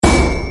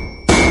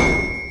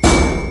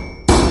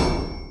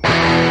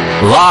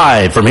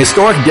Live from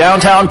historic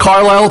downtown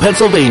Carlisle,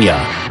 Pennsylvania,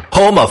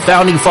 home of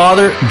founding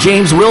father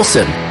James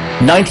Wilson,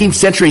 19th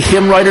century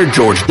hymn writer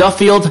George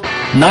Duffield,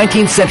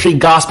 19th century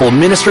gospel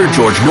minister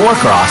George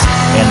Norcross,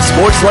 and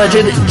sports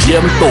legend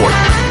Jim Thorpe.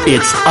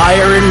 It's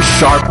Iron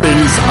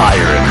Sharpens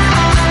Iron.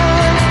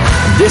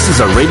 This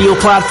is a radio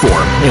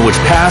platform in which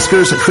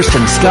pastors,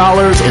 Christian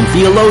scholars, and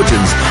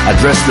theologians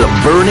address the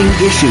burning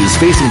issues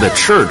facing the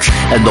church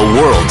and the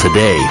world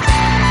today.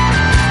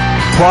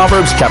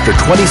 Proverbs chapter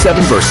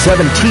 27 verse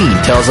 17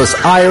 tells us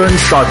iron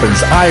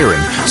sharpens iron,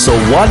 so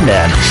one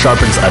man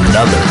sharpens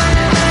another.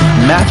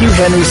 Matthew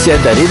Henry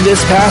said that in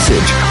this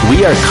passage,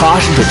 we are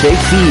cautioned to take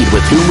heed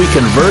with whom we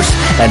converse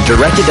and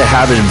directed to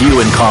have in view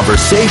in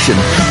conversation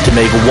to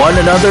make one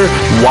another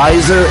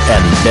wiser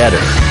and better.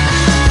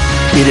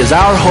 It is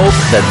our hope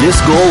that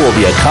this goal will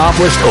be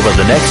accomplished over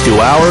the next 2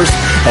 hours,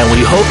 and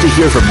we hope to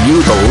hear from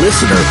you, the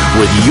listener,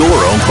 with your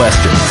own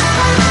questions.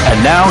 And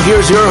now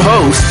here's your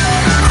host,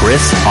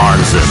 Chris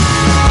Arnzen.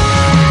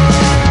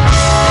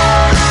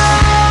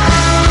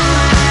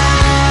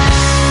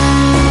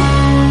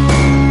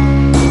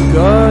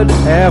 Good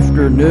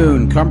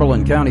afternoon,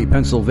 Cumberland County,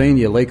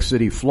 Pennsylvania, Lake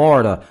City,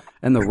 Florida,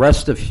 and the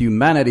rest of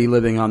humanity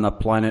living on the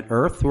planet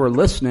Earth who are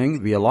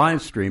listening via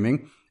live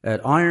streaming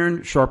at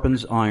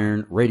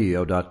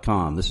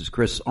ironsharpensironradio.com. This is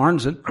Chris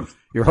Arnzen,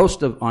 your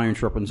host of Iron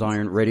Sharpens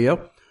Iron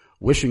Radio,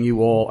 wishing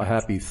you all a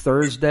happy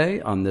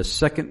Thursday on this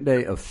second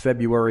day of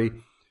February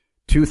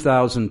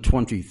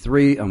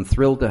 2023. I'm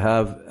thrilled to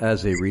have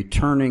as a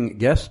returning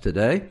guest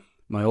today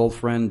my old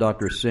friend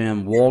Dr.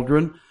 Sam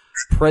Waldron,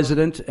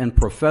 President and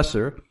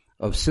Professor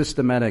of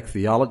Systematic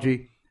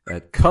Theology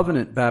at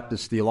Covenant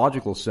Baptist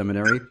Theological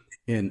Seminary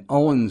in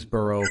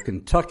Owensboro,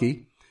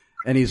 Kentucky,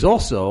 and he's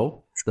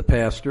also the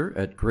pastor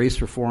at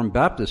Grace Reformed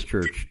Baptist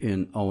Church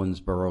in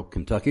Owensboro,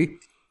 Kentucky.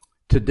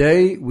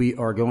 Today we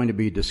are going to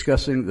be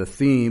discussing the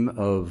theme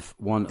of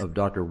one of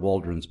Dr.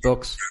 Waldron's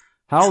books,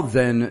 How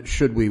Then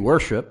Should We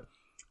Worship?,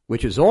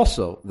 which is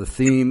also the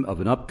theme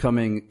of an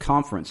upcoming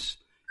conference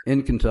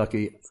in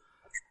Kentucky,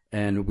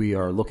 and we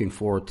are looking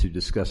forward to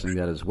discussing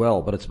that as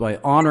well. But it's my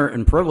honor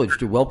and privilege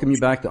to welcome you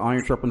back to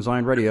Iron Sharpens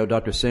Iron Radio,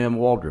 Dr. Sam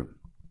Waldron.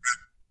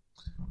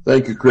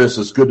 Thank you, Chris.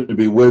 It's good to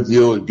be with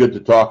you and good to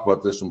talk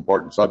about this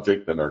important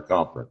subject in our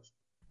conference.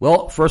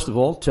 Well, first of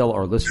all, tell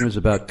our listeners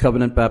about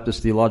Covenant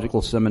Baptist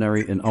Theological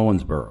Seminary in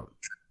Owensboro.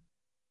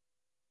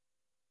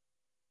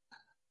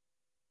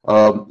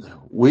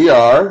 We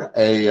are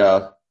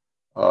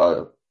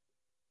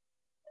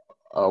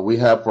we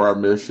have for our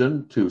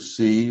mission to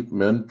see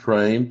men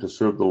trained to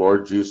serve the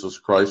Lord Jesus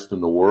Christ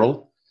in the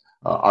world.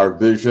 Our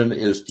vision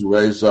is to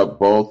raise up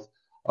both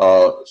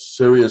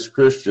serious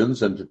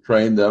Christians and to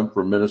train them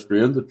for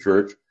ministry in the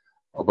church,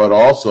 but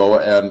also,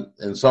 and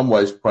in some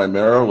ways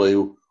primarily,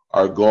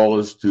 our goal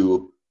is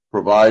to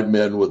provide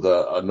men with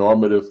a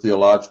normative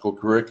theological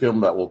curriculum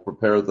that will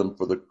prepare them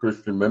for the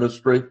Christian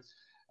ministry.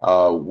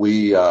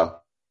 We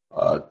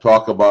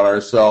talk about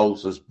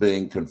ourselves as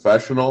being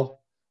confessional.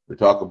 We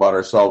talk about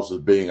ourselves as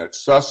being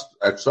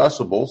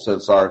accessible,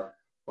 since our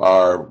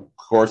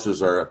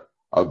courses are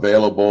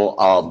available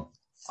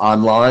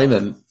online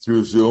and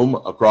through Zoom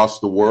across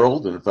the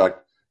world. And in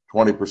fact,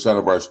 20%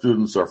 of our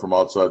students are from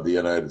outside the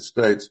United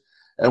States.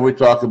 And we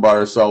talk about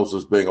ourselves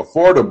as being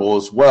affordable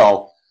as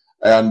well.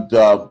 And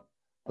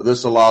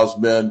this allows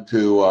men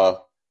to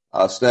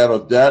stay out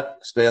of debt,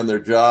 stay in their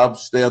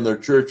jobs, stay in their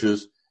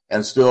churches,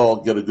 and still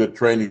get a good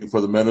training for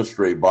the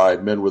ministry by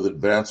men with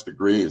advanced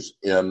degrees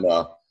in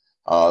the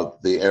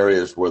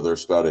areas where they're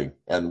studying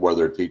and where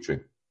they're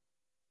teaching.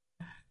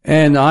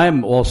 And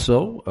I'm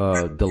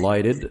also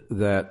delighted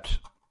that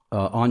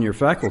on your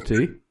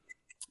faculty,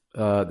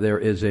 there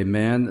is a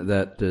man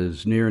that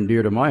is near and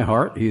dear to my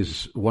heart.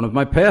 He's one of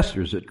my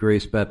pastors at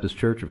Grace Baptist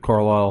Church of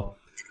Carlisle,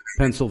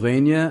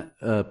 Pennsylvania,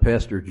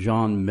 Pastor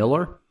John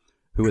Miller,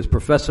 who is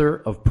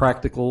professor of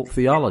practical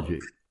theology.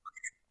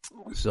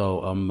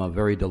 So I'm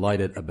very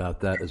delighted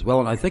about that as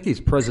well. And I think he's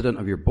president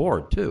of your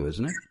board too,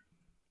 isn't he?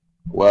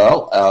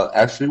 Well,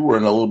 actually, we're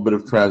in a little bit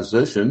of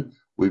transition.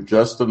 We've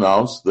just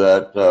announced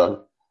that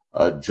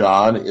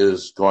John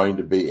is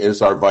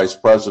our vice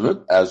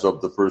president as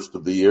of the first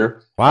of the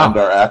year. Wow. And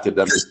our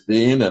academic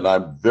dean, and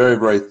I'm very,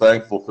 very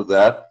thankful for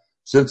that.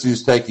 Since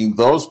he's taking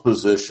those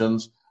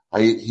positions,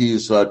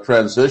 he's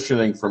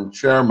transitioning from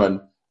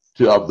chairman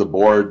of the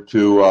board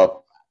to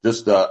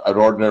just an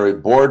ordinary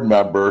board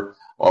member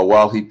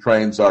while he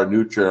trains our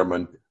new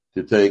chairman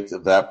to take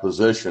that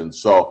position.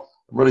 So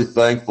I'm really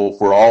thankful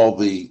for all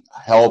the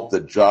help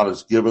that John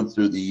has given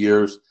through the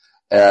years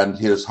and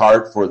his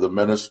heart for the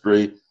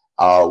ministry.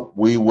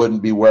 We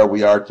wouldn't be where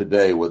we are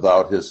today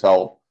without his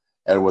help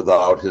and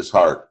without his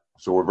heart.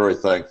 So we're very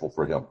thankful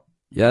for him.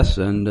 Yes,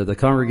 and the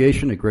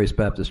congregation at Grace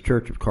Baptist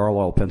Church of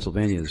Carlisle,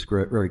 Pennsylvania is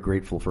very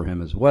grateful for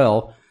him as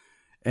well.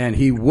 And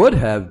he would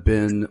have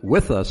been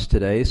with us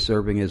today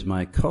serving as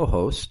my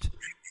co-host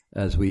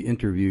as we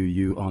interview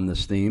you on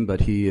this theme,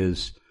 but he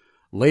is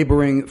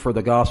laboring for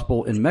the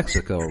gospel in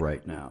Mexico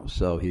right now,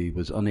 so he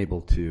was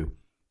unable to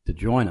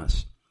join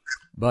us.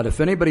 But if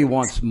anybody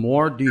wants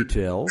more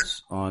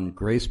details on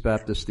Grace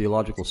Baptist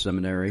Theological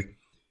Seminary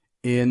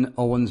in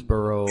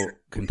Owensboro,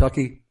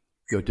 Kentucky,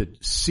 go to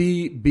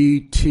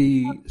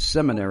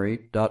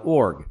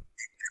cbtseminary.org.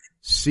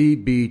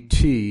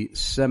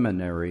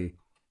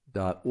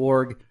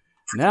 cbtseminary.org.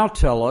 Now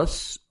tell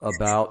us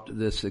about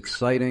this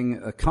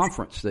exciting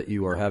conference that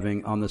you are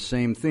having on the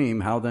same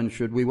theme. How then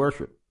should we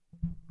worship?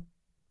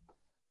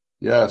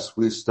 Yes,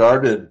 we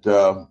started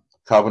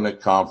Covenant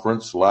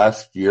Conference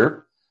last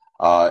year,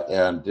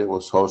 and it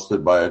was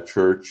hosted by a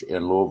church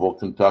in Louisville,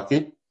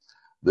 Kentucky.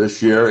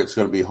 This year, it's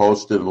going to be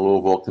hosted in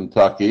Louisville,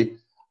 Kentucky,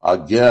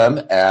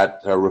 again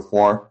at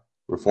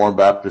Reformed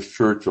Baptist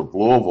Church of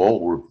Louisville.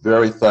 We're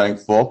very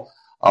thankful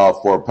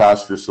for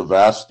Pastor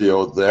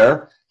Savastio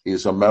there.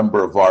 He's a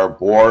member of our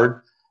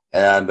board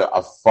and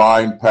a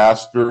fine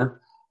pastor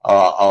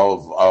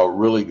of a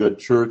really good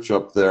church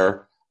up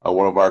there,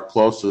 one of our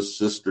closest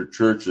sister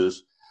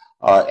churches.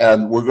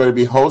 And we're going to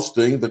be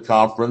hosting the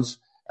conference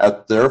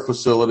at their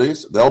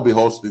facilities. They'll be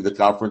hosting the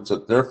conference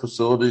at their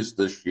facilities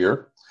this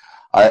year.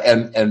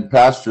 And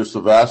Pastor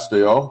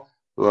Savastio,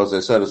 who, as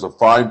I said, is a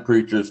fine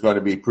preacher, is going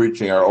to be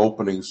preaching our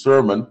opening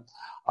sermon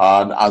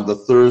on the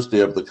Thursday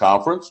of the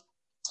conference.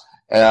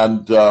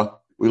 And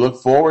we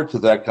look forward to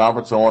that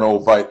conference. I want to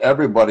invite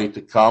everybody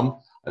to come.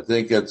 I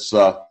think it's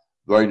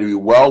going to be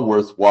well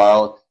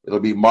worthwhile. It'll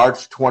be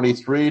March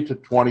 23 to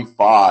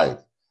 25,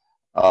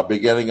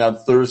 beginning on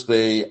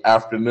Thursday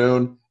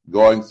afternoon,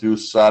 going through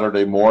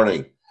Saturday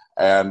morning.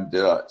 And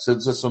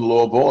since it's in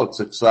Louisville, it's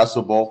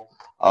accessible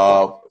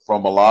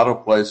from a lot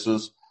of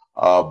places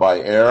by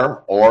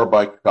air or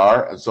by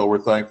car, and so we're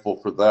thankful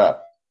for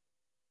that.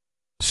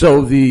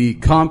 So the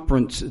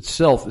conference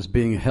itself is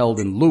being held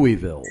in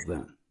Louisville,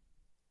 then?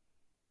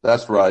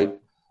 That's right.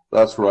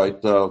 That's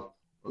right. The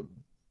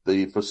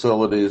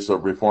facilities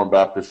of Reformed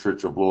Baptist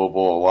Church of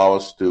Louisville allow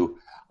us to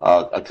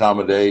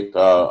accommodate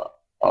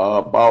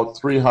about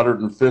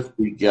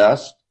 350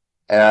 guests,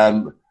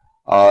 and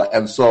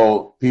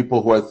so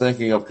people who are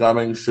thinking of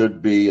coming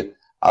should be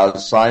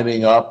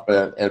signing up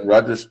and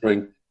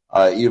registering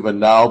even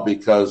now,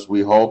 because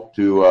we hope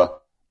to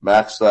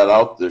max that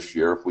out this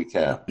year if we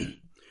can.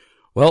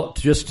 Well,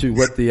 just to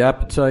whet the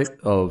appetite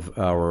of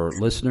our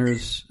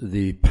listeners,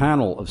 the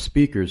panel of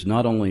speakers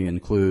not only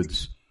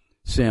includes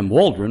Sam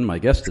Waldron, my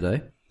guest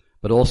today,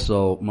 but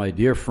also my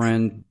dear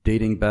friend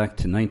dating back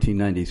to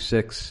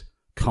 1996,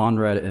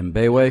 Conrad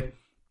Mbewe,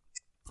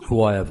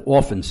 who I have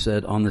often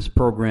said on this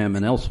program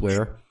and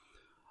elsewhere,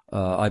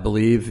 I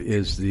believe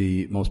is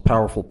the most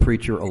powerful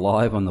preacher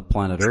alive on the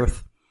planet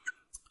Earth.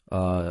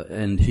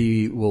 And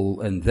they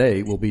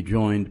will be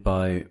joined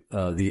by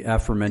the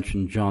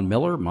aforementioned John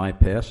Miller, my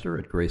pastor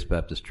at Grace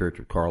Baptist Church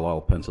of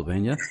Carlisle,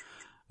 Pennsylvania,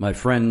 my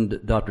friend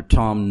Dr.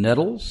 Tom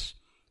Nettles,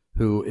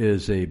 who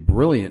is a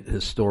brilliant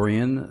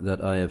historian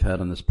that I have had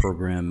on this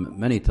program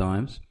many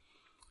times,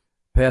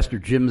 Pastor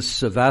Jim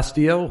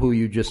Savastio, who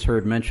you just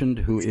heard mentioned,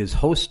 who is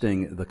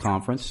hosting the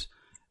conference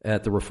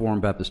at the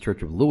Reformed Baptist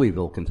Church of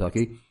Louisville,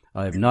 Kentucky.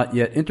 I have not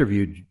yet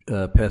interviewed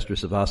Pastor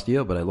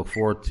Savastio, but I look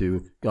forward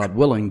to, God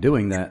willing,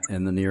 doing that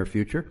in the near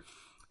future.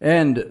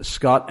 And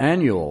Scott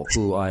Annual,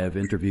 who I have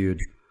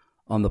interviewed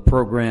on the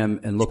program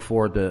and look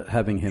forward to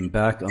having him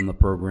back on the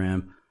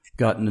program.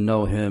 Gotten to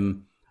know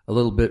him a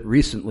little bit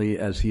recently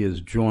as he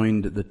has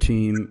joined the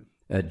team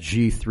at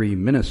G3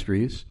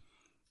 Ministries.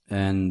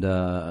 And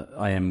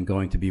I am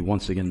going to be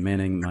once again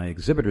manning my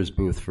exhibitor's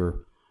booth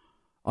for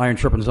Iron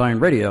Sharpens Iron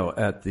Radio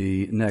at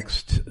the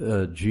next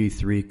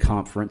G3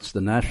 conference,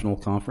 the national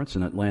conference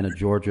in Atlanta,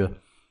 Georgia,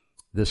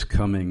 this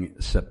coming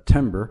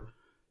September.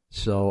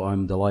 So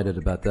I'm delighted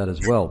about that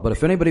as well. But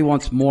if anybody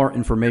wants more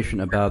information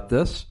about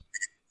this,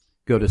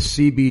 go to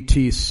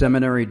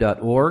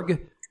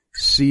cbtseminary.org,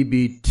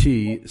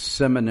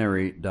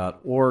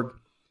 cbtseminary.org.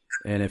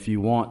 And if you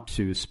want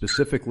to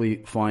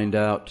specifically find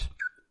out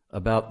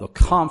about the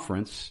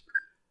conference,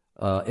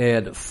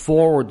 add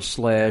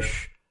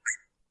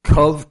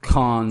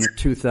 /CovCon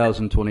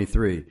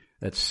 2023.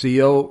 That's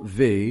COV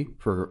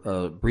for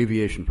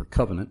abbreviation for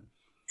covenant,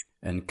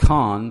 and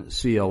con,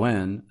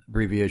 CON,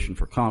 abbreviation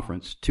for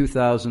conference,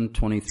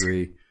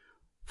 2023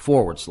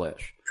 /.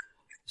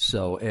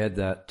 So add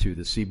that to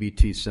the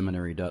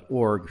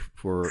cbtseminary.org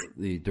for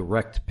the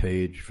direct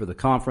page for the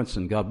conference,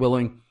 and God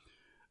willing,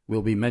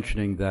 we'll be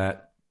mentioning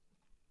that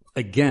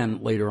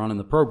again later on in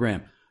the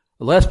program.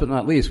 Last but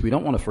not least, we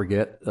don't want to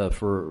forget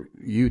for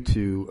you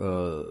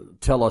to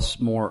tell us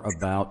more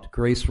about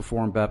Grace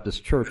Reformed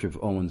Baptist Church of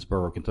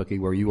Owensboro, Kentucky,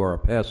 where you are a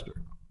pastor.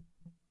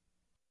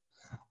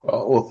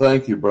 Well,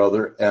 thank you,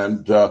 brother.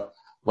 And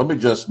let me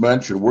just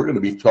mention, we're going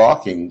to be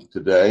talking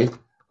today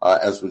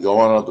as we go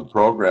on the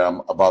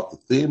program about the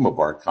theme of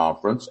our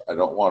conference. I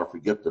don't want to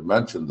forget to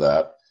mention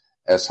that,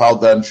 as how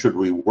then should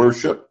we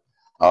worship.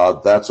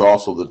 That's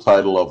also the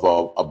title of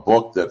a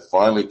book that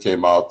finally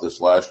came out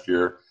this last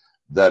year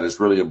that is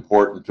really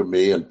important to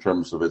me in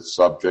terms of its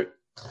subject.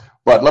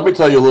 But let me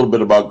tell you a little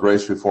bit about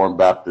Grace Reformed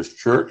Baptist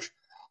Church.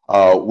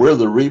 We're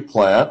the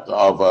replant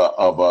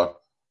of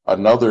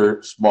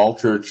another small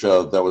church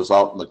that was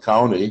out in the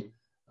county,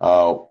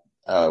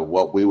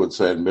 what we would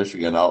say in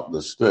Michigan, out in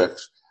the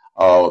sticks.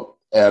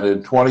 And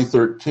in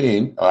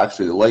 2013,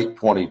 actually late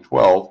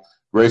 2012,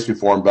 Grace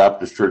Reformed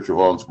Baptist Church of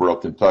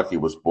Owensboro, Kentucky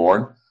was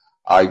born.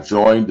 I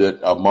joined it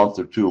a month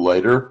or two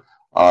later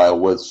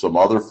with some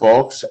other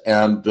folks,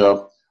 and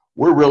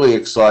we're really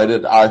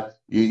excited.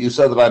 You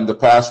said that I'm the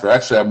pastor.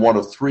 Actually, I'm one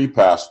of three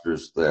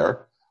pastors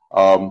there.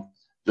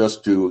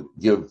 Just to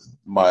give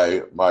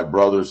my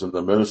brothers in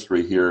the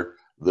ministry here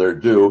their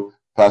due,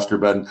 Pastor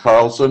Ben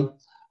Carlson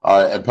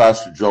and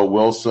Pastor Joe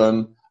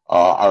Wilson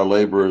are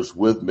laborers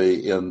with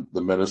me in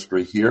the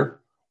ministry here.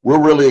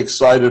 We're really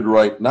excited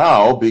right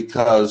now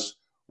because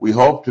we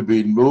hope to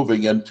be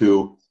moving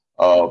into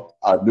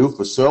a new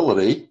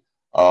facility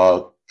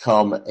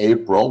come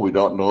April. We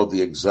don't know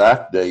the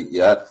exact date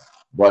yet,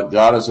 but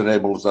God has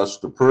enabled us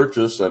to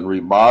purchase and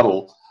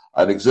remodel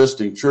an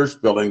existing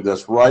church building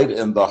that's right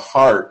in the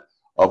heart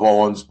of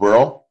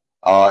Owensboro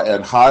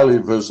and highly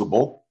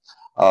visible.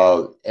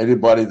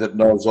 Anybody that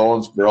knows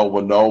Owensboro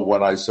will know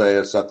when I say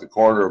it's at the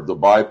corner of the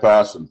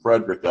bypass in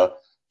Frederica,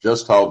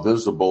 just how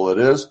visible it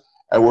is.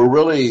 And we're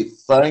really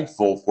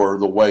thankful for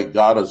the way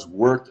God has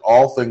worked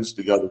all things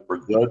together for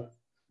good.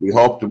 We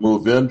hope to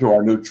move into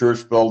our new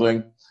church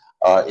building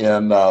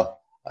in around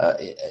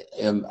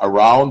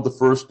the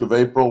 1st of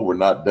April. We're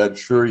not dead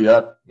sure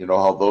yet. You know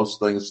how those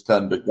things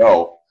tend to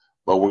go.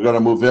 But we're going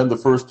to move in the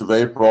 1st of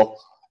April,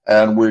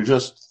 and we're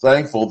just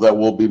thankful that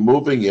we'll be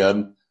moving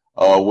in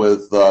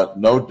with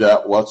no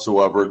debt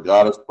whatsoever.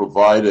 God has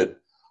provided,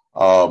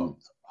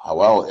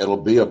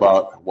 it'll be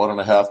about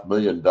 $1.5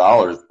 million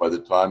by the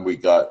time we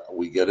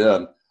get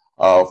in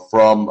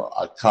from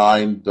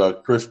kind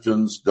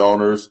Christians,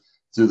 donors,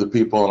 through the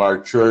people in our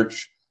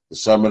church. The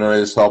seminary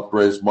has helped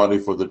raise money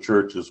for the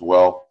church as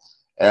well.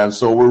 And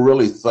so we're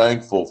really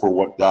thankful for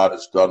what God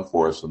has done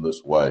for us in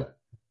this way.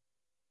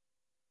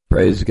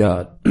 Praise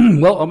God.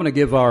 Well, I'm going to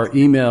give our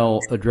email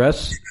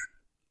address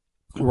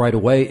right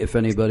away if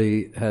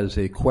anybody has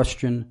a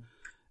question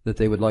that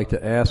they would like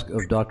to ask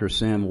of Dr.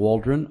 Sam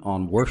Waldron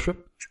on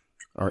worship.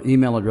 Our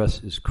email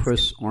address is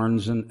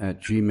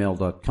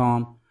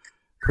chrisarnzen@gmail.com,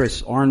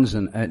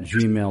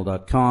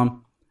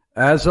 chrisarnzen@gmail.com.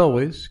 As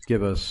always,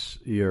 give us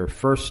your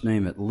first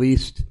name at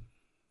least,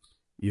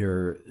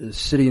 your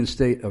city and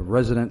state of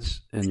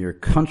residence, and your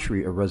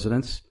country of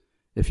residence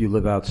if you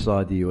live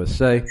outside the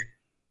USA.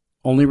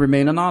 Only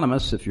remain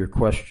anonymous if your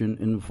question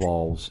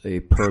involves a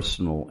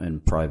personal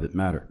and private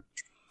matter.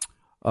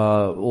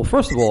 Well,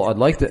 first of all, I'd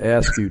like to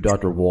ask you,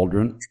 Dr.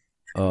 Waldron,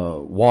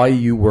 why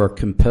you were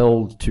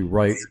compelled to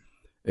write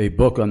a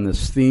book on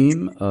this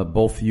theme.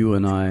 Both you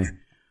and I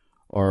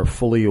are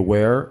fully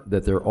aware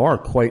that there are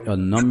quite a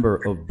number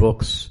of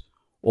books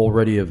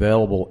already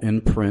available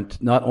in print,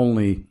 not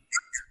only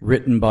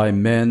written by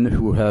men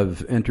who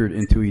have entered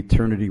into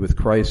eternity with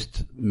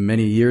Christ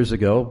many years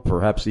ago,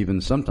 perhaps even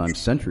sometimes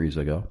centuries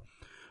ago,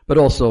 but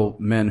also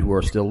men who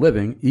are still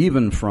living,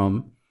 even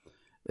from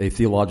a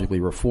theologically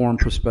reformed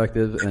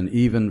perspective and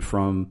even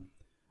from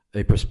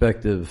a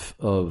perspective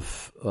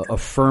of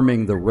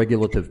affirming the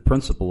regulative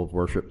principle of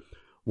worship.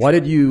 Why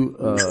did you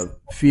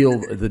feel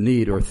the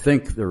need or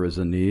think there is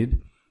a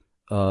need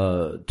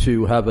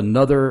to have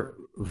another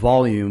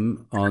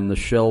volume on the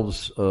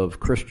shelves of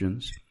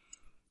Christians,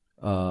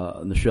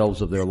 on the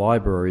shelves of their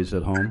libraries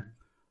at home,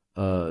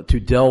 to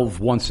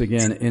delve once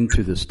again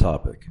into this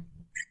topic?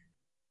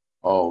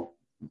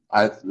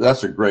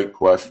 That's a great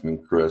question,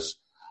 Chris.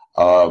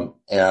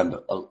 And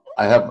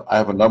I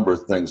have a number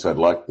of things I'd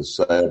like to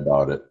say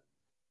about it.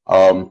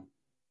 Well,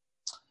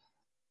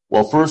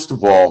 first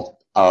of all,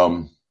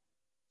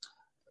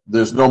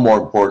 there's no more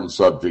important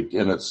subject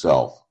in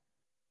itself.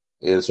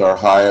 It's our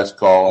highest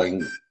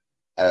calling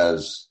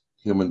as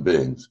human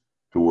beings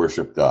to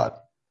worship God.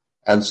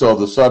 And so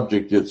the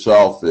subject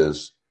itself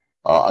is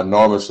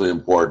enormously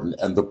important,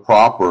 and the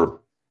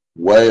proper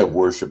way of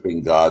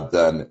worshiping God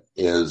then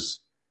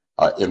is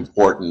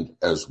important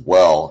as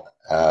well,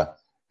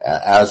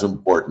 as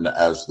important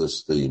as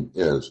this theme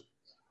is.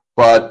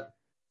 But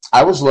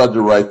I was led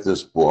to write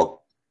this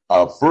book,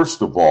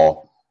 first of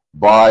all,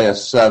 by a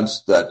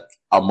sense that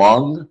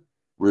among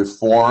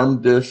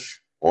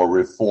reformed-ish or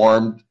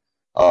reformed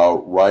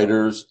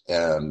writers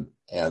and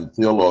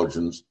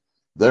theologians,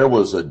 there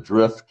was a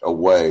drift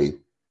away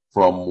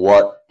from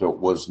what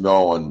was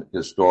known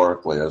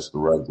historically as the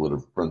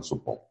regulative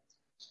principle.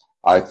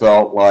 I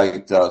felt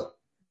like that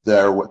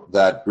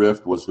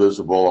drift was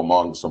visible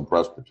among some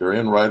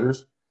Presbyterian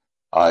writers.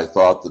 I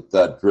thought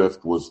that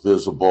drift was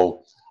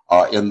visible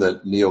in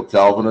the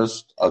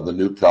Neo-Calvinist, the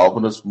New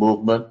Calvinist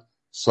movement,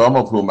 some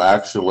of whom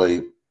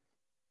actually,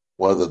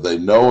 whether they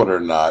know it or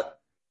not,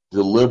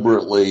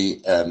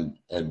 deliberately and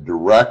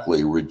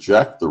directly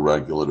reject the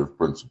regulative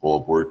principle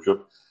of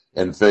worship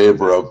in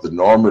favor of the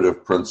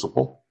normative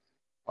principle.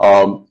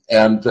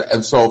 And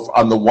so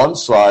on the one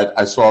side,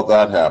 I saw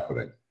that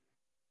happening.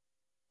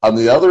 On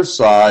the other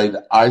side,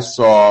 I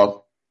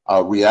saw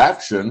a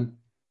reaction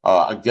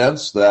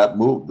against that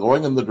move,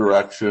 going in the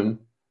direction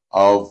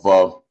of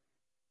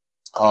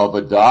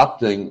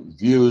adopting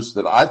views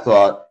that I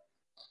thought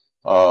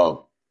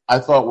I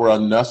thought were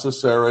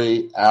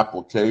unnecessary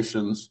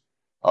applications,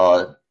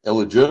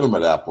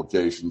 illegitimate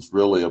applications,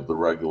 really, of the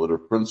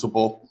regulative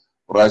principle.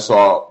 But I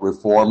saw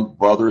Reformed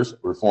brothers,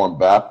 Reformed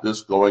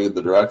Baptists, going in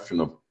the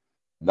direction of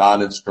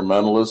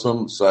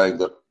non-instrumentalism, saying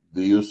that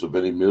the use of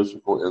any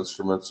musical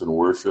instruments in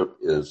worship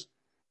is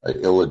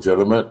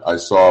illegitimate. I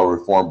saw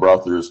Reformed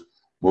brothers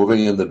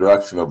moving in the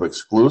direction of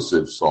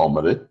exclusive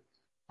psalmody,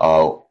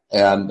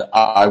 and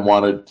I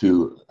wanted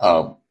to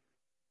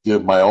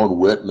give my own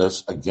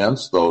witness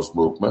against those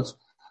movements.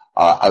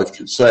 I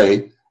should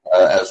say,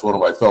 as one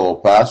of my fellow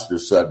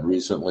pastors said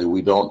recently,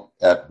 we don't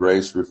at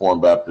Grace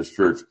Reformed Baptist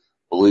Church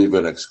believe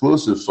in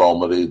exclusive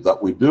psalmody,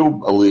 that we do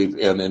believe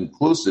in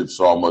inclusive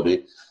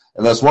psalmody.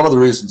 And that's one of the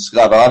reasons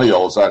Scott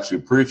Audiel is actually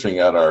preaching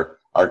at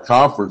our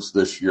conference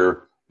this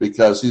year,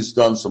 because he's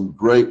done some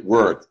great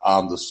work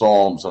on the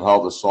Psalms and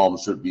how the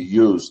Psalms should be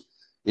used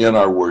in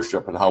our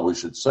worship and how we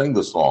should sing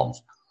the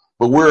Psalms.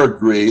 But we're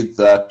agreed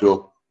that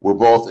we're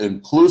both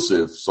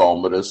inclusive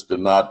psalmists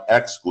and not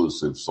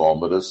exclusive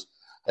psalmists.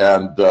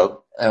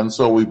 And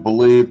so we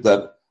believe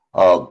that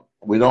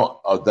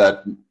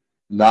that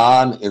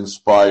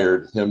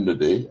non-inspired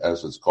hymnody,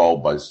 as it's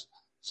called by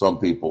some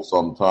people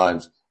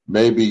sometimes,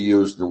 may be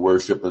used in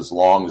worship as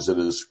long as it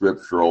is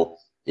scriptural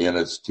in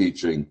its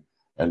teaching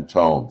and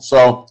tone.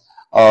 So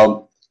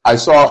I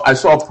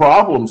saw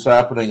problems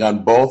happening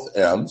on both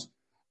ends,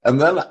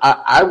 and then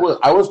I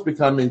was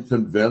becoming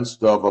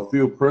convinced of a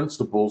few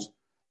principles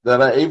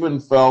that I even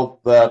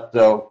felt that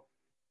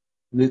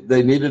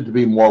they needed to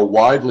be more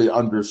widely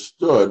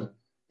understood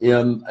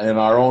in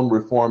our own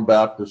Reformed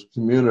Baptist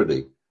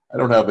community. I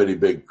don't have any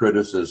big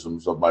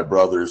criticisms of my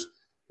brothers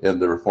in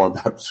the Reformed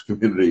Baptist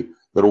community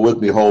that will with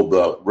me hold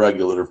the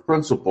regulative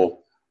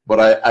principle, but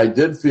I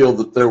did feel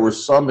that there were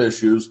some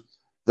issues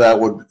that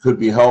could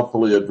be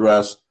helpfully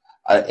addressed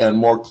and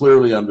more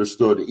clearly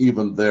understood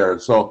even there.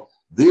 So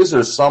these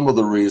are some of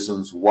the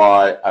reasons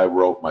why I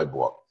wrote my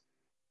book.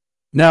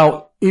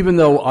 Now, even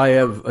though I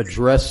have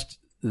addressed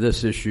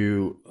this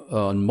issue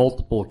on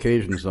multiple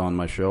occasions on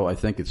my show, I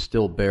think it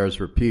still bears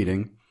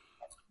repeating.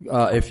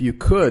 If you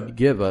could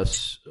give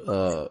us,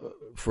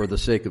 for the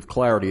sake of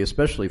clarity,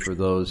 especially for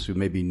those who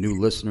may be new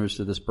listeners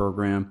to this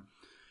program,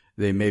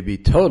 they may be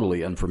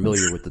totally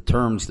unfamiliar with the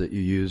terms that you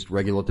used,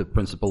 regulative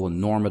principle and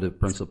normative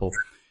principle.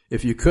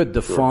 If you could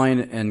define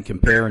and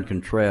compare and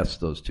contrast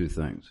those two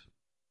things.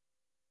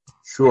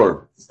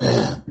 Sure.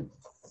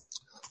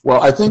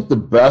 Well, I think the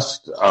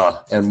best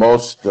and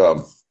most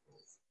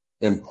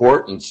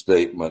important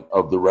statement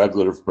of the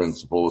regulative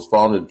principle is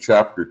found in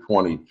chapter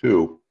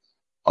 22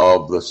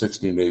 of the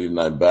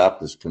 1689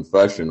 Baptist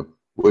Confession,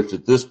 which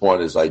at this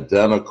point is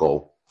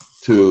identical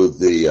to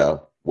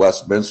the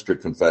Westminster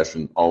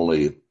Confession,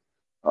 only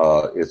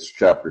it's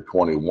chapter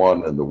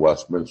 21 in the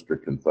Westminster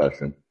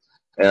Confession.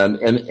 And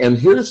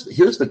here's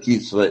the key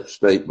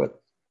statement.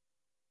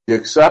 The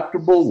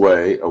acceptable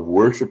way of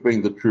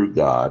worshiping the true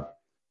God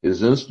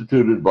is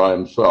instituted by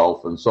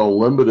himself and so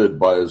limited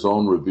by his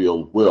own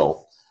revealed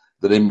will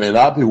that he may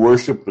not be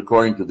worshipped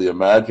according to the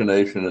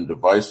imagination and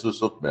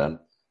devices of men,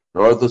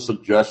 nor the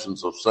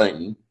suggestions of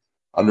Satan,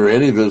 under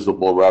any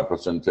visible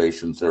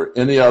representations or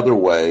any other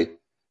way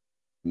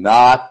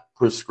not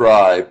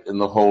prescribed in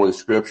the Holy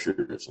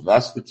Scriptures. And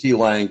that's the key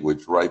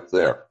language right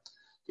there.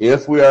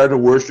 If we are to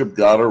worship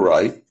God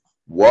aright,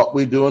 what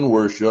we do in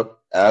worship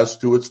as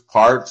to its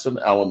parts and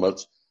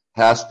elements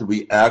has to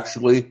be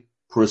actually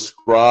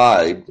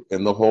prescribed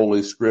in the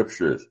Holy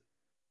Scriptures.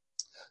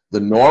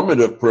 The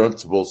normative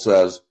principle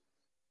says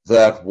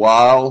that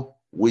while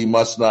we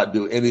must not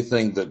do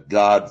anything that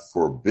God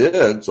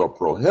forbids or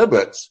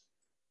prohibits,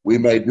 we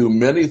may do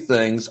many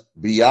things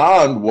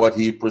beyond what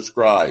he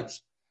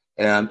prescribes.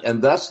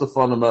 And that's the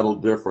fundamental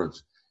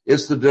difference.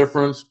 It's the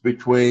difference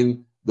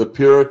between the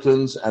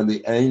Puritans and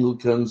the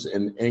Anglicans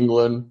in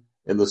England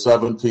in the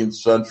 17th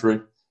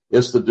century.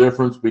 It's the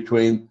difference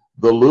between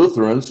the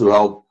Lutherans, who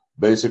held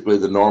basically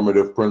the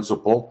normative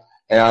principle,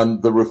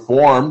 and the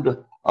Reformed,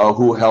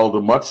 who held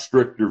a much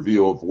stricter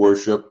view of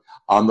worship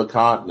on the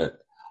continent.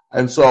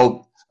 And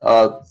so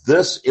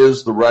this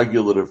is the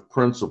regulative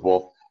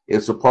principle.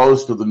 It's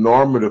opposed to the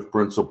normative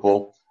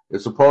principle.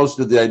 It's opposed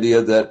to the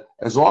idea that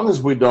as long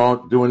as we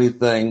don't do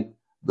anything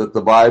that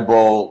the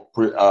Bible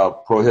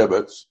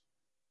prohibits,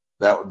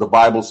 that the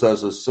Bible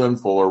says is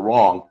sinful or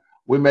wrong,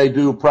 we may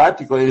do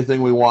practically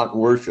anything we want in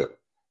worship.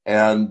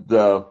 And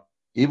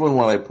even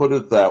when I put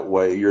it that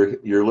way,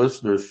 your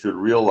listeners should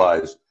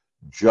realize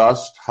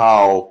just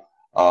how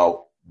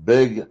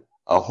big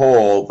a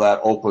hole that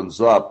opens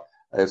up.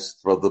 It's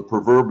for the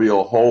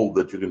proverbial hole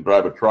that you can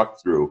drive a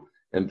truck through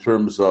in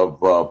terms of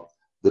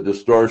the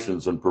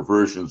distortions and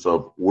perversions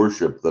of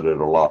worship that it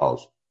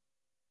allows.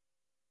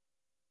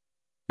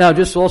 Now,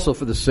 just also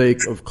for the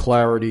sake of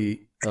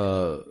clarity,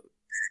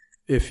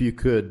 if you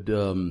could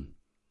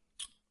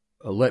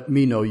let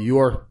me know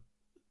your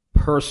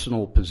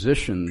personal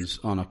positions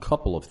on a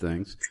couple of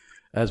things.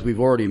 As we've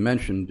already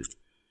mentioned,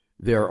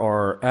 there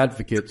are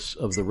advocates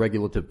of the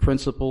regulative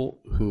principle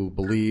who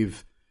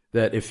believe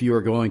that if you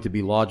are going to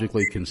be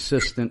logically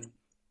consistent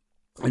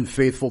and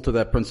faithful to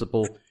that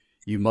principle,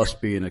 you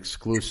must be an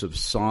exclusive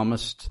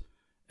psalmist,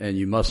 and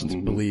you must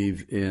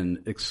believe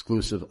in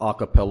exclusive a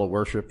cappella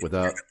worship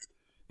without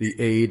the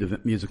aid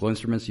of musical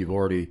instruments. You've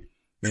already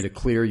made it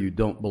clear you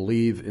don't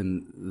believe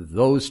in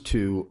those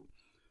two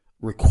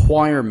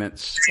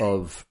requirements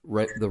of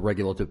the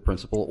regulative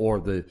principle, or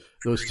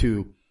those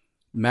two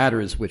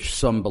matters which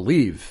some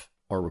believe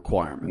are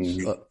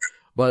requirements.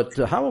 But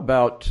how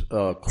about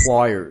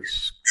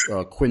choirs,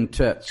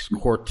 quintets,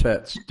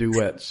 quartets,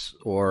 duets,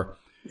 or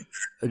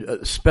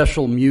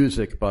special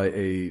music by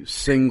a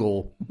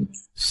single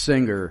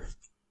singer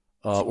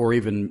or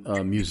even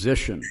a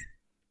musician?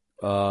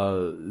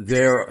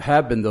 There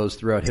have been those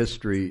throughout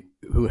history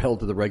who held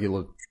to the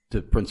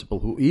regulative principle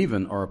who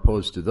even are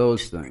opposed to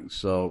those things.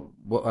 So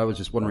I was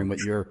just wondering what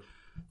your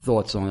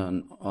thoughts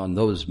on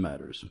those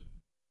matters.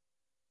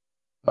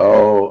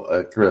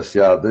 Oh, Chris,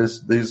 yeah,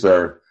 these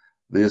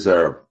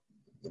are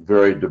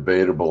very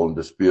debatable and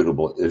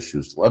disputable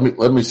issues. Let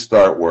me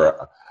start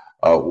where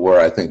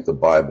I think the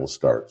Bible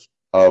starts.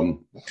 The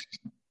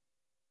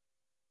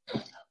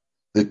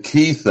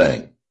key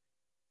thing,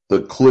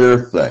 the clear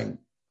thing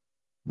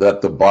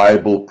that the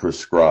Bible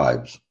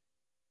prescribes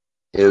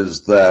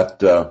is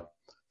that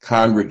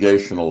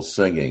congregational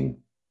singing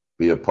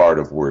be a part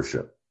of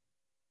worship.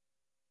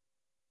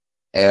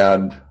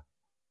 And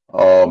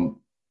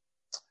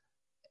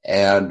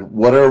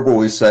whatever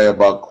we say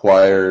about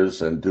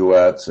choirs and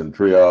duets and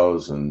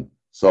trios and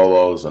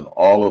solos and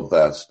all of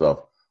that stuff,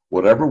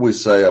 whatever we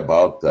say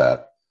about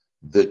that,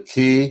 the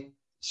key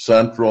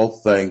central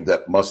thing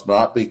that must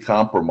not be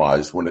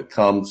compromised when it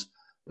comes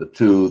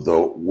to the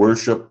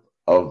worship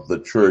of the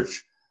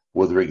church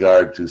with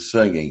regard to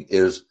singing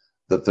is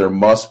that there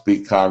must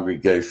be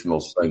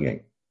congregational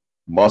singing.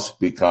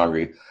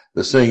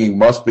 The singing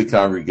must be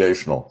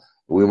congregational.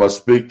 We must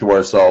speak to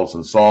ourselves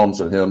in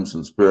psalms and hymns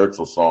and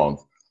spiritual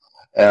songs.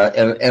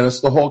 And it's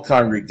the whole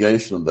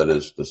congregation that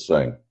is to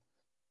sing.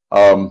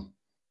 I'm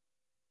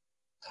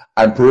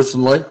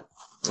personally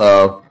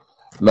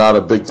not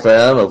a big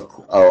fan of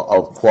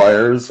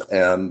choirs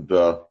and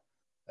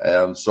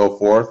so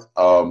forth,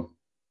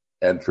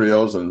 and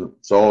trios and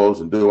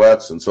solos and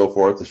duets and so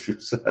forth, as you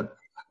said.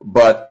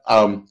 But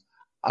I'm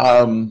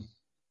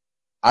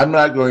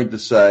not going to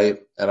say,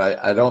 and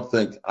I don't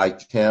think I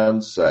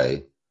can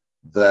say,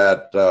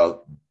 that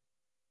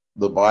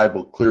the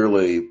Bible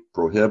clearly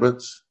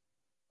prohibits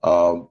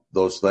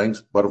those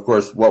things. But of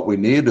course, what we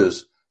need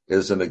is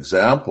an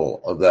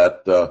example of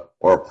that,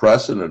 or a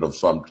precedent of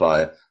some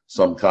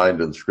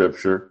kind in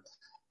Scripture.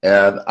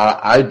 And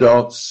I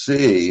don't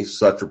see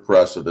such a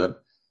precedent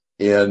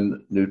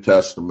in New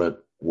Testament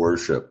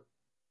worship.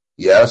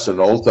 Yes, in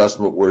Old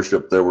Testament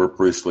worship there were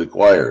priestly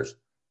choirs,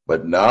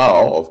 but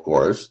now, of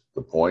course,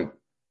 the point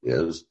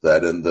is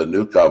that in the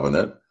New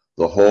Covenant,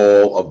 the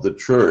whole of the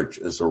church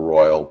is a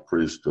royal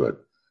priesthood.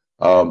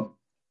 But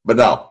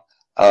now,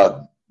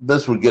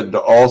 this would get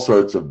into all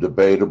sorts of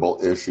debatable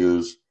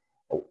issues.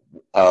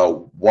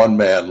 One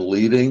man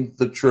leading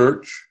the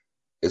church,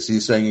 is he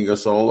singing a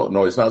solo?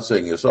 No, he's not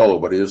singing a solo,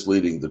 but he is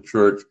leading the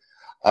church.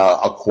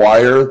 A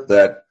choir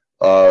that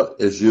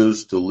is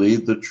used to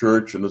lead the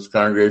church in its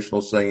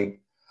congregational singing.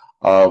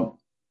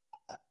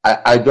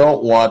 I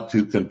don't want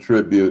to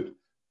contribute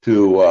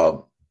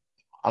to,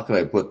 how can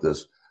I put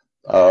this,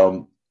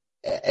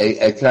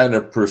 a kind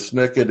of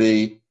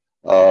persnickety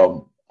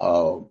a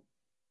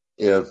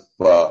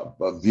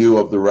view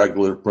of the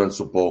regulative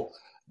principle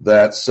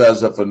that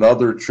says if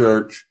another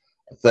church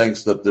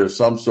thinks that there's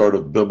some sort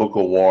of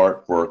biblical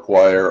warrant for a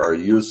choir or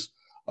use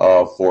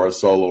for a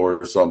solo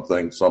or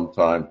something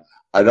sometime,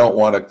 I don't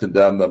want to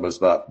condemn them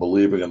as not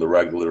believing in the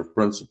regulative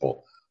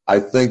principle. I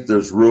think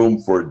there's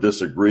room for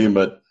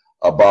disagreement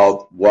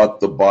about what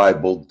the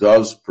Bible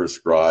does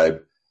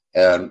prescribe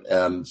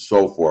and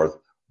so forth.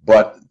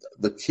 But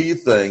the key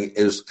thing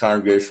is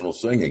congregational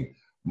singing.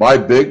 My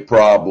big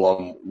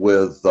problem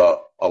with a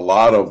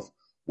lot of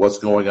what's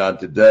going on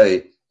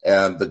today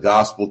and the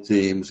gospel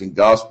teams and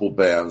gospel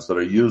bands that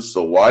are used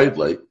so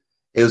widely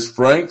is,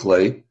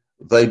 frankly,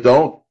 they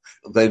don't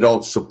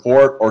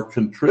support or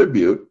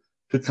contribute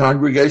to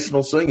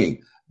congregational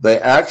singing. They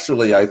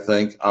actually, I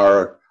think,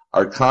 are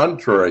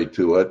contrary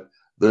to it.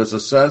 There's a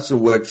sense in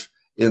which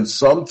in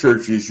some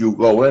churches you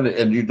go in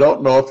and you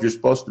don't know if you're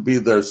supposed to be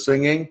there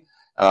singing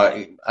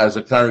as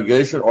a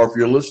congregation or if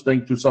you're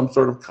listening to some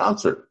sort of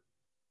concert.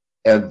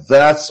 And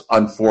that's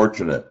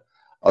unfortunate.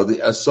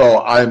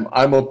 So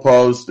I'm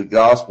opposed to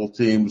gospel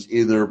teams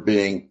either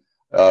being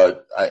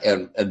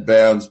and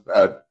bands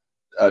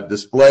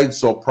displayed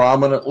so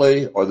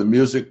prominently or the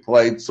music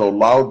played so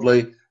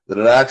loudly that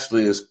it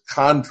actually is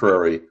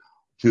contrary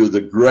to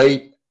the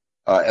great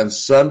and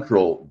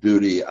central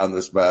duty on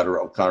this matter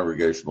of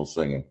congregational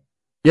singing.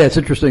 Yeah, it's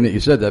interesting that you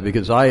said that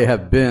because I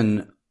have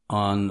been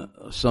on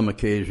some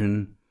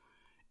occasion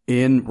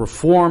in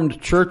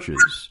Reformed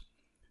churches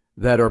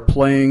that are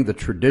playing the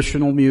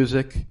traditional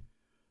music,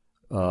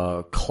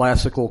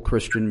 classical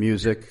Christian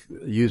music,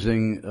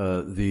 using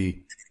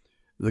the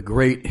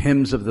great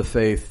hymns of the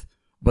faith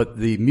but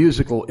the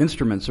musical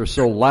instruments are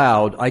so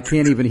loud I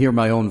can't even hear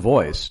my own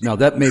voice. Now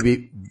that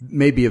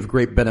may be of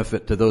great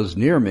benefit to those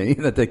near me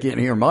that they can't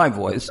hear my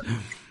voice,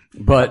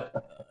 but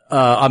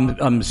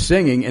I'm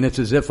singing and it's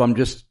as if I'm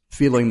just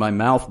feeling my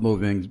mouth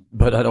moving,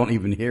 but I don't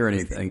even hear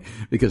anything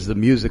because the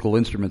musical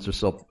instruments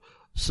are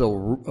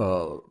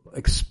so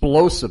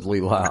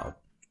explosively loud.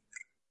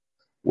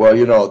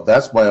 Well,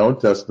 that's my own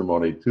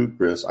testimony too,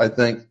 Chris. I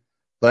think,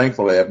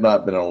 thankfully, I've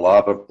not been in a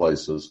lot of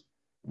places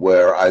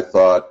where I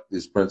thought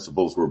these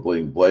principles were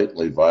being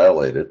blatantly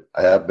violated.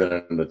 I have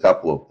been in a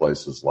couple of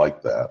places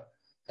like that.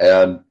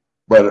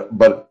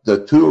 But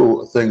the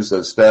two things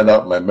that stand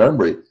out in my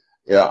memory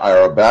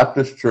are a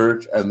Baptist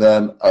church and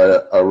then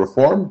a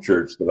Reformed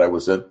church that I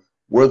was in,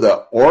 where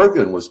the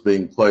organ was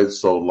being played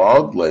so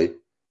loudly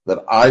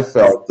that I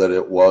felt that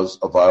it was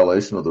a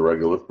violation of the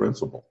regulative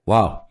principle.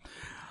 Wow.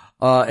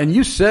 And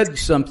you said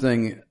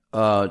something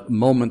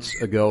moments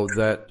ago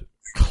that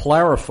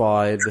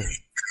clarified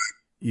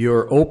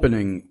your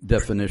opening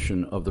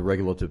definition of the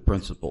regulative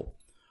principle.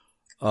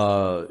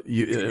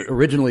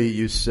 Originally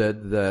you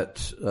said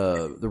that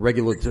the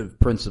regulative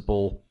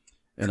principle,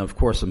 and of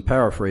course I'm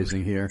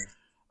paraphrasing here,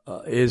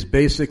 is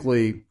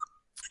basically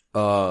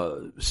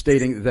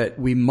stating that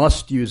we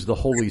must use the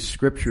Holy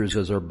Scriptures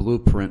as our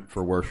blueprint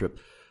for worship.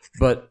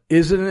 But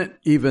isn't it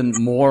even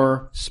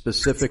more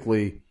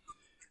specifically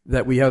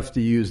that we have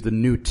to use the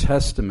New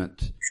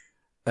Testament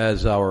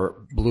as our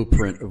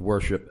blueprint of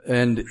worship?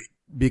 And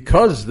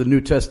because the New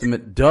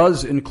Testament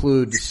does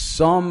include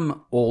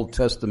some Old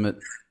Testament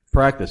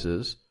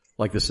practices,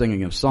 like the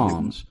singing of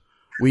psalms,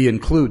 we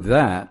include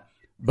that.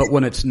 But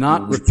when it's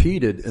not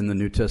repeated in the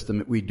New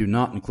Testament, we do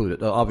not include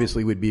it.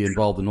 Obviously, we'd be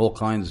involved in all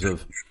kinds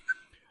of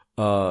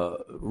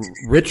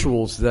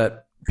rituals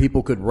that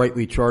people could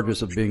rightly charge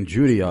us of being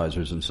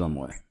Judaizers in some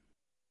way.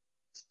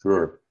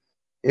 Sure.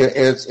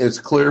 It's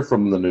clear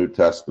from the New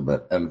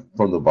Testament and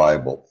from the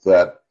Bible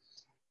that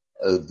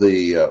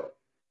the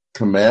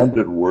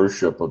commanded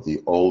worship of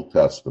the Old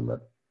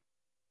Testament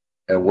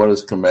and what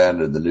is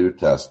commanded in the New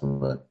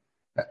Testament,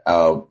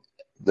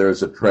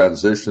 there's a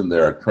transition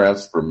there, a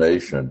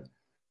transformation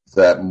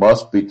that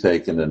must be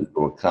taken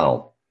into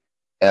account.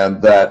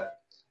 And that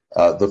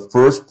the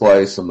first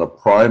place and the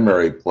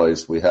primary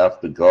place we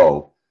have to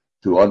go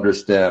to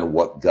understand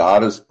what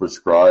God has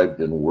prescribed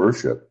in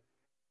worship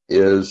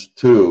is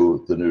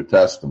to the New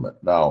Testament.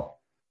 Now,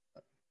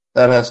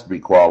 that has to be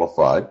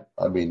qualified.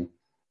 I mean,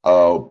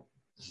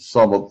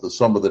 some of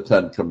the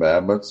Ten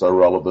Commandments are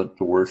relevant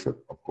to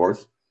worship, of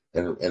course.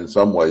 And in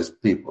some ways,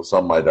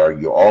 some might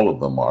argue all of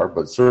them are,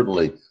 but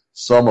certainly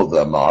some of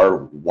them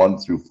are, 1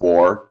 through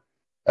 4,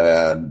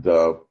 and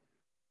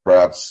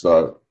perhaps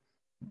the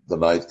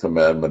 9th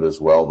commandment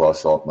as well, thou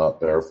shalt not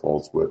bear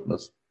false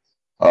witness,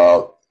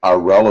 are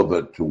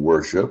relevant to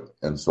worship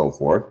and so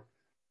forth.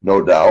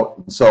 No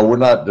doubt. So we're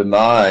not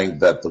denying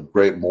that the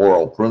great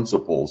moral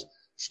principles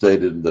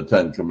stated in the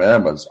Ten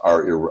Commandments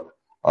are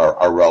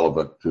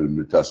relevant to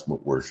New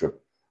Testament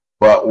worship.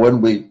 But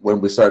when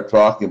we start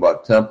talking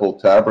about temple,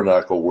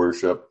 tabernacle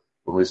worship,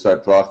 when we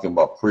start talking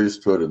about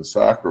priesthood and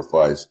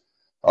sacrifice,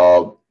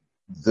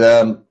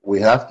 then we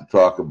have to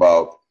talk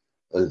about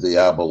the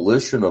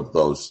abolition of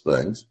those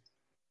things.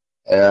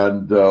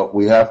 And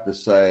we have to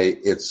say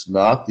it's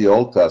not the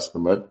Old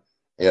Testament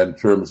in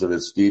terms of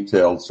its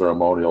detailed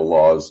ceremonial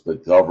laws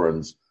that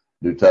governs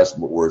New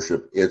Testament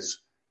worship. It's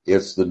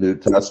the New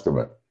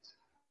Testament.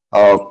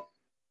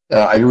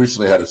 I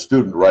recently had a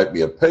student write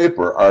me a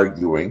paper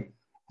arguing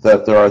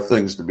that there are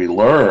things to be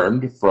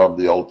learned from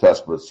the Old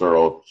Testament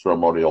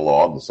ceremonial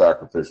law and the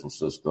sacrificial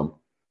system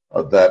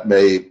that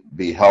may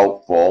be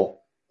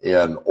helpful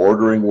in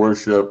ordering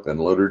worship and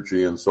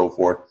liturgy and so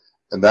forth.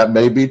 And that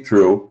may be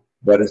true,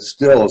 but it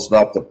still is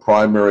not the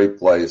primary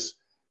place.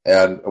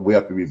 And we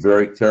have to be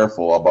very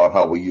careful about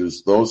how we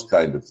use those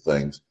kind of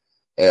things.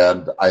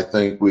 And I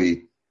think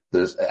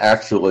there's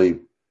actually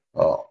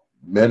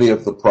many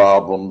of the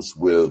problems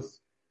with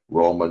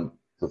Roman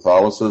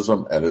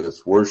Catholicism and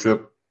its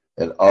worship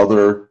and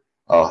other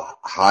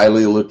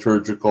highly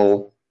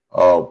liturgical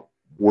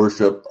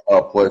worship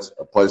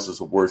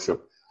places of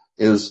worship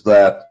is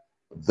that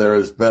there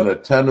has been a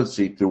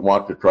tendency to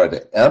want to try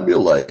to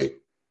emulate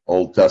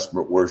Old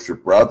Testament worship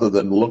rather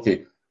than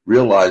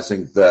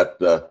realizing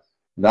that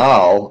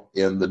now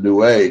in the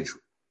New Age,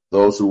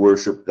 those who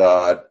worship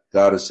God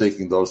is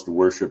seeking those to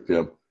worship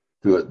Him,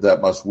 that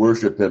must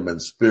worship Him in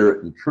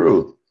spirit and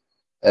truth.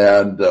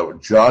 And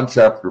John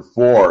chapter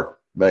 4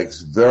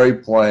 makes very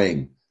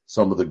plain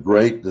some of the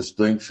great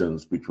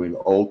distinctions between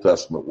Old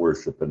Testament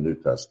worship and New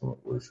Testament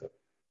worship.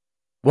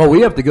 Well,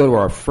 we have to go to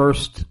our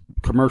first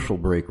commercial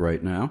break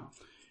right now.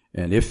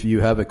 And if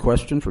you have a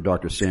question for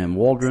Dr. Sam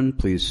Waldron,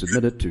 please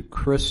submit it to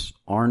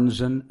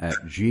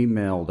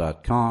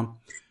chrisarnzen@gmail.com,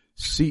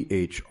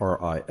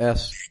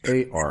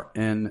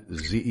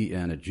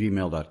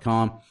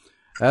 CHRISARNZEN@gmail.com.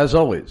 As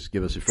always,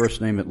 give us your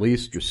first name at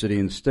least, your city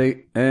and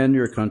state, and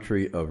your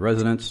country of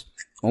residence.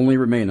 Only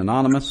remain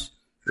anonymous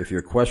if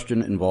your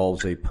question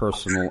involves a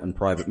personal and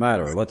private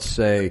matter. Let's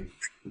say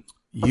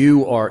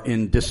you are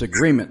in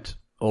disagreement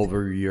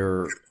over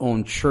your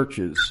own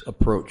church's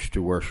approach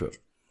to worship.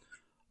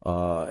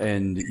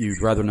 And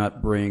you'd rather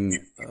not bring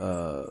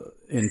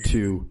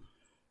into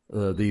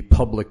the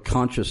public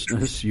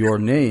consciousness your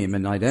name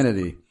and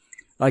identity.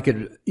 I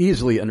could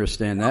easily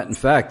understand that. In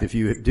fact, if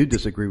you do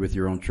disagree with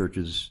your own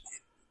church's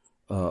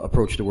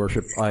approach to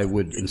worship, I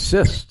would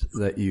insist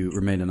that you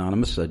remain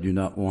anonymous. I do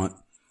not want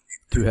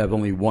to have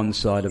only one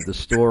side of the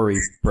story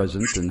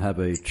present and have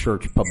a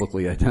church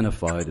publicly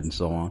identified and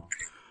so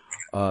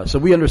on. So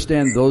we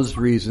understand those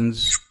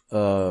reasons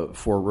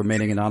for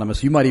remaining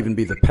anonymous. You might even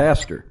be the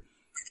pastor,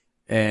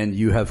 and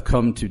you have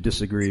come to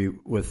disagree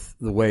with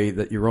the way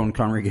that your own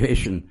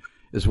congregation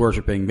is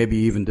worshiping, maybe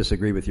even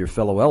disagree with your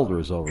fellow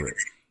elders over it.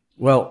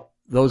 Well,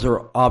 those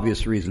are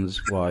obvious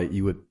reasons why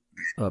you would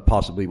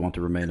possibly want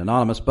to remain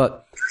anonymous.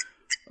 But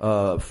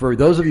for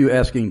those of you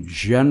asking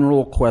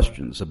general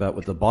questions about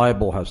what the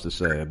Bible has to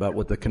say, about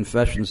what the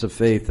confessions of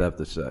faith have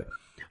to say,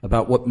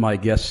 about what my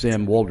guest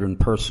Sam Waldron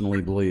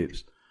personally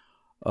believes,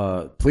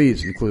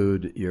 please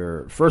include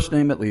your first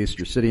name at least,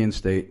 your city and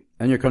state,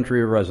 and your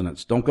country of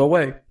residence. Don't go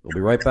away. We'll be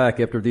right back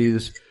after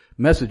these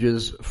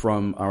messages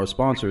from our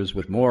sponsors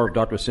with more of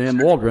Dr. Sam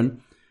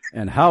Waldron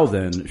and How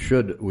Then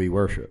Should We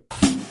Worship.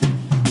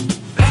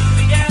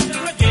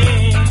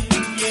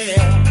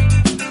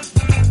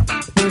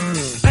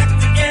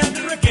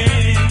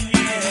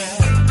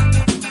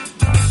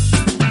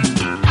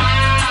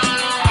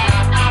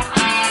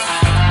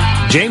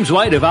 James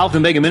White of Alpha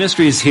and Omega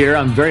Ministries here.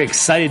 I'm very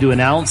excited to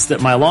announce that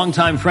my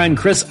longtime friend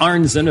Chris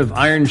Arnzen of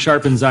Iron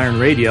Sharpens Iron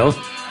Radio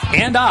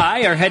and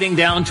I are heading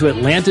down to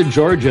Atlanta,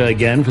 Georgia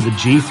again for the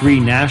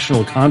G3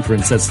 National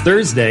Conference. That's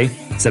Thursday,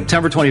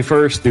 September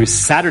 21st through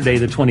Saturday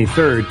the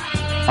 23rd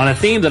on a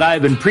theme that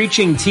I've been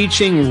preaching,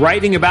 teaching,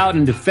 writing about,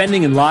 and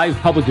defending in live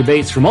public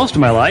debates for most of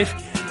my life,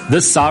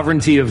 the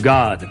sovereignty of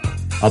God.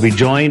 I'll be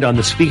joined on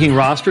the speaking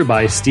roster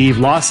by Steve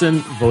Lawson,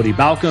 Vodi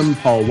Balcom,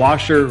 Paul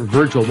Washer,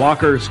 Virgil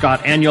Walker,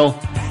 Scott Aniol,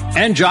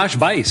 and Josh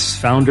Bice,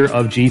 founder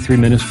of G3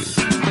 Ministries.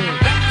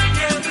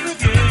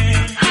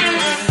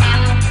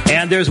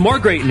 And there's more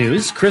great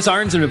news. Chris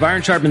Arnzen of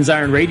Iron Sharpens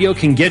Iron Radio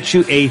can get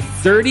you a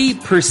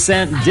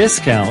 30%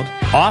 discount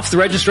off the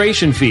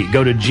registration fee.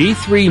 Go to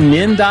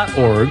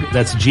g3min.org.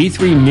 That's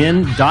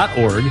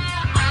g3min.org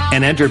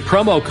and enter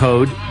promo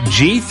code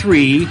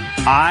G3ISIR.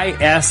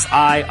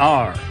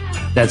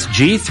 That's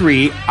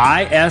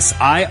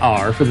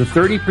G3ISIR for the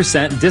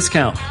 30%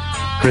 discount.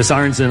 Chris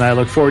Arnzen and I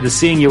look forward to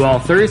seeing you all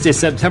Thursday,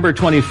 September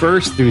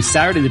 21st through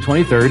Saturday the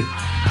 23rd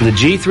for the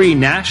G3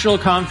 National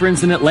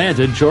Conference in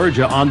Atlanta,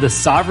 Georgia on the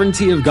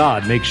sovereignty of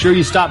God. Make sure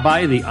you stop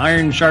by the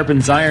Iron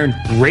Sharpens Iron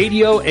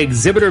Radio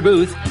exhibitor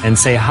booth and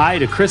say hi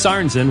to Chris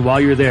Arnzen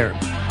while you're there.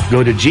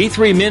 Go to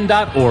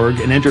g3min.org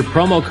and enter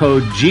promo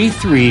code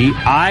G3ISIR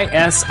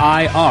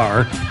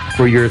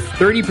for your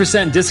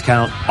 30%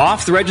 discount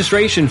off the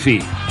registration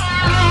fee.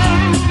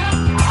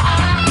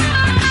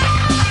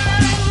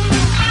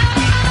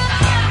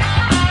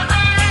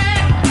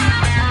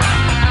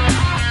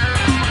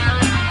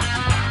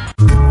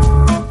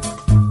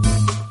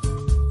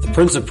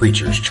 Prince of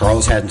Preachers,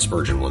 Charles Haddon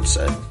Spurgeon once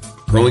said,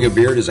 "Growing a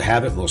beard is a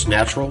habit most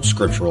natural,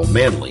 scriptural,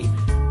 manly,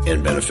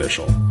 and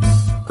beneficial."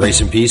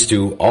 Grace and peace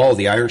to all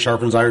the Iron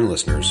Sharpens Iron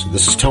listeners.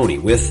 This is Tony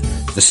with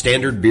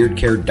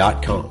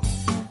thestandardbeardcare.com.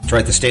 That's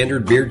right,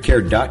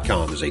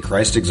 thestandardbeardcare.com is a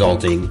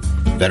Christ-exalting,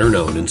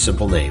 better-known, and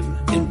simple name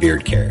in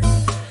beard care.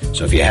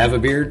 So if you have a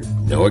beard,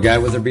 know a guy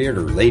with a beard,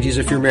 or ladies,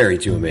 if you're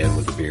married to a man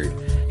with a beard,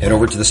 head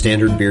over to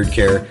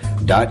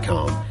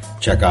thestandardbeardcare.com.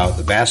 Check out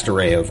the vast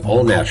array of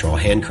all-natural,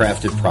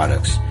 handcrafted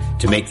products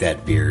to make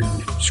that beard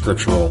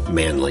scriptural,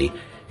 manly,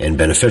 and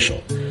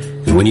beneficial.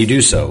 And when you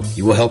do so,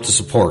 you will help to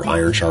support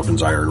Iron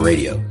Sharpens Iron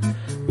Radio.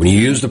 When you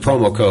use the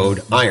promo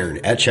code IRON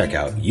at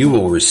checkout, you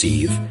will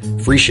receive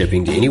free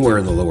shipping to anywhere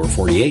in the lower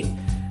 48,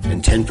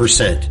 and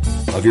 10%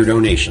 of your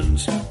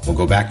donations will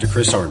go back to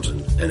Chris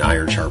Arnzen and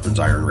Iron Sharpens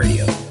Iron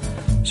Radio.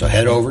 So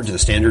head over to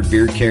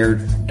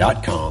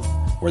thestandardbeardcare.com,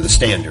 where the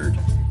standard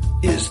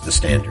is the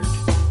standard.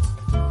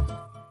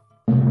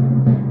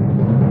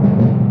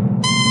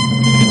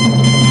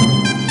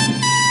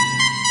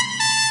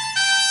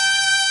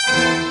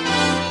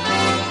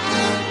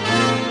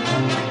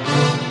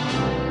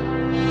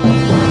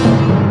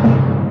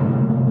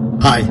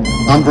 Hi,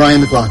 I'm Brian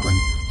McLaughlin,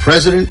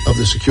 president of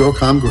the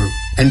SecureCom Group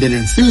and an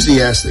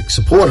enthusiastic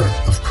supporter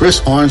of Chris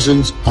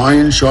Arnzen's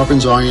Iron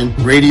Sharpens Iron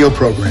radio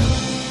program.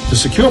 The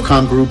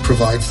SecureCom Group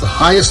provides the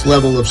highest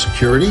level of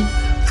security,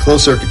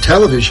 closed-circuit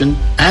television,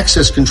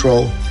 access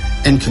control,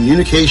 and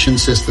communication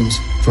systems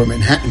for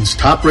Manhattan's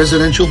top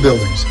residential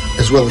buildings,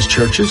 as well as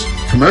churches,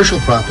 commercial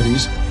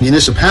properties,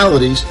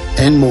 municipalities,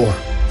 and more.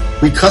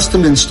 We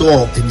custom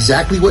install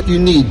exactly what you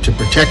need to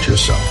protect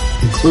yourself,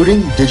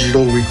 including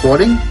digital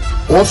recording,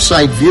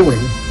 off-site viewing,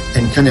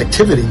 and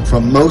connectivity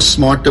from most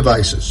smart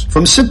devices.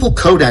 From simple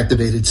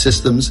code-activated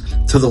systems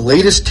to the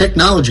latest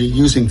technology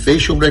using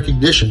facial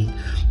recognition,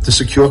 the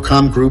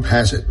SecureCom Group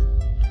has it.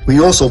 We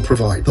also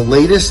provide the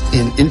latest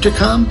in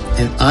intercom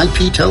and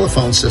IP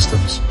telephone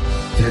systems.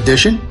 In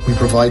addition, we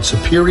provide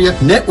superior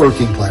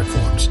networking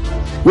platforms.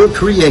 We'll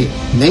create,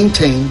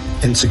 maintain,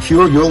 and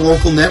secure your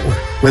local network.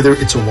 Whether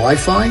it's a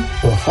Wi-Fi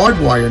or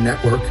hardwire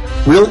network,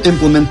 we'll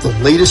implement the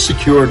latest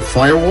secured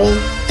firewall,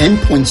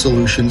 endpoint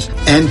solutions,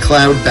 and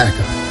cloud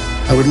backup.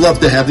 I would love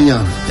to have the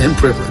honor and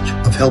privilege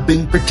of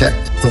helping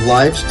protect the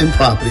lives and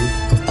property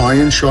of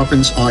Iron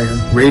Sharpens Iron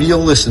radio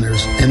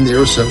listeners and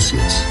their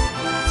associates.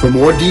 For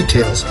more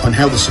details on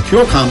how the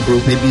SecureCom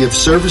Group may be of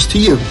service to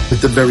you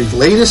with the very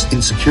latest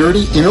in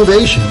security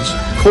innovations,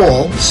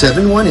 call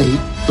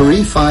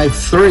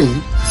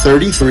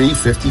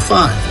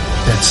 718-353-3355.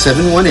 That's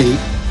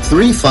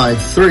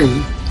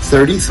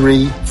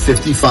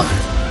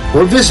 718-353-3355.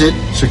 Or visit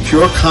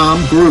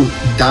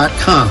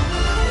SecureComGroup.com.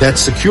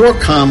 That's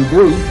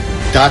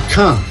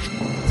SecureComGroup.com.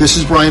 This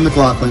is Brian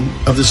McLaughlin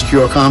of the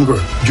SecureCom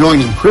Group,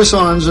 joining Chris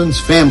Arnzen's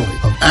family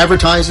of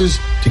advertisers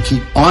to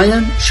keep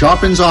Iron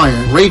Sharpens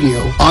Iron radio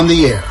on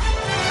the air.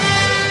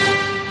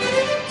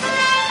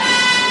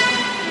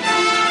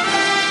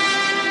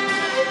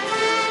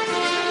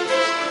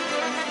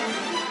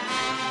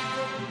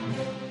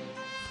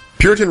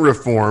 Puritan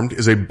Reformed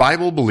is a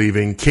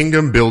Bible-believing,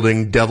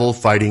 kingdom-building,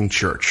 devil-fighting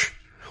church.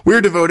 We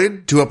are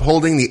devoted to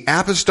upholding the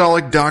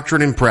apostolic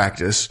doctrine and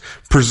practice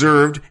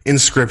preserved in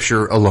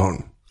Scripture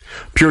alone.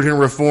 Puritan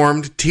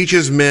Reformed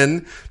teaches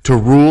men to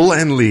rule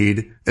and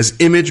lead as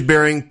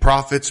image-bearing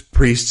prophets,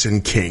 priests,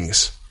 and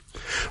kings.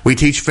 We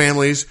teach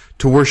families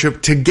to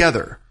worship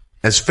together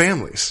as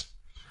families.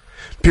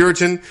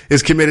 Puritan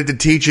is committed to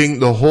teaching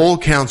the whole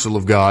counsel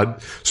of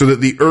God so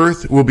that the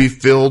earth will be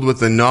filled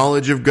with the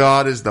knowledge of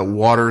God as the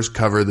waters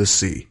cover the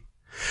sea.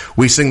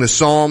 We sing the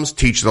Psalms,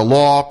 teach the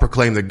law,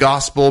 proclaim the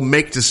gospel,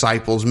 make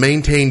disciples,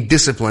 maintain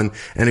discipline,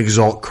 and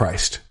exalt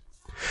Christ.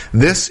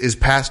 This is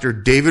Pastor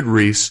David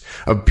Reese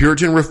of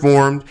Puritan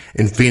Reformed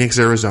in Phoenix,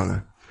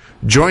 Arizona.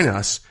 Join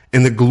us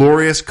in the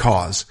glorious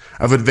cause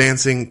of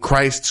advancing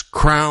Christ's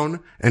crown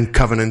and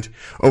covenant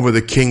over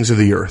the kings of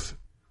the earth.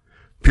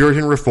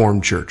 Puritan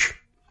Reformed Church.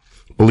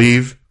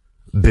 Believe,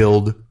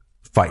 build,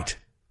 fight.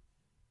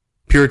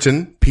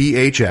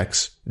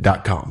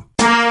 PuritanPHX.com.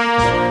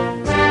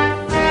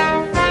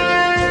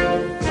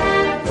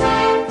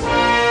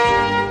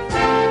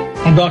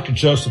 I'm Dr.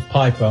 Joseph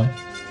Pipa,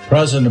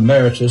 President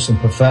Emeritus and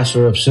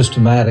Professor of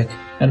Systematic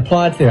and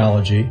Applied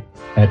Theology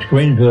at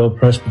Greenville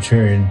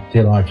Presbyterian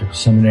Theological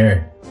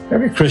Seminary.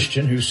 Every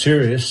Christian who's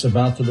serious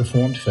about the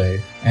Reformed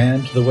faith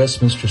and the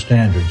Westminster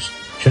Standards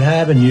should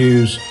have and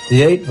use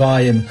the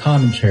 8-volume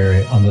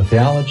commentary on the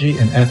theology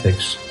and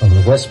ethics of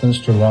the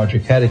Westminster Larger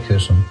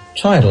Catechism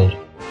titled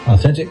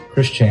Authentic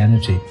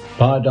Christianity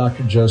by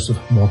Dr. Joseph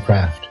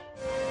Moorcraft.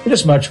 It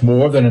is much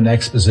more than an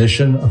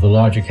exposition of the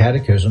Larger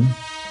Catechism.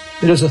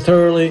 It is a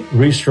thoroughly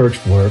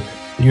researched work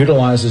that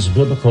utilizes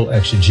biblical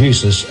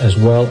exegesis as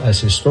well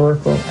as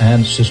historical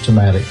and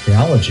systematic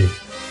theology.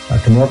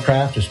 Dr.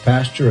 Moorcraft is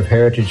pastor of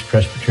Heritage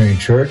Presbyterian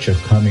Church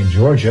of Cumming,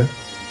 Georgia,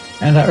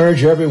 and I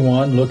urge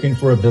everyone looking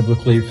for a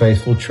biblically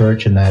faithful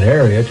church in that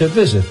area to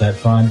visit that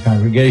fine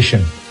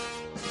congregation.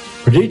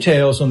 For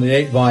details on the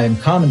 8-volume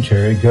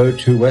commentary, go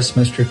to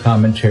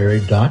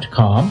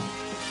westminstercommentary.com,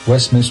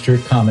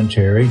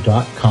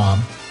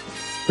 westminstercommentary.com.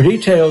 For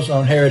details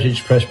on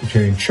Heritage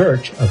Presbyterian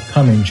Church of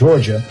Cumming,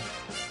 Georgia,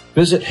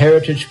 visit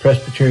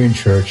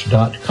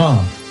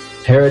heritagepresbyterianchurch.com,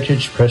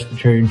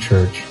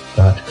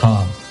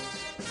 heritagepresbyterianchurch.com.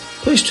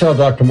 Please tell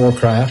Dr.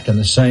 Moorcraft and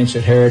the saints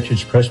at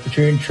Heritage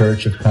Presbyterian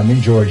Church of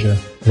Cumming, Georgia,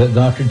 that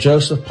Dr.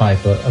 Joseph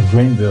Pipa of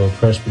Greenville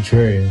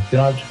Presbyterian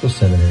Theological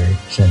Seminary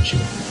sent you.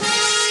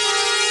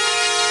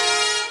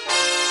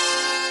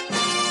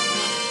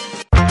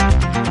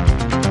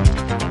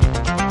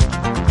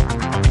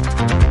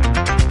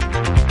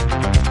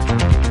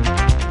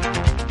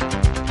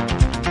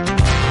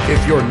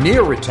 If you're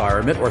near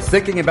retirement or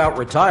thinking about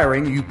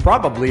retiring, you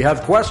probably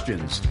have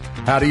questions.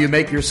 How do you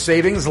make your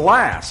savings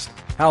last?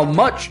 How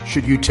much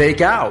should you take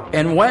out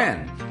and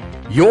when?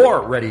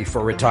 You're ready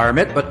for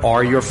retirement, but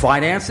are your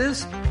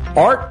finances?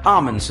 Art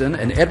Amundsen,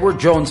 an Edward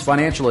Jones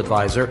financial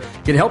advisor,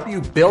 can help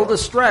you build a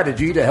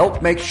strategy to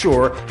help make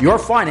sure your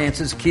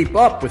finances keep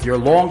up with your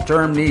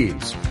long-term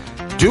needs.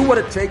 Do what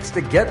it takes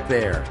to get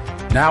there.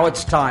 Now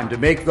it's time to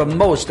make the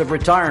most of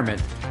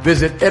retirement.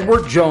 Visit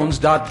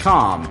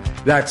edwardjones.com.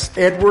 That's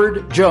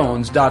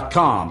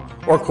edwardjones.com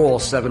or call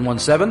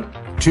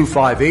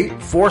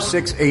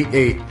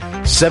 717-258-4688.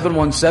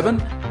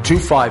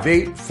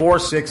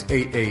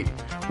 717-258-4688.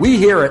 We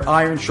here at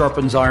Iron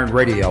Sharpens Iron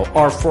Radio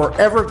are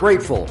forever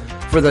grateful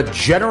for the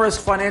generous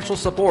financial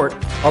support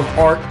of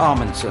Art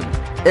Amundsen,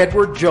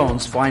 Edward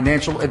Jones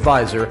financial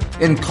advisor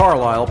in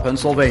Carlisle,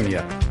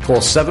 Pennsylvania. Call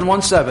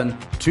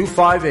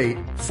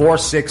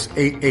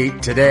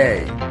 717-258-4688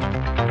 today.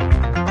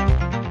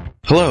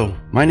 Hello,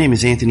 my name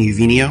is Anthony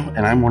Uvinio,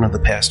 and I'm one of the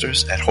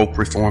pastors at Hope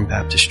Reformed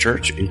Baptist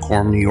Church in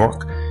Coram, New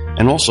York,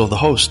 and also the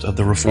host of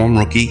the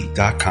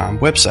ReformRookie.com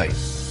website.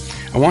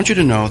 I want you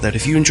to know that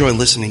if you enjoy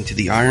listening to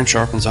the Iron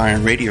Sharpens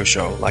Iron radio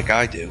show like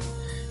I do,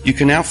 you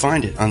can now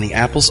find it on the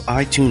Apple's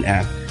iTunes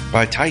app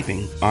by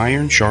typing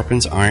Iron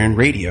Sharpens Iron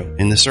Radio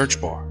in the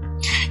search bar.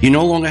 You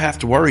no longer have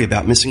to worry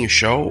about missing a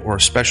show or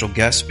a special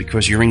guest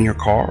because you're in your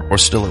car or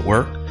still at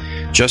work.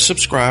 Just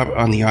subscribe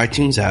on the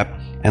iTunes app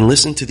and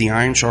listen to the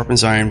Iron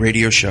Sharpens Iron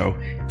radio show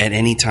at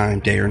any time,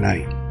 day or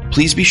night.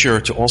 Please be sure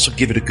to also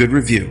give it a good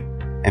review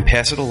and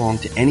pass it along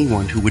to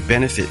anyone who would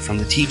benefit from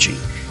the teaching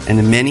and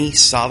the many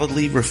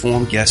solidly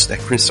reformed guests that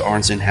Chris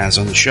Arnzen has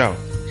on the show.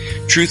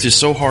 Truth is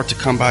so hard to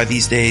come by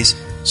these days,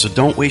 so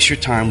don't waste your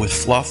time with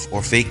fluff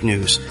or fake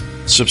news.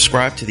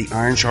 Subscribe to the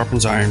Iron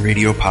Sharpens Iron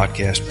radio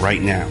podcast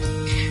right now.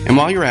 And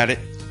while you're at it,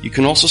 you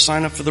can also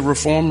sign up for the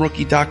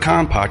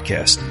ReformRookie.com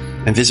podcast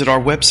and visit our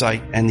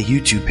website and the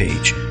YouTube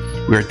page.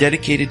 We are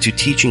dedicated to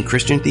teaching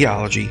Christian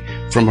theology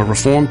from a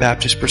Reformed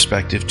Baptist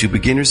perspective to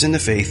beginners in the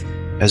faith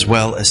as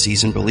well as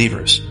seasoned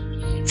believers.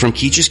 From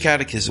Keach's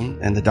Catechism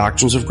and the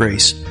Doctrines of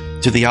Grace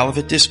to the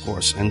Olivet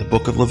Discourse and the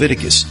Book of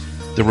Leviticus,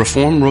 the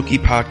Reform Rookie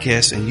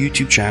podcast and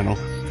YouTube channel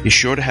is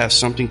sure to have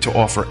something to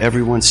offer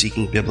everyone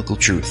seeking biblical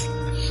truth.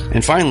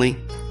 And finally,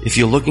 if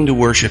you're looking to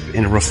worship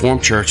in a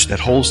Reformed church that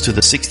holds to the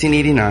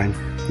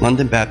 1689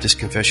 London Baptist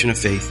Confession of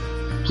Faith,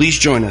 please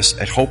join us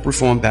at Hope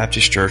Reformed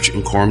Baptist Church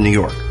in Coram, New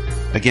York.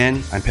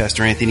 Again, I'm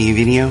Pastor Anthony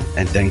Uvino,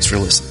 and thanks for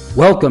listening.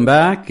 Welcome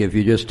back. If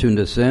you just tuned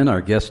us in,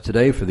 our guest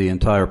today for the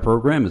entire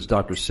program is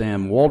Dr.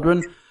 Sam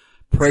Waldron,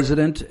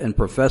 President and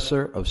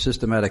Professor of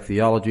Systematic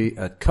Theology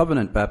at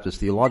Covenant Baptist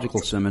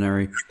Theological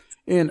Seminary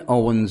in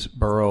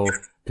Owensboro,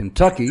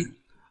 Kentucky,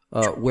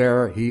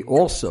 where he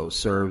also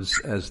serves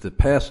as the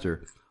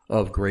pastor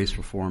of Grace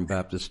Reformed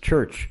Baptist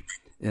Church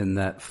in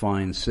that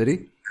fine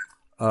city.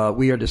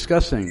 We are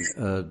discussing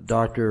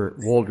Dr.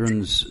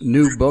 Waldron's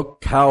new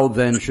book, How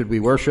Then Should We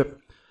Worship?,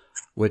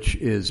 which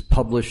is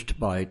published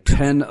by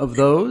 10 of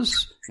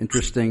those.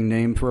 Interesting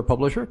name for a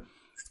publisher.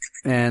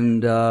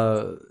 And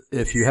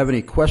if you have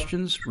any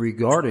questions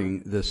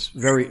regarding this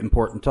very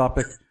important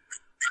topic,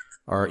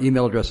 our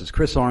email address is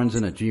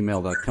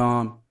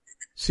chrisarnzen@gmail.com,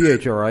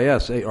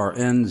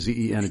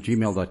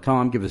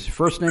 CHRISARNZEN@gmail.com. Give us your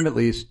first name at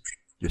least,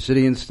 your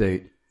city and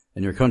state,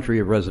 and your country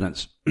of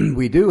residence.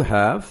 We do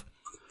have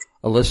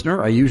a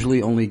listener. I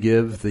usually only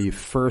give the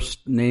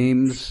first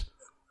names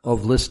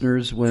of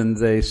listeners when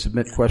they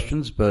submit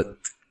questions, but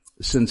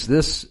since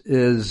this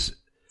is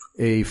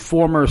a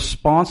former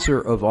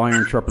sponsor of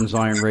Iron Sharpens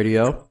Iron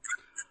Radio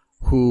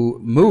who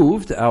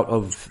moved out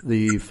of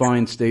the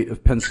fine state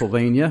of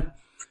Pennsylvania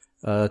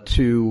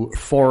to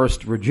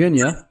Forest,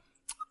 Virginia,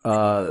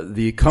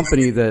 the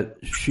company that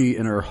she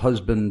and her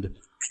husband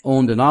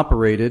owned and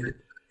operated,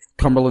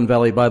 Cumberland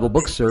Valley Bible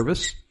Book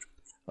Service,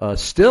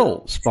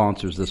 still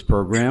sponsors this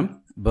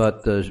program,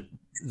 but this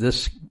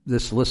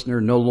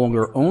listener no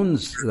longer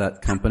owns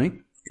that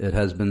company. It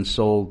has been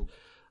sold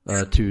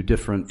to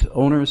different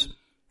owners.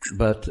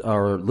 But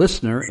our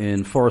listener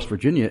in Forest,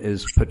 Virginia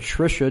is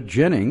Patricia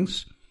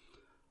Jennings,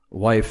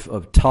 wife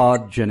of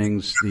Todd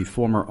Jennings, the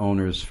former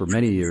owners for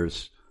many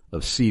years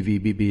of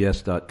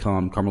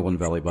CVBBS.com, Cumberland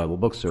Valley Bible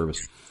Book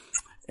Service.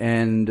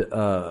 And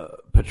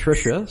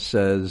Patricia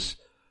says,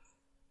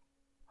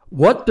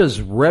 what does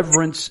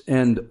reverence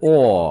and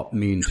awe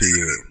mean to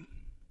you?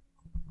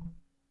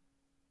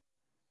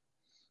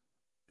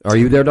 Are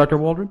you there, Dr.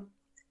 Waldron?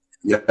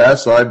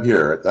 Yes, I'm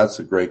here. That's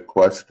a great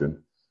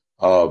question.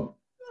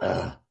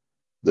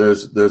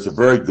 There's a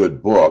very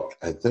good book.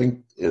 I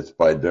think it's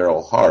by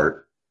Darrell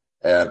Hart,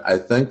 and I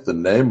think the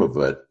name of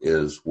it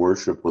is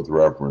Worship with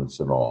Reverence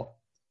and Awe.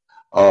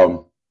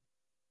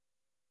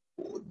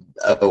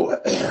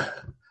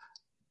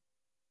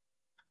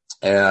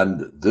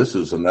 And this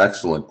is an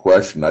excellent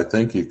question. I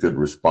think you could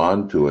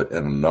respond to it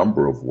in a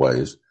number of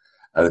ways,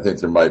 and I think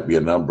there might be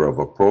a number of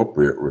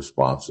appropriate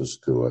responses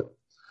to it.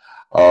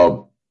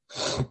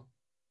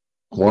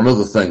 One of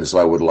the things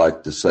I would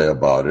like to say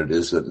about it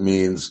is it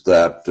means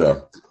that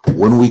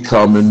when we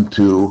come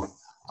into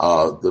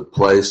the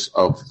place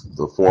of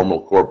the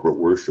formal corporate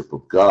worship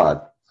of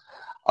God,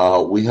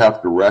 we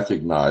have to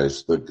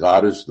recognize that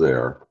God is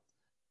there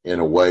in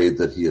a way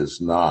that he is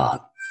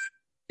not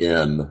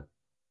in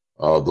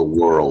the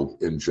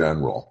world in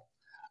general.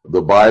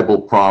 The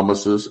Bible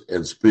promises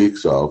and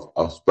speaks of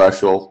a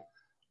special,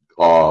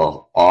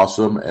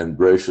 awesome, and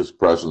gracious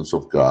presence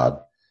of God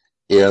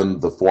in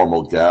the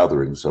formal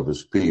gatherings of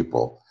his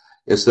people.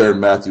 It's there in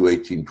Matthew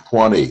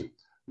 18:20,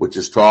 which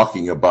is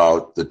talking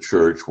about the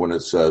church when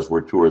it says,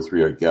 where two or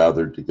three are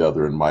gathered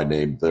together in my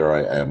name, there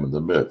I am in the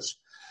midst.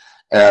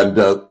 And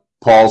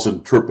Paul's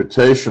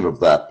interpretation of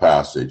that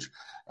passage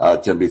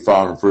can be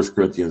found in 1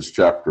 Corinthians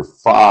chapter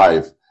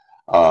 5,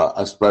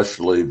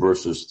 especially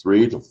verses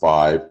 3 to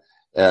 5.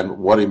 And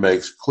what he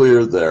makes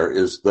clear there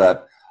is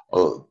that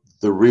the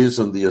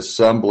reason the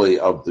assembly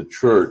of the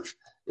church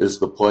is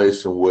the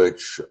place in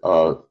which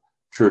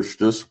church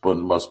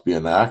discipline must be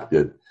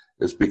enacted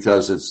is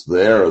because it's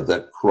there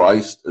that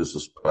Christ is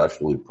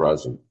especially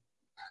present.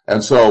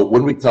 And so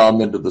when we come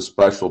into the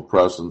special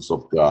presence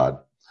of God,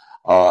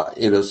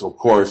 it is, of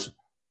course,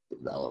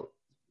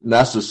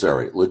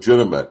 necessary,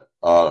 legitimate,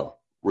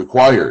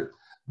 required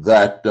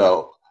that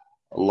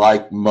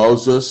like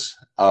Moses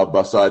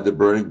beside the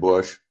burning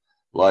bush,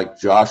 like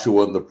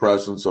Joshua in the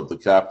presence of the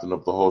captain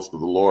of the host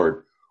of the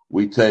Lord,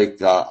 we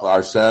take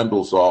our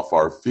sandals off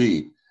our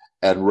feet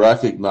and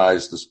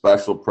recognize the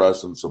special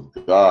presence of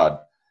God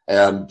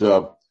And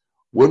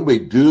when we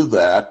do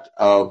that,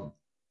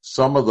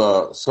 some of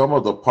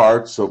the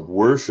parts of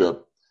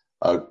worship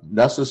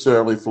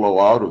necessarily flow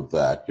out of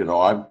that.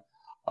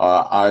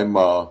 I'm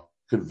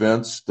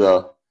convinced,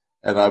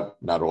 and I've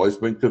not always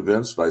been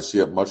convinced, but I see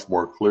it much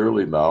more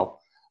clearly now,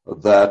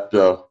 that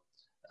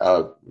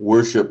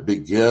worship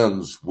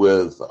begins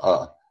with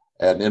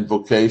an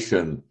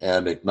invocation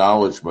and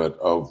acknowledgement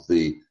of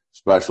the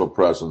special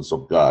presence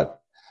of God.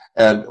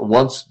 And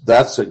once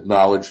that's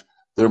acknowledged,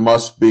 there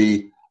must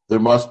be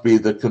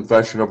the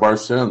confession of our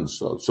sins,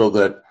 so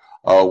that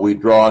we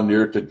draw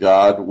near to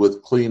God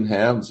with clean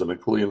hands and a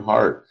clean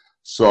heart.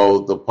 So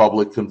the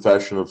public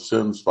confession of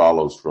sins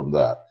follows from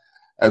that.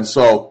 And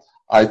so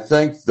I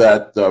think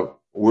that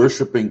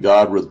worshiping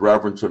God with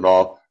reverence and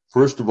awe,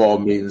 first of all,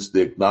 means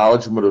the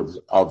acknowledgement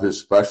of his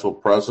special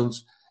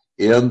presence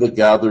in the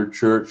gathered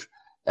church,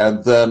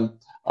 and then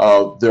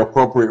the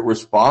appropriate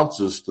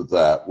responses to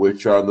that,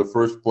 which are in the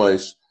first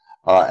place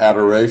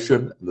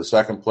adoration, in the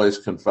second place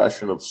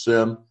confession of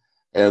sin,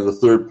 and the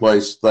third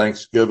place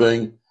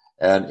thanksgiving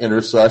and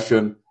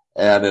intercession,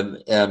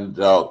 and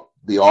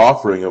the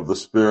offering of the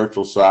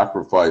spiritual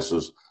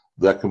sacrifices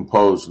that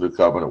compose New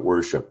Covenant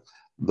worship.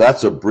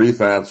 That's a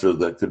brief answer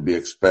that could be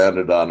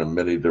expanded on in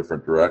many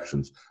different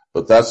directions,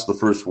 but that's the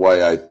first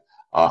way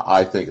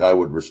I think I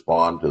would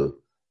respond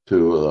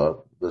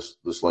to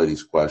this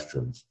lady's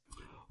questions.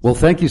 Well,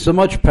 thank you so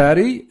much,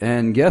 Patty.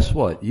 And guess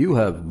what? You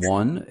have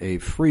won a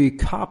free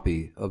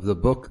copy of the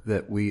book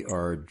that we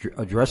are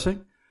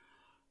addressing,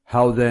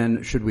 How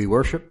Then Should We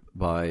Worship,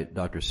 by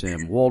Dr.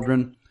 Sam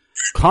Waldron.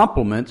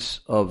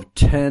 Compliments of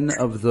 10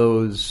 of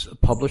those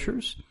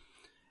publishers.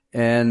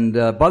 And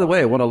by the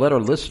way, I want to let our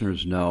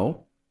listeners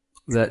know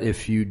that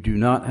if you do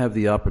not have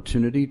the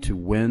opportunity to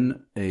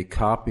win a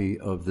copy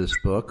of this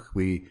book,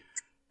 we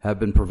have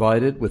been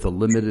provided with a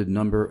limited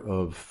number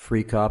of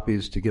free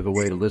copies to give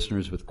away to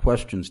listeners with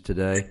questions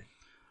today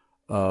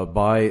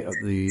by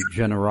the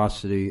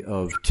generosity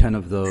of 10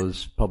 of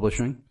those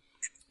publishing.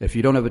 If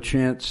you don't have a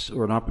chance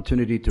or an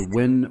opportunity to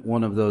win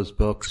one of those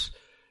books,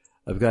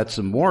 I've got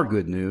some more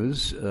good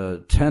news.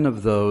 10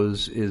 of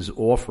those is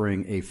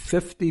offering a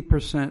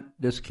 50%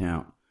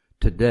 discount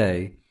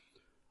today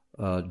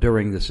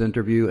during this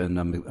interview, and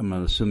I'm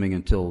assuming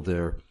until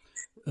their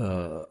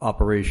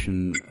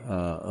operation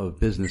of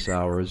business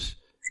hours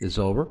is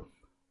over.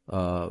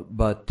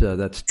 But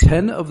that's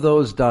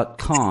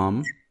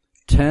 10ofthose.com.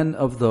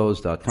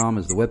 10ofthose.com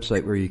is the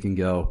website where you can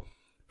go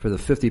for the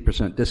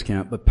 50%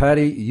 discount. But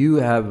Patty, you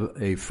have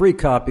a free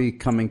copy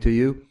coming to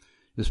you.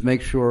 Just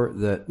make sure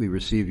that we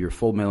receive your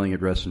full mailing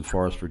address in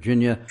Forest,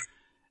 Virginia.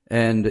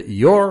 And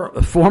your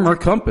former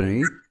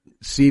company,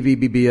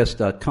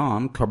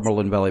 cvbbs.com,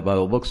 Cumberland Valley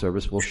Bible Book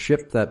Service, will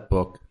ship that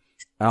book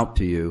out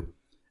to you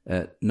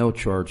at no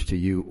charge to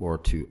you or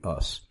to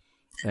us.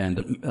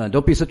 And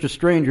don't be such a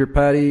stranger,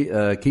 Patty.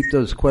 Keep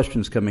those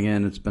questions coming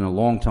in. It's been a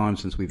long time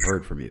since we've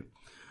heard from you.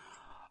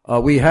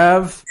 We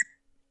have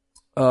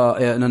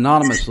an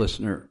anonymous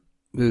listener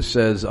who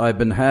says, I've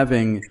been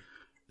having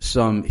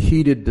some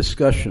heated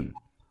discussion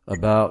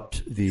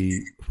about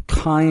the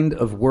kind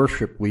of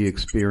worship we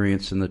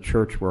experience in the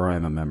church where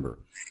I'm a member.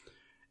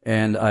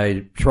 And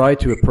I try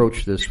to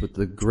approach this with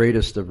the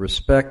greatest of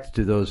respect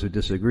to those who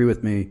disagree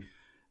with me,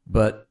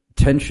 but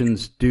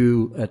tensions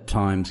do at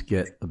times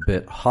get a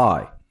bit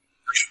high.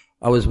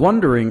 I was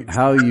wondering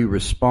how you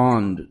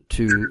respond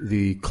to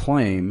the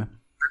claim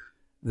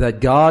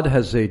that God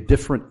has a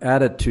different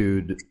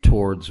attitude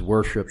towards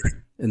worship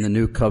in the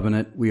New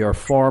Covenant. We are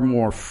far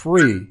more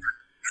free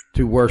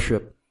to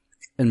worship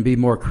and be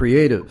more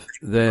creative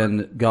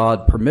than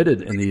God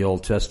permitted in the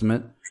Old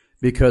Testament,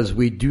 because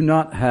we do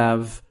not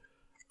have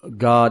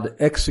God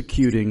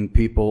executing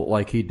people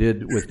like he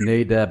did with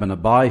Nadab and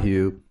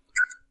Abihu,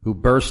 who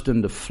burst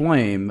into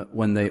flame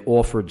when they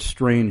offered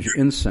strange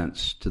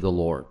incense to the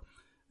Lord.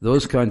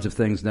 Those kinds of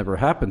things never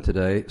happen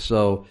today,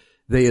 so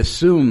they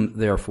assume,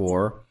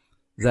 therefore,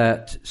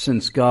 that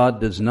since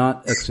God does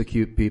not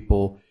execute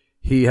people,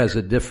 he has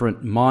a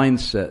different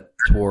mindset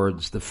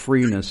towards the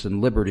freeness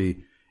and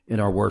liberty in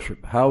our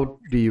worship. How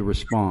do you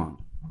respond?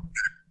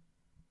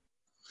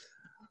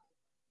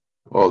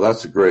 Well,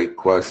 that's a great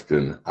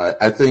question.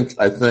 I think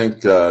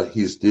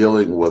he's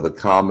dealing with a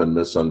common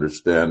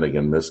misunderstanding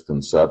and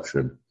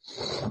misconception,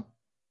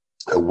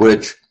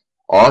 which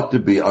ought to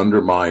be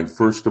undermined,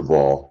 first of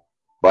all,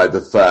 by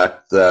the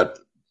fact that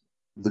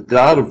the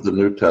God of the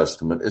New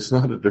Testament is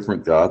not a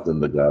different God than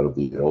the God of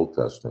the Old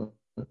Testament.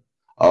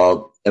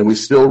 And we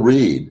still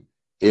read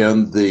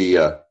in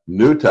the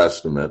New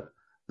Testament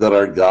that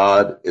our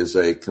God is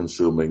a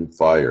consuming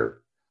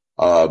fire.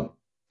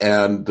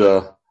 And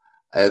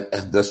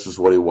this is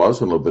what he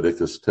was in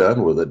Leviticus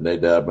 10 with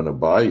Nadab and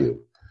Abihu.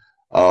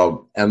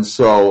 And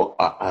so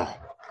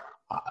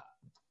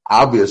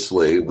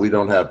obviously we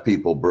don't have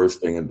people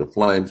bursting into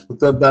flames, but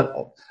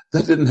that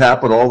didn't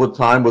happen all the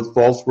time with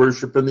false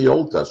worship in the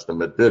Old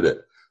Testament, did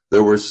it?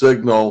 There were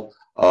signal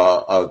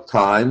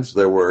times,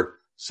 there were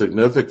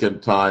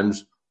significant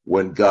times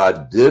when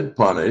God did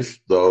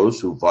punish those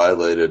who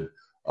violated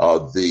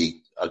the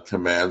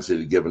commands he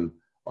had given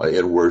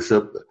in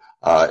worship.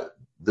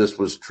 This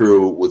was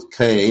true with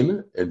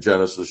Cain in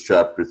Genesis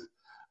chapter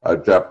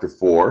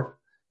 4.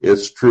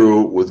 It's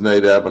true with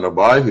Nadab and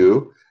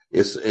Abihu.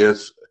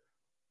 It's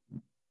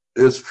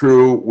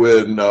true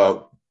when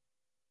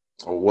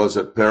was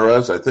it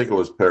Perez? I think it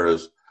was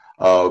Perez.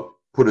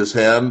 Put his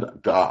hand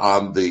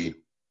on the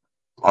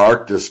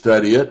ark to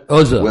steady it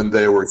Uzzah. When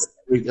they were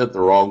steering it the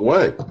wrong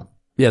way.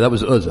 Yeah, that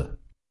was Uzzah.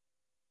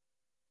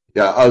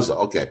 Yeah, Uzzah.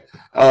 Okay.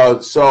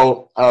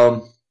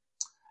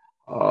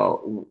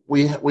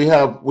 We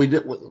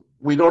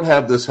don't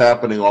have this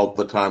happening all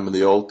the time in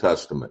the Old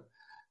Testament,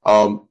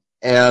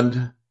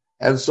 and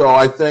so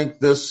I think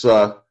this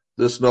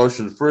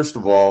notion, first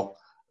of all,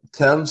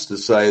 tends to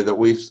say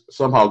that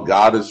somehow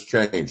God has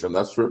changed, and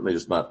that certainly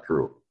is not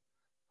true.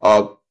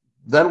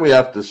 Then we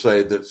have to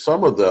say that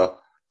some of the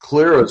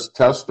clearest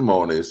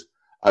testimonies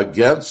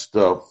against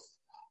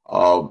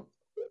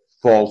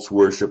false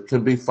worship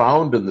can be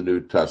found in the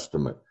New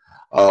Testament.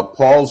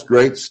 Paul's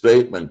great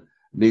statement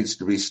needs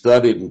to be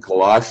studied in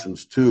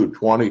Colossians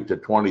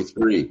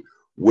 2:20-23,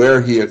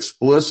 where he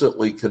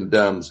explicitly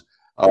condemns,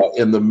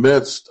 in the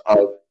midst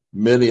of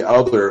many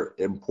other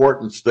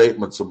important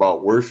statements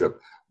about worship,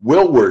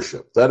 will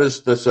worship. That is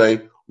to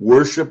say,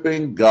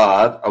 worshiping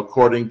God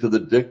according to the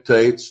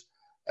dictates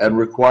and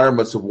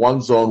requirements of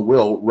one's own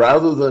will,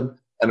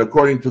 and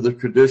according to the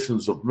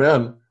traditions of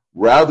men,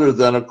 rather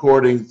than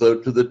according to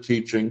the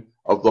teaching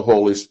of the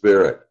Holy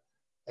Spirit.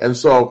 And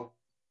so,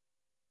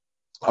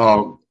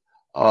 God,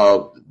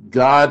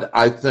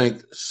 I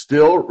think,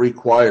 still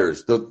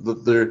requires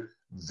the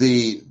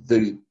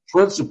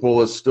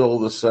principle is still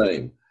the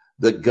same,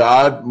 that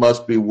God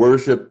must be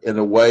worshipped in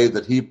a way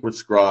that he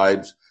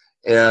prescribes,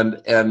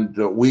 and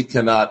we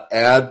cannot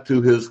add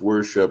to his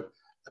worship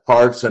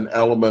parts and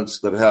elements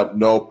that have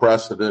no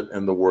precedent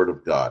in the Word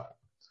of God.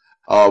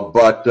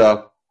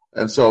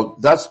 And so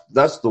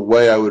that's the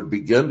way I would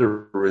begin to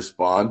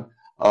respond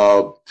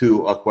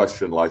to a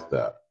question like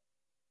that.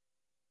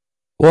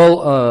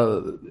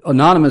 Well,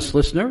 anonymous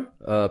listener,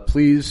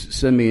 please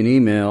send me an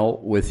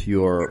email with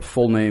your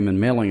full name and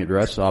mailing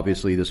address.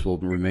 Obviously, this will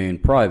remain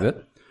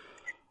private,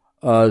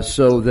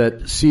 so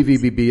that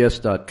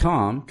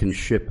cvbbs.com can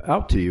ship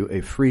out to you a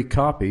free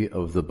copy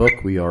of the book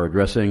we are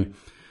addressing,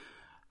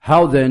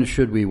 How Then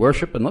Should We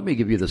Worship? And let me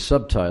give you the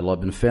subtitle. I've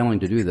been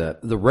failing to do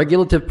that. The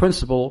Regulative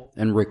Principle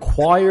and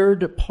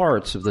Required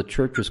Parts of the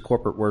Church's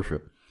Corporate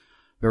Worship.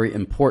 Very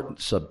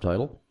important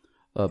subtitle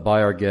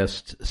by our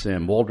guest,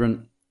 Sam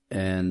Waldron.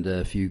 And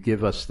if you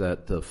give us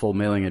that full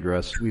mailing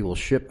address, we will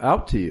ship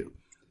out to you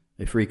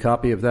a free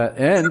copy of that.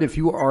 And if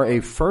you are a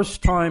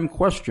first-time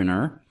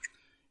questioner,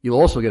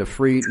 you'll also get a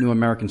free New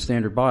American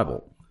Standard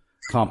Bible,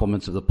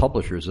 compliments of the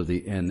publishers of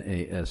the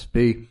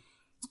NASB.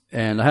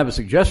 And I have a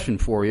suggestion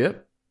for you,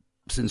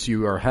 since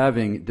you are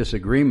having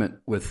disagreement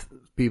with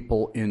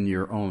people in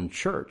your own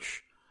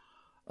church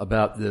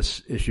about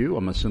this issue.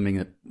 I'm assuming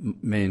it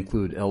may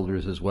include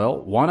elders as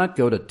well. Why not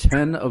go to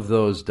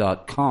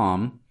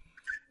 10ofthose.com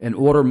and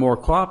order more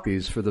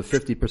copies for the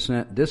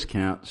 50%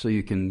 discount, so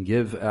you can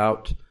give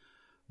out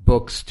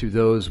books to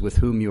those with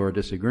whom you are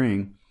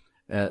disagreeing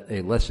at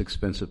a less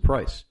expensive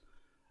price.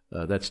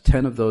 That's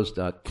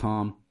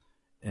 10ofthose.com,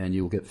 and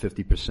you'll get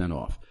 50%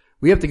 off.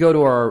 We have to go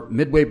to our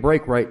midway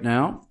break right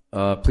now.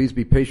 Please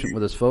be patient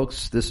with us,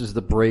 folks. This is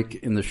the break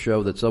in the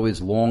show that's always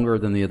longer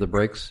than the other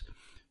breaks,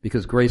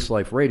 because Grace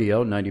Life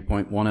Radio,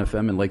 90.1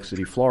 FM in Lake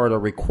City, Florida,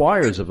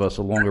 requires of us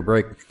a longer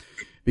break,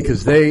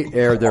 because they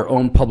air their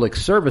own public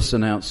service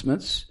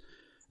announcements.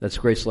 That's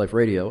Grace Life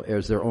Radio,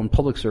 airs their own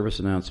public service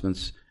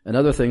announcements and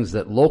other things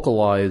that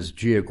localize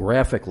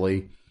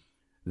geographically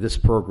this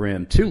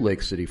program to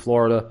Lake City,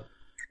 Florida.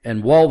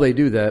 And while they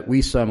do that,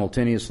 we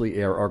simultaneously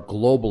air our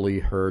globally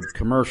heard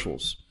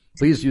commercials.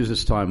 Please use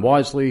this time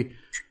wisely.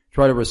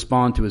 Try to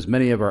respond to as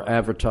many of our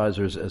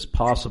advertisers as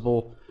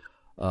possible.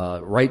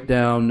 Write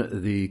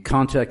down the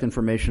contact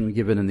information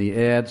given in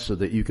the ad so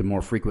that you can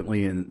more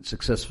frequently and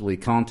successfully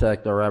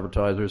contact our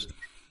advertisers.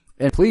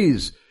 And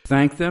please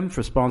thank them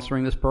for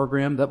sponsoring this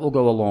program. That will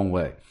go a long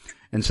way.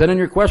 And send in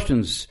your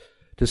questions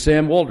to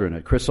Sam Waldron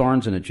at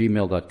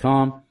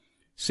chrisarnzen@gmail.com,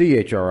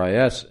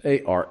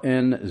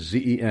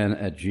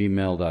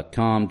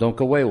 CHRISARNZEN@gmail.com. Don't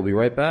go away. We'll be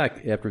right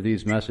back after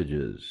these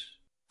messages.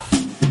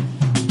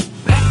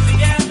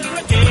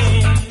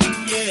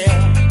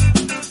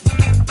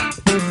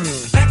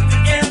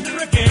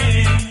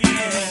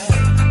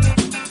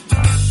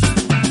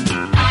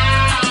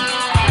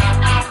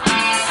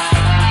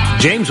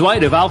 James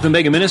White of Alpha and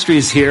Omega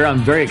Ministries here. I'm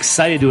very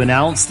excited to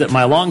announce that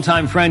my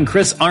longtime friend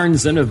Chris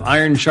Arnzen of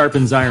Iron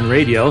Sharpens Iron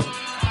Radio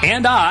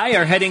and I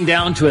are heading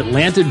down to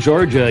Atlanta,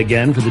 Georgia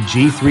again for the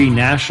G3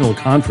 National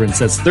Conference.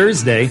 That's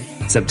Thursday,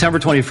 September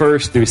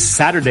 21st through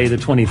Saturday the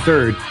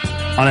 23rd,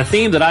 on a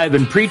theme that I have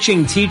been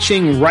preaching,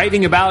 teaching,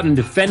 writing about, and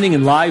defending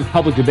in live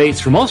public debates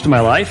for most of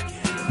my life,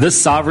 the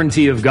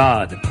sovereignty of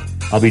God.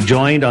 I'll be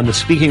joined on the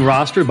speaking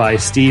roster by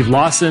Steve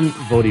Lawson,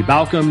 Vodi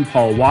Balcom,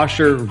 Paul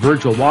Washer,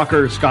 Virgil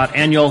Walker, Scott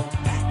Aniel,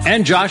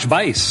 and Josh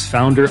Bice,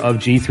 founder of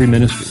G3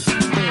 Ministries.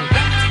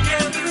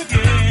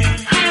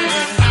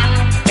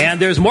 And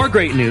there's more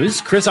great news.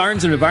 Chris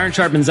Arnzen of Iron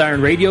Sharpens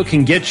Iron Radio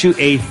can get you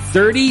a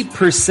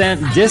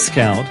 30%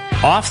 discount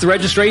off the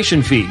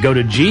registration fee. Go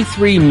to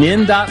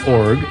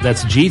g3min.org.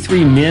 That's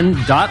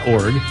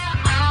g3min.org.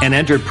 And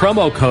enter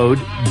promo code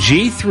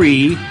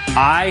G3ISIR.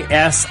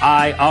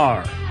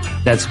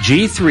 That's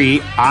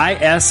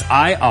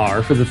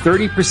G3ISIR for the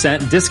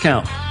 30%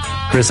 discount.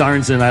 Chris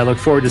Arnzen and I look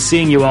forward to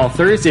seeing you all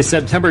Thursday,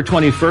 September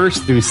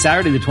 21st through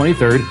Saturday the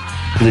 23rd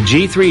for the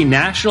G3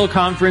 National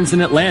Conference in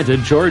Atlanta,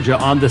 Georgia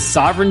on the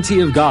sovereignty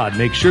of God.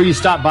 Make sure you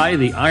stop by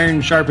the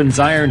Iron Sharpens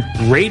Iron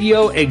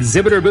radio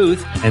exhibitor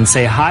booth and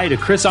say hi to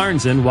Chris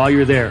Arnzen while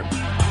you're there.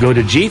 Go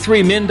to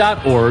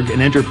g3min.org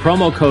and enter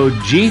promo code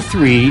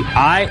G3ISIR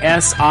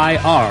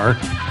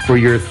for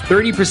your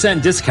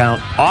 30% discount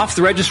off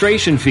the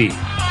registration fee.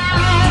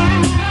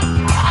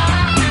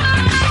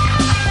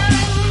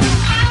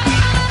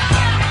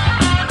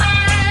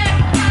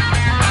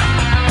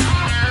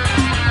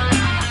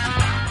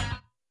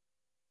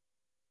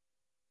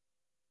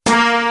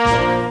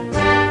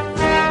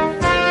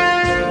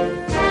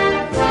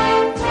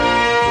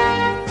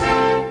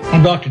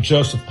 I'm Dr.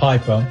 Joseph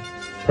Pipa,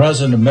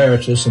 President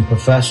Emeritus and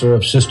Professor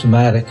of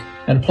Systematic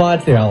and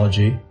Applied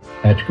Theology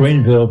at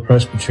Greenville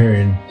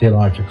Presbyterian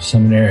Theological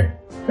Seminary.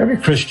 Every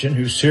Christian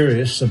who's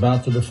serious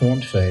about the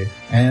Reformed faith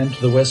and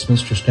the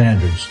Westminster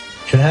Standards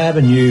should have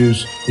and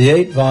use the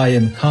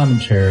 8-volume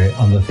commentary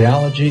on the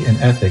theology and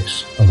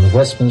ethics of the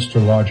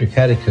Westminster Larger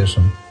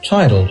Catechism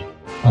titled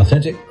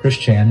Authentic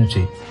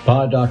Christianity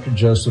by Dr.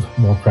 Joseph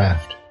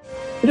Morecraft.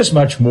 It is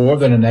much more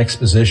than an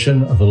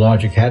exposition of the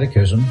Larger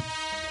Catechism.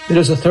 It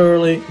is a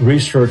thoroughly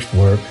researched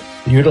work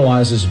that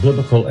utilizes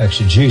biblical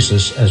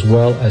exegesis as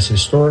well as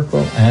historical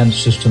and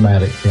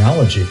systematic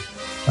theology.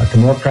 Dr.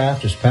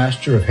 Morecraft is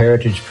pastor of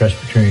Heritage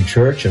Presbyterian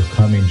Church of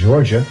Cumming,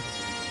 Georgia,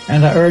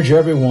 and I urge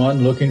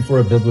everyone looking for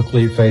a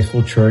biblically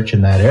faithful church in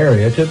that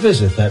area to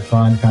visit that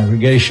fine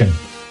congregation.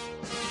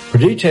 For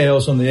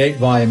details on the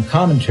 8-volume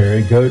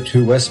commentary, go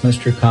to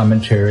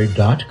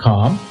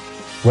westminstercommentary.com,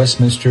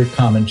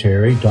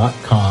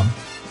 westminstercommentary.com.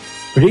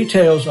 For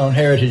details on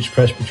Heritage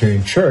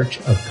Presbyterian Church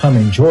of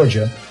Cumming,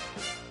 Georgia,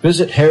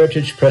 visit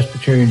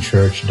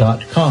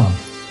heritagepresbyterianchurch.com,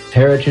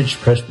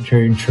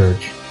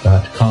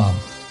 heritagepresbyterianchurch.com.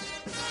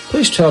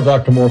 Please tell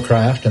Dr.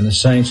 Morecraft and the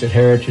saints at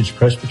Heritage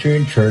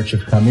Presbyterian Church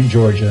of Cumming,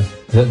 Georgia,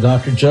 that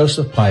Dr.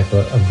 Joseph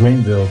Pipa of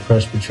Greenville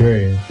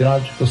Presbyterian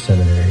Theological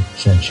Seminary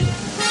sent you.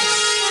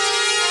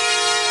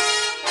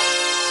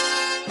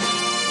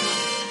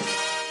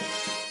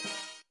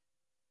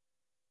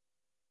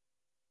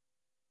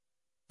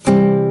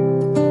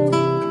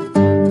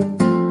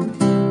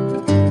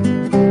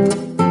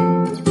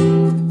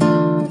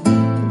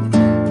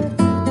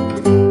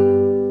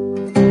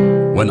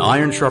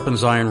 Iron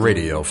Sharpens Iron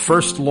Radio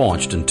first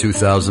launched in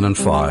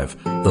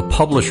 2005, the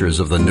publishers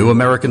of the New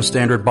American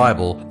Standard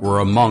Bible were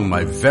among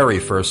my very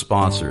first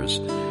sponsors.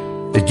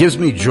 It gives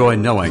me joy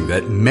knowing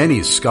that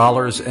many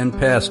scholars and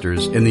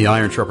pastors in the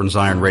Iron Sharpens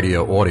Iron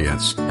Radio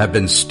audience have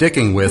been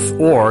sticking with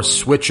or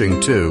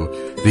switching to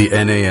the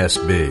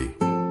NASB.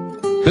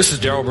 This is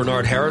Daryl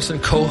Bernard Harrison,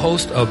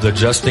 co-host of the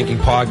Just Thinking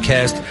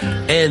podcast,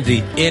 and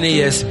the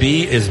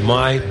NASB is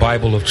my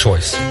Bible of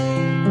choice.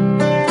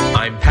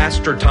 I'm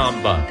Pastor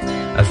Tom Buck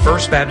of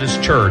First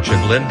Baptist Church of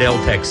Glendale,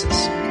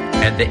 Texas,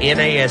 and the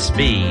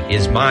NASB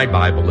is my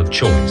Bible of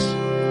choice.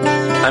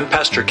 I'm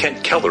Pastor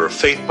Kent Keller of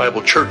Faith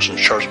Bible Church in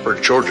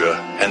Sharpsburg, Georgia,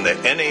 and the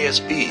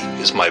NASB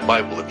is my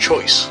Bible of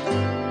choice.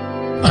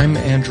 I'm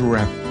Andrew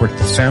Rappaport,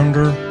 the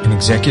founder and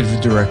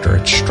executive director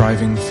at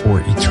Striving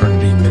for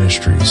Eternity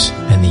Ministries,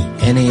 and the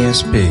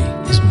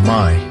NASB is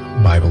my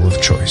Bible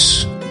of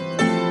choice.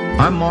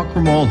 I'm Mark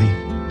Romaldi,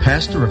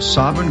 pastor of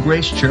Sovereign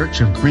Grace Church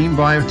of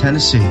Greenbrier,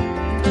 Tennessee,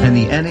 and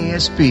the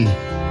NASB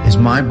is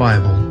my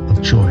Bible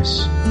of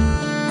choice.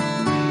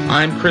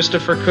 I'm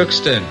Christopher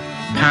Cookston,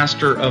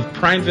 pastor of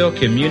Prineville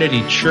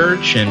Community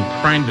Church in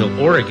Prineville,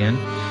 Oregon,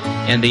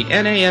 and the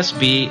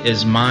NASB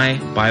is my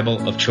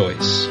Bible of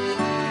choice.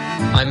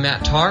 I'm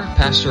Matt Tarr,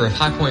 pastor of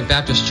High Point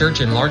Baptist Church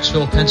in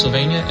Larksville,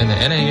 Pennsylvania, and the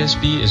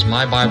NASB is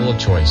my Bible of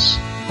choice.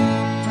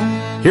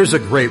 Here's a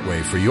great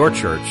way for your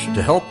church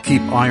to help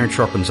keep Iron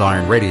Sharpens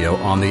Iron Radio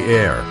on the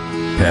air.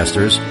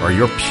 Pastors, are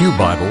your pew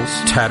Bibles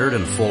tattered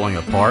and falling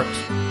apart?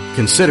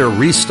 Consider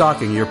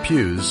restocking your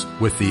pews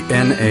with the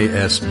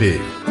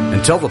NASB.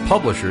 And tell the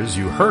publishers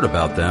you heard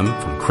about them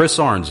from Chris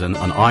Arnzen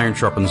on Iron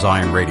Sharpens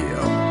Iron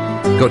Radio.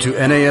 Go to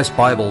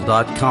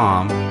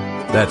nasbible.com,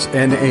 that's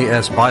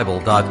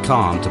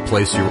nasbible.com, to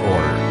place your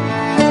order.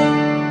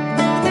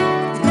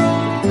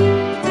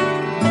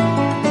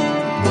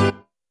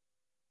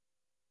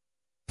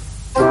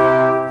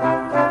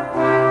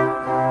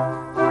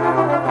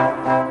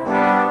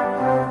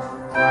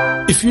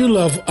 If you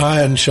love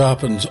Iron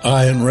Sharpens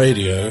Iron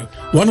Radio,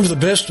 one of the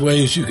best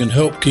ways you can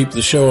help keep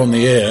the show on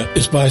the air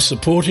is by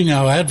supporting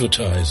our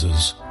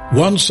advertisers.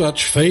 One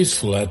such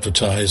faithful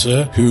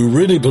advertiser who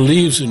really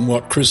believes in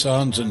what Chris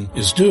Arnzen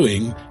is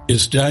doing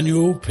is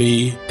Daniel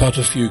P.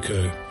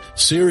 Patafuco,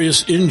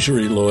 serious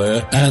injury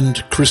lawyer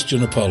and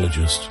Christian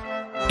apologist.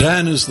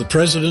 Dan is the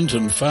president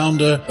and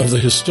founder of the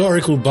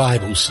Historical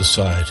Bible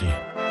Society.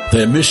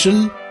 Their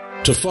mission?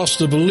 To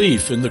foster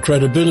belief in the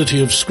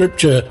credibility of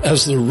Scripture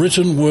as the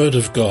written Word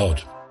of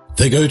God.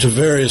 They go to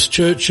various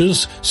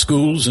churches,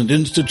 schools, and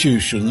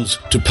institutions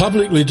to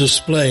publicly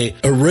display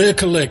a rare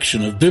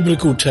collection of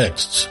biblical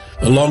texts,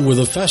 along with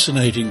a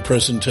fascinating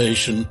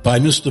presentation by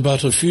Mr.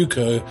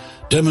 Buttafuoco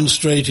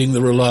demonstrating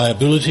the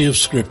reliability of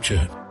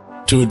Scripture.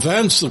 To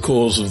advance the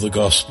cause of the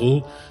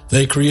gospel,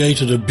 they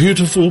created a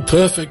beautiful,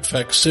 perfect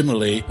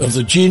facsimile of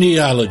the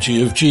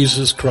genealogy of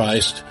Jesus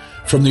Christ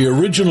from the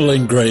original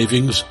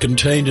engravings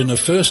contained in a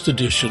first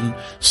edition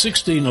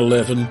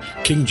 1611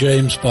 King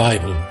James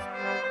Bible.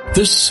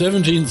 This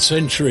 17th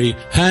century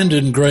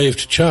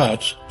hand-engraved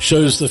chart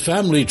shows the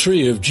family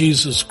tree of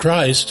Jesus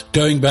Christ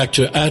going back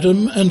to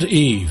Adam and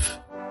Eve.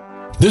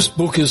 This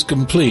book is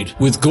complete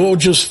with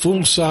gorgeous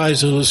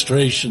full-size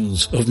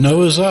illustrations of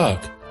Noah's Ark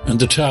and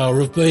the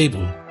Tower of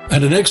Babel,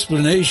 and an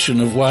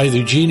explanation of why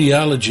the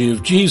genealogy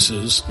of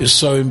Jesus is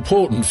so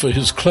important for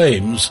his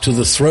claims to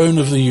the throne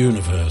of the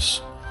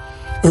universe.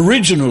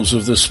 Originals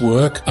of this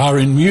work are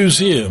in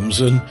museums,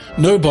 and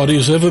nobody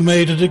has ever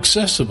made it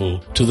accessible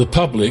to the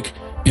public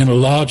in a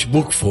large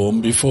book form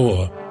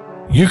before.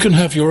 You can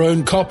have your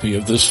own copy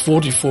of this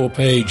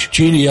 44-page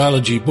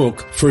genealogy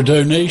book for a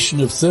donation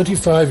of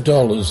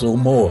 $35 or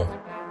more.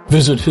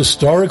 Visit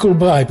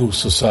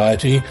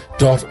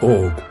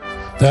historicalbiblesociety.org.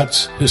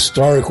 That's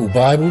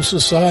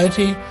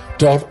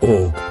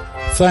historicalbiblesociety.org.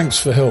 Thanks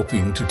for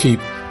helping to keep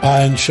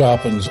Iron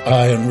Sharpens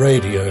Iron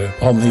Radio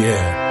on the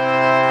air.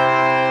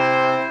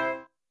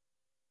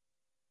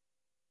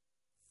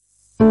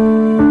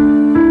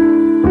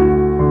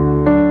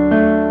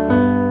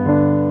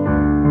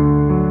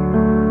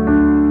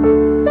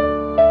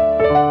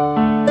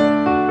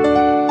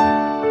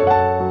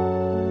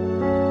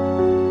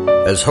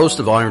 As host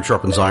of Iron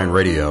Sharpens Iron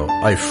Radio,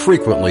 I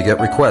frequently get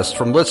requests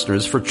from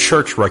listeners for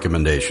church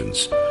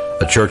recommendations.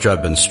 A church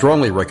I've been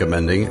strongly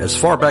recommending as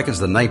far back as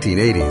the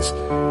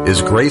 1980s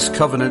is Grace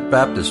Covenant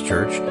Baptist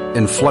Church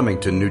in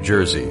Flemington, New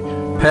Jersey,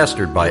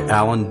 pastored by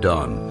Alan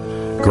Dunn.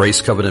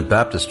 Grace Covenant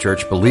Baptist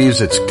Church believes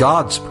it's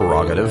God's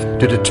prerogative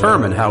to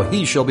determine how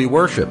He shall be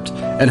worshipped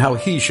and how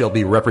He shall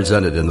be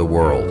represented in the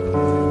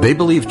world. They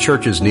believe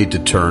churches need to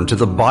turn to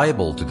the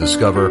Bible to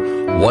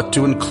discover what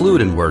to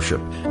include in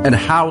worship and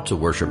how to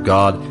worship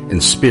God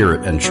in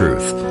spirit and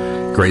truth.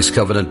 Grace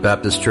Covenant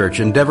Baptist Church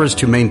endeavors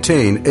to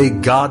maintain a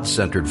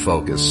God-centered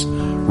focus,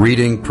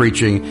 reading,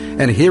 preaching,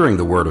 and hearing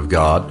the Word of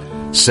God.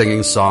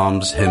 Singing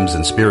psalms, hymns,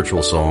 and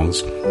spiritual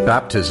songs,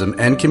 baptism,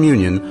 and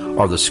communion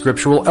are the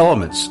scriptural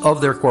elements of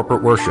their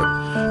corporate worship,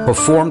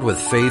 performed with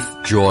faith,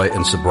 joy,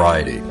 and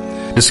sobriety.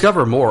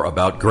 Discover more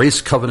about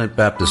Grace Covenant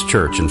Baptist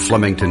Church in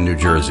Flemington, New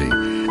Jersey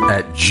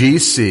at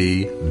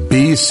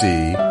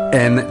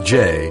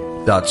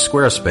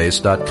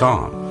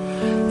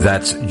gcbcnj.squarespace.com.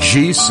 That's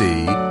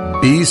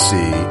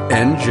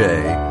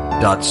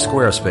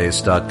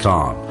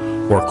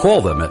gcbcnj.squarespace.com. Or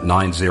call them at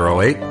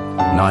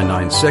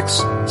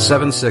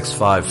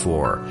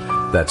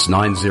 908-996-7654. That's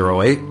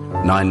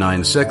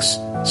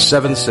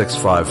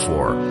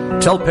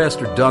 908-996-7654. Tell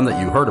Pastor Dunn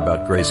that you heard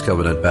about Grace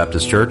Covenant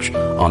Baptist Church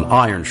on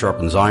Iron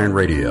Sharpens Iron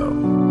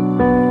Radio.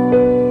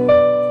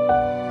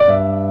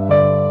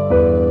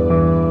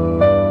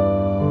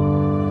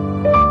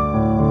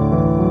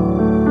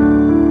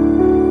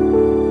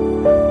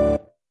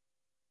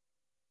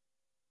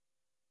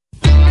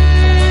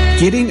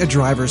 Getting a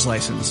driver's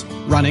license,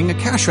 running a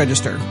cash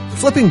register,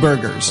 flipping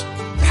burgers,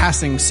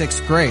 passing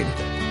 6th grade.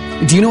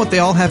 Do you know what they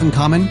all have in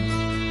common?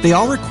 They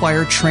all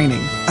require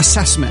training,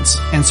 assessments,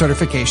 and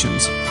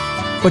certifications.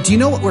 But do you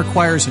know what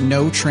requires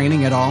no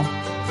training at all?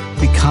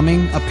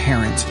 Becoming a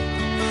parent.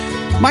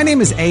 My name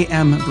is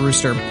A.M.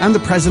 Brewster. I'm the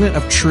president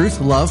of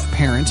Truth Love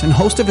Parent and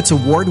host of its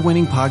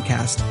award-winning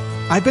podcast.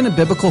 I've been a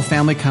biblical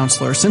family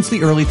counselor since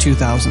the early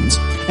 2000s,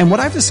 and what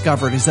I've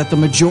discovered is that the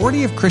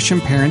majority of Christian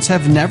parents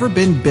have never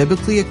been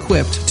biblically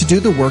equipped to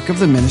do the work of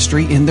the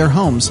ministry in their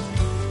homes.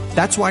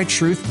 That's why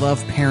Truth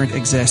Love Parent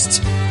exists.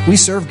 We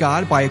serve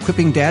God by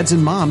equipping dads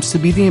and moms to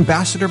be the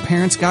ambassador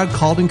parents God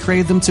called and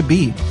created them to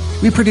be.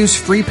 We produce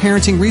free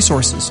parenting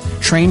resources,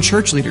 train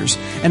church leaders,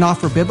 and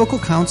offer biblical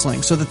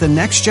counseling so that the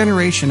next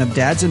generation of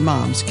dads and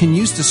moms can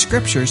use the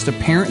scriptures to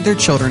parent their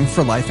children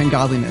for life and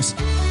godliness.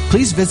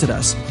 Please visit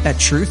us at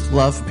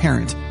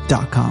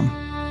truthloveparent.com.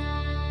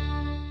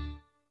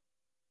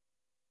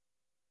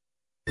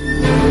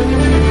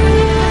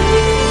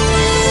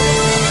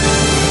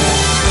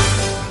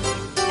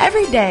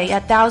 Every day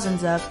at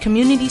thousands of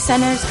community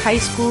centers, high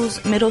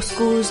schools, middle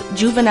schools,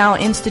 juvenile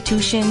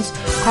institutions,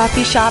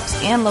 coffee shops,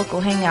 and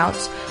local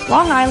hangouts,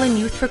 Long Island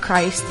Youth for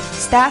Christ,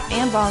 staff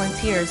and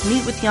volunteers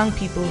meet with young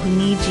people who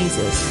need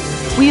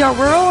Jesus. We are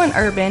rural and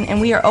urban, and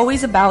we are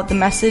always about the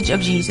message of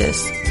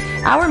Jesus.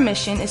 Our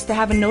mission is to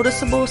have a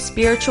noticeable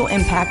spiritual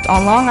impact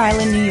on Long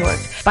Island, New York,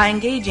 by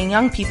engaging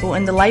young people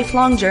in the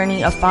lifelong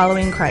journey of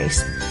following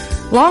Christ.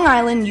 Long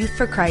Island Youth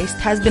for Christ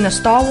has been a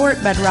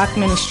stalwart bedrock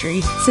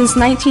ministry since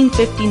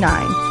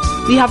 1959.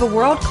 We have a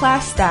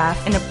world-class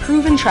staff and a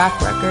proven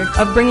track record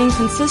of bringing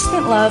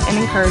consistent love and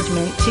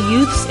encouragement to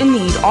youths in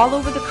need all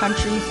over the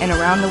country and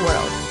around the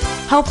world.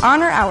 Help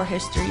honor our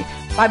history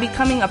by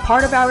becoming a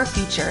part of our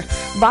future.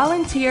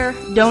 Volunteer,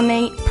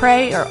 donate,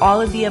 pray, or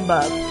all of the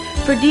above.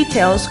 For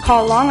details,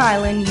 call Long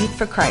Island Youth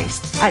for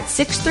Christ at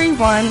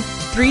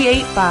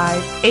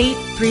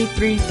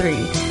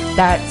 631-385-8333.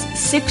 That's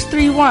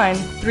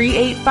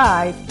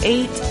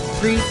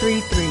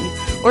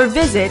 631-385-8333. Or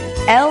visit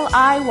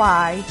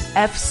liyfc.org.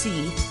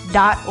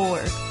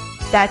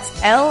 That's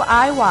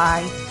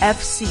liyfc.org.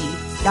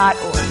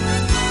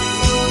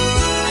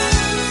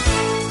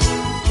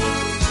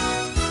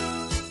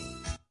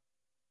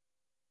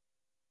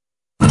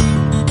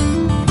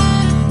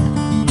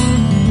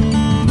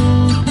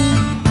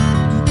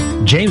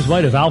 James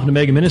White of Alpha and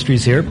Omega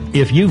Ministries here.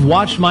 If you've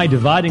watched my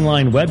Dividing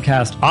Line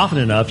webcast often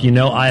enough, you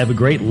know I have a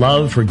great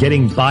love for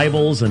getting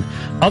Bibles and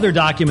other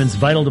documents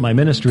vital to my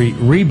ministry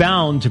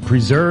rebound to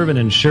preserve and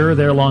ensure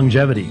their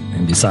longevity.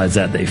 And besides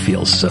that, they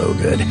feel so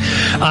good.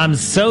 I'm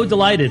so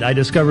delighted I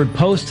discovered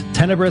Post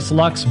Tenebris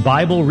Lux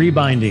Bible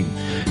Rebinding.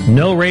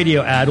 No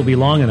radio ad will be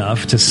long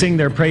enough to sing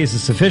their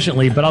praises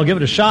sufficiently, but I'll give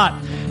it a shot.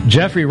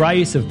 Jeffrey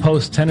Rice of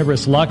Post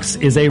Tenebris Lux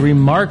is a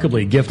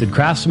remarkably gifted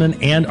craftsman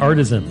and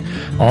artisan.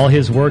 All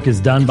his work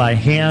is done by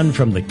hand,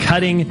 from the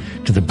cutting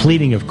to the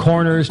pleating of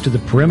corners to the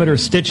perimeter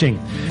stitching.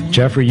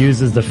 Jeffrey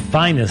uses the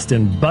finest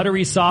and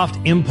buttery soft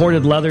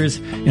imported leathers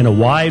in a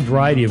wide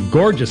variety of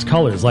gorgeous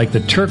colors, like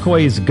the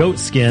turquoise goat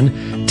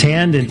skin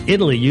tanned in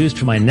Italy used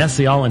for my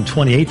Nestle-Aland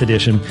 28th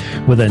edition,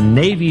 with a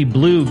navy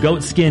blue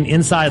goat skin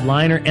inside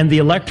liner, and the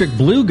electric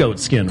blue goat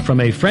skin from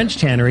a French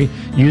tannery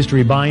used to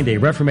rebind a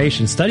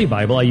Reformation study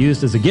Bible I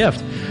used as a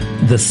gift.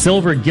 The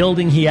silver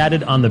gilding he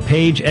added on the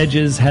page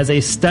edges has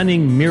a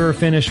stunning mirror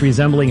finish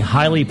resembling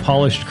highly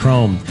polished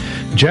chrome.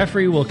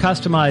 Jeffrey will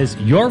customize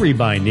your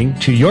rebinding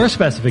to your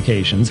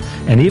specifications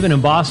and even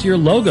emboss your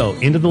logo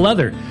into the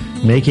leather,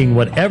 making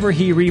whatever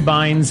he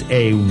rebinds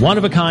a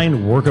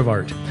one-of-a-kind work of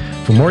art.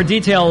 For more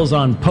details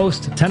on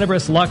Post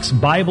Tenebris Lux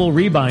Bible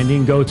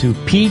Rebinding, go to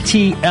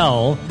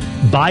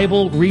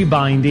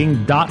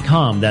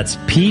PTLBibleRebinding.com. That's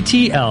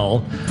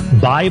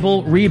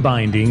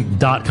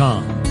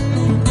PTLBibleRebinding.com.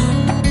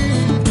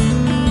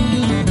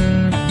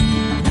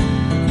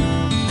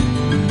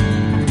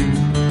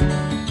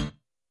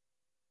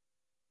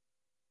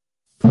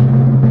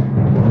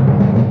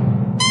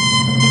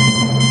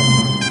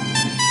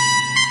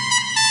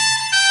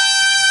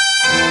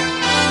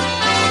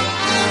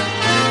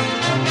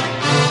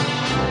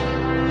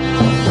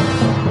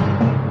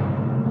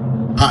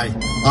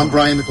 I'm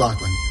Brian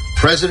McLaughlin,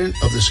 president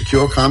of the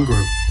SecureCom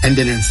Group and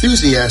an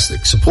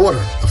enthusiastic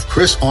supporter of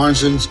Chris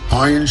Arnzen's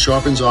Iron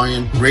Sharpens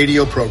Iron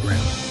radio program.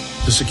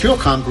 The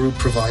SecureCom Group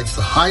provides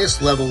the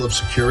highest level of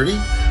security,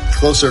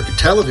 closed-circuit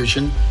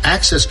television,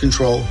 access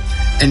control,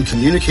 and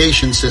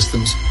communication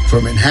systems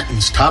for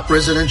Manhattan's top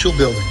residential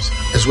buildings,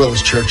 as well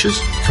as churches,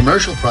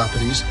 commercial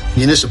properties,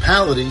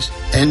 municipalities,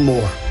 and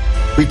more.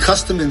 We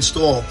custom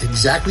install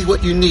exactly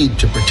what you need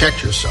to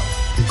protect yourself,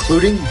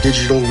 including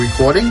digital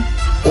recording,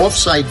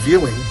 off-site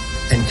viewing,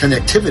 and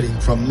connectivity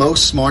from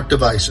most smart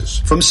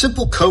devices. From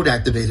simple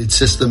code-activated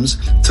systems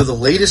to the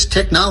latest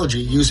technology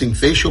using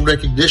facial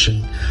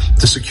recognition,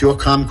 the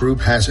SecureCom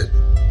Group has it.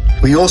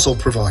 We also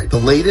provide the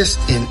latest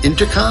in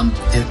intercom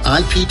and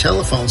IP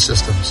telephone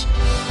systems.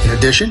 In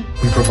addition,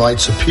 we provide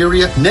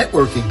superior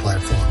networking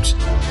platforms.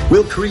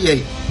 We'll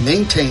create,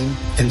 maintain,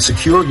 and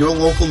secure your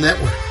local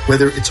network.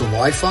 Whether it's a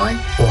Wi-Fi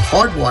or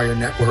hardwire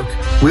network,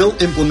 we'll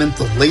implement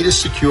the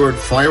latest secured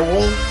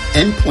firewall,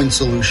 endpoint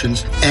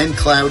solutions, and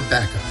cloud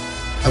backup.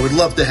 I would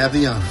love to have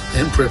the honor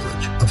and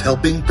privilege of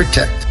helping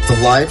protect the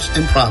lives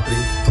and property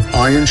of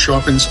Iron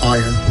Sharpens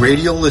Iron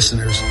radio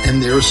listeners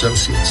and their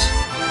associates.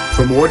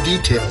 For more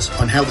details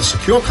on how the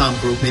SecureCom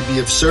Group may be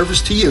of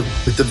service to you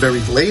with the very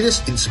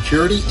latest in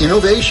security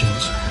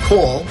innovations,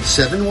 call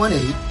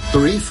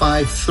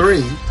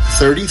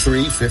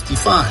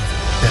 718-353-3355.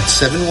 That's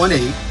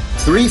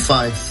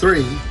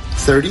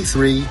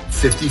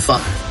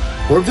 718-353-3355.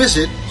 Or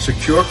visit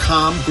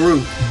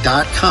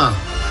SecureComGroup.com.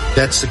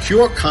 That's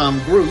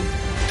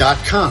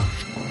SecureComGroup.com.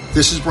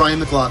 This is Brian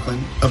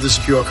McLaughlin of the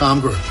SecureCom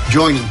Group,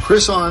 joining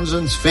Chris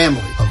Arnzen's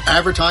family of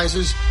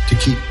advertisers to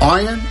keep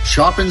Iron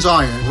Sharpens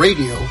Iron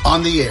radio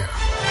on the air.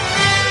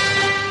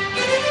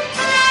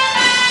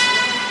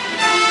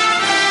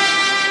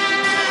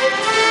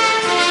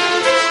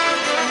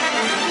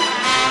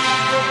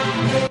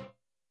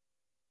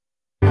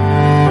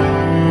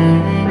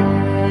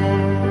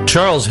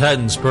 Charles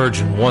Haddon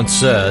Spurgeon once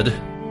said,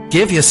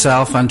 "Give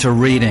yourself unto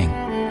reading.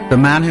 The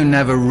man who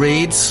never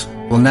reads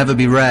will never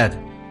be read.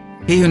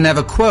 He who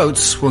never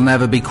quotes will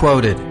never be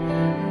quoted.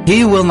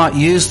 He who will not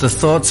use the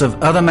thoughts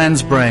of other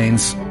men's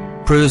brains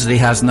proves that he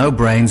has no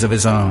brains of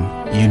his own.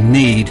 You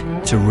need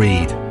to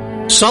read."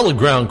 Solid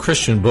Ground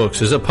Christian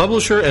Books is a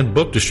publisher and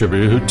book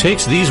distributor who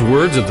takes these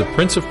words of the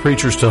Prince of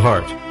Preachers to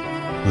heart.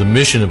 The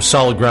mission of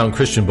Solid Ground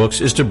Christian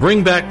Books is to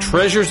bring back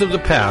treasures of the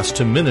past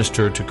to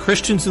minister to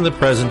Christians in the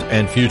present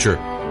and future.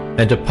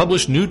 and to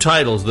publish new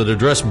titles that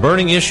address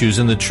burning issues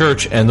in the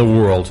church and the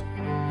world.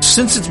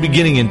 Since its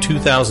beginning in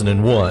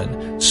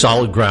 2001,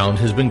 Solid Ground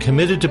has been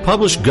committed to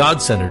publish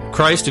God-centered,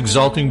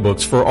 Christ-exalting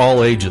books for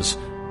all ages.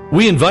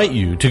 We invite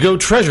you to go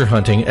treasure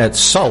hunting at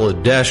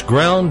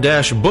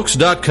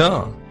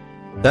solid-ground-books.com.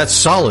 That's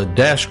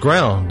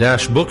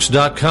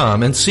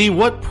solid-ground-books.com, and see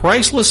what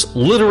priceless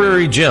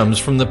literary gems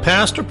from the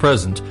past or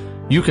present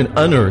you can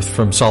unearth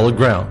from Solid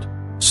Ground.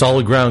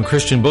 Solid Ground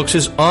Christian Books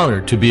is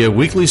honored to be a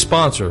weekly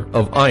sponsor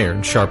of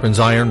Iron Sharpens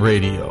Iron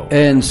Radio.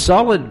 And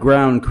Solid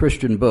Ground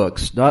Christian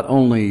Books not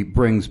only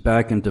brings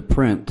back into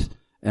print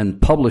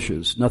and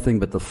publishes nothing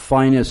but the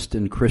finest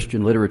in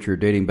Christian literature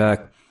dating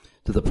back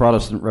to the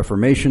Protestant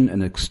Reformation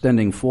and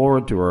extending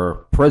forward to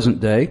our present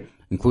day,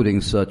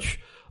 including such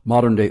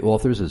modern-day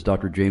authors as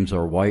Dr. James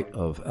R. White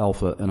of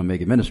Alpha and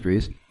Omega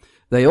Ministries.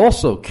 They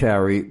also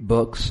carry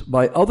books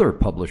by other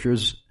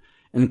publishers,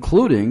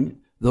 including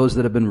those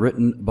that have been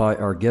written by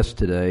our guest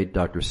today,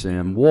 Dr.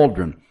 Sam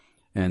Waldron.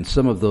 And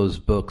some of those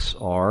books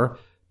are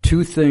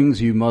 2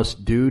 Things You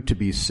Must Do to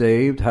Be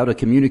Saved, How to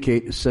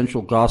Communicate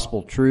Essential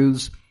Gospel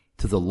Truths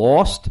to the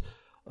Lost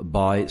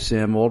by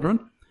Sam Waldron,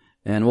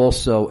 and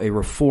also a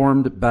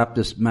Reformed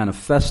Baptist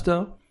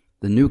Manifesto,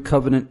 the New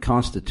Covenant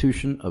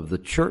Constitution of the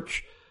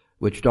Church,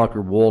 which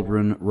Dr.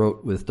 Waldron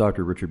wrote with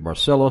Dr. Richard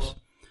Barcelos.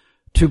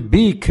 To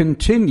Be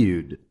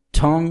Continued,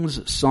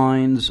 Tongues,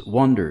 Signs,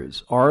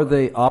 Wonders. Are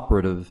they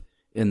operative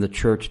in the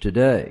church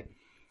today?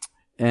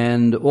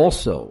 And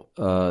also,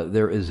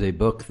 there is a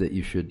book that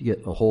you should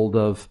get a hold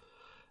of,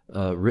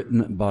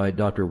 written by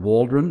Dr.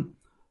 Waldron.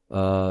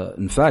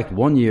 In fact,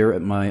 one year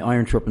at my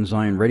Iron Sharpens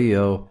Iron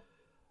Radio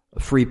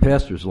free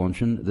pastors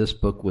luncheon, this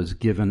book was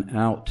given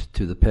out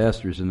to the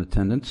pastors in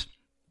attendance.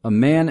 A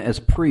Man as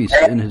Priest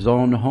in His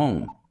Own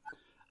Home.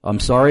 I'm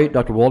sorry,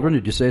 Dr. Waldron,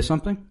 did you say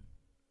something?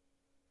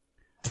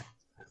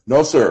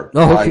 No, sir.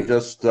 Oh, okay.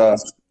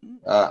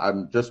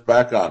 I'm just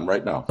back on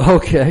right now.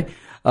 Okay.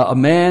 A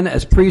Man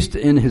as Priest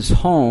in His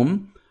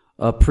Home,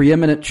 a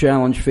preeminent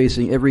challenge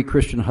facing every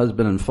Christian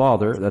husband and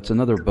father. That's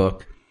another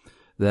book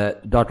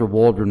that Dr.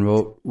 Waldron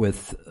wrote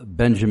with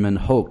Benjamin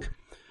Hoke.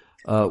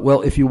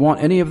 Well, if you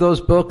want any of those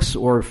books,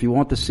 or if you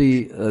want to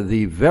see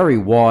the very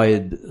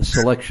wide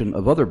selection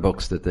of other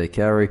books that they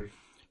carry,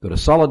 go to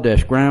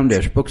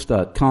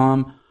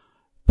solid-ground-books.com.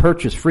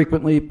 Purchase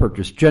frequently,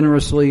 purchase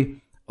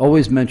generously.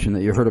 Always mention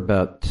that you heard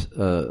about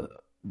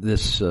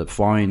this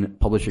fine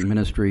publishing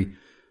ministry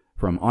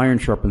from Iron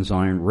Sharpens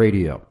Iron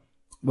Radio.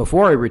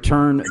 Before I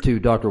return to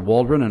Dr.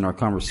 Waldron and our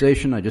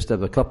conversation, I just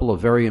have a couple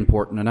of very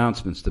important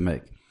announcements to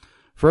make.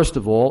 First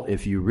of all,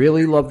 if you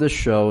really love this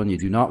show and you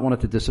do not want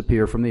it to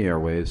disappear from the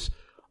airwaves,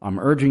 I'm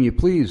urging you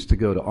please to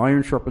go to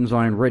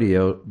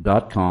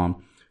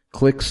ironsharpensironradio.com,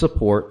 click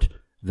support,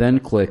 then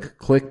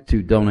click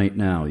to donate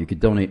now. You can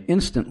donate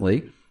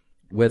instantly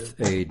with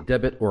a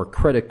debit or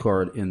credit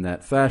card in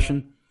that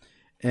fashion.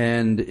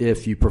 And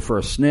if you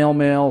prefer snail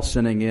mail,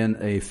 sending in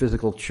a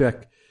physical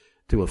check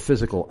to a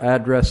physical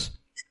address,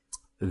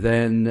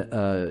 then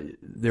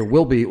there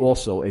will be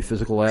also a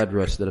physical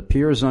address that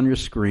appears on your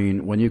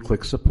screen when you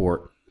click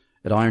support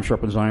at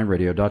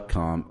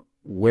ironsharpensironradio.com,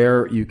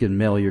 where you can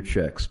mail your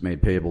checks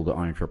made payable to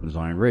Iron Sharpens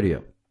Iron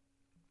Radio.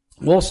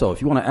 Also, if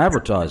you want to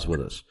advertise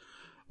with us,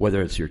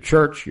 whether it's your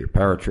church, your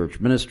parachurch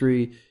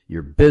ministry,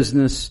 your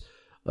business,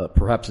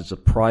 perhaps it's a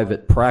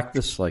private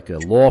practice like a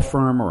law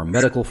firm or a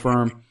medical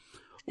firm,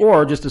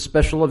 or just a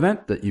special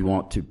event that you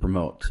want to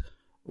promote.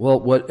 Well,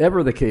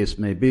 whatever the case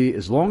may be,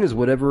 as long as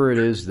whatever it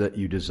is that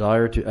you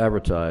desire to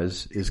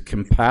advertise is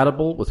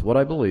compatible with what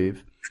I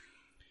believe,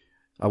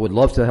 I would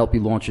love to help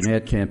you launch an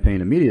ad campaign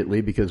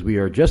immediately, because we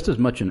are just as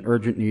much in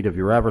urgent need of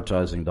your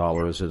advertising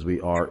dollars as we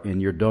are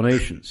in your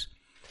donations.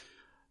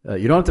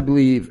 You don't have to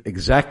believe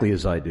exactly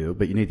as I do,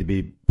 but you need to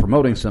be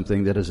promoting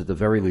something that is at the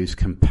very least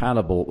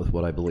compatible with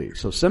what I believe.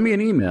 So send me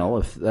an email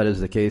if that is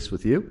the case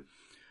with you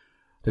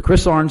to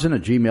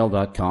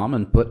chrisarnson@gmail.com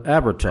and put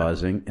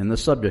advertising in the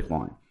subject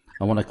line.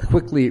 I want to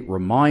quickly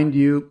remind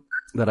you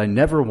that I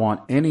never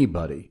want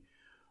anybody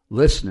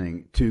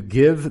listening to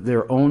give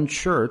their own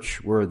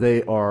church, where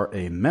they are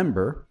a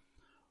member,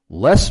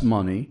 less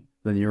money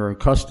than you're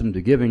accustomed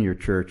to giving your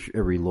church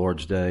every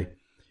Lord's Day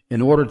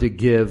in order to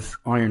give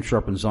Iron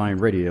Sharpens Iron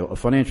Radio a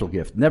financial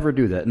gift. Never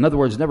do that. In other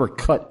words, never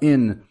cut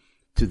in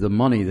to the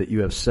money that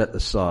you have set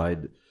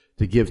aside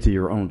to give to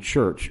your own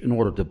church in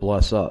order to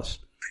bless us.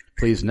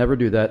 Please never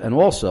do that. And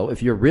also,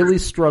 if you're really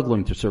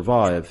struggling to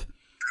survive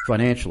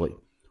financially,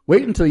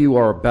 wait until you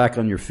are back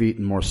on your feet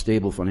and more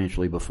stable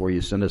financially before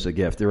you send us a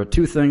gift. There are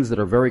 2 things that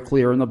are very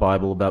clear in the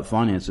Bible about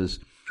finances.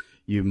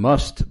 You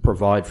must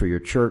provide for your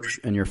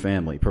church and your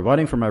family.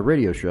 Providing for my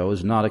radio show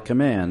is not a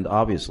command,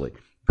 obviously.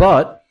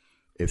 But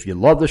if you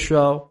love the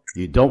show,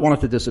 you don't want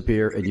it to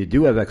disappear, and you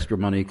do have extra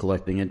money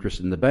collecting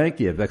interest in the bank,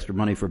 you have extra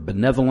money for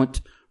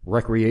benevolent,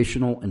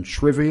 recreational, and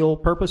trivial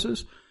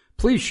purposes,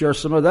 please share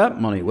some of that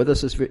money with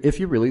us if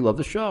you really love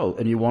the show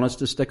and you want us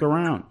to stick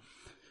around.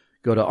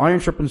 Go to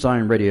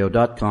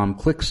ironsharpensironradio.com,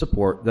 click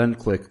support, then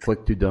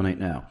click to donate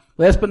now.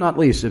 Last but not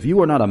least, if you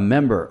are not a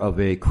member of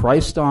a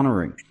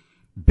Christ-honoring,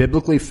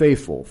 biblically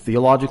faithful,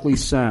 theologically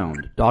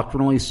sound,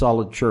 doctrinally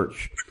solid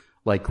church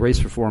like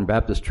Grace Reformed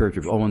Baptist Church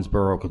of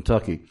Owensboro,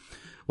 Kentucky.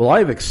 Well, I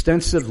have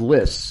extensive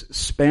lists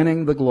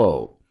spanning the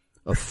globe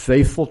of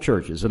faithful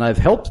churches, and I've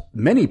helped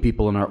many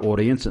people in our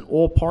audience in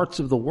all parts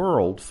of the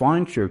world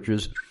find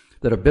churches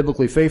that are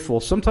biblically faithful.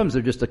 Sometimes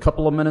they're just a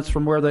couple of minutes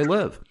from where they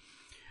live.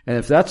 And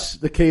if that's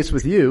the case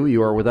with you,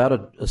 you are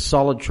without a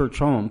solid church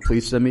home,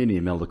 please send me an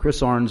email to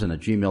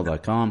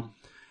chrisarnson@gmail.com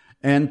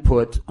and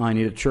put "I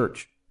need a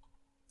church"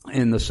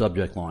 in the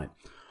subject line.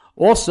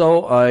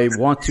 Also, I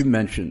want to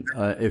mention,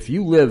 if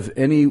you live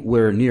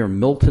anywhere near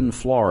Milton,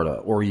 Florida,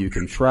 or you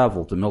can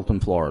travel to Milton,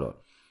 Florida,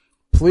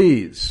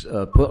 please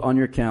put on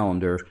your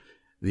calendar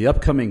the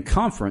upcoming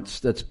conference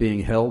that's being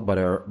held by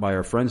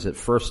our friends at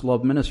First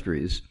Love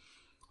Ministries.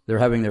 They're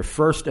having their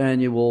first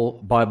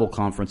annual Bible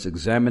conference,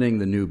 Examining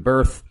the New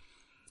Birth,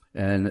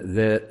 and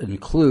that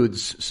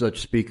includes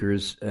such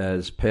speakers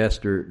as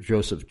Pastor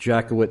Joseph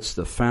Jackowitz,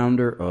 the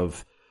founder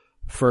of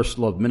First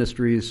Love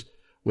Ministries,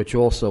 which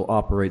also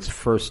operates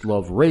First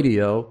Love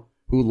Radio,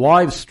 who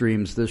live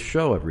streams this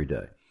show every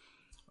day.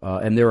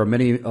 And there are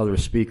many other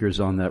speakers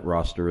on that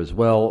roster as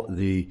well.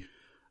 The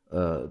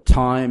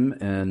time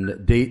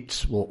and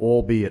dates will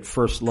all be at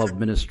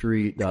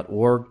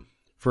firstloveministry.org,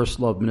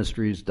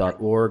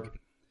 firstloveministries.org,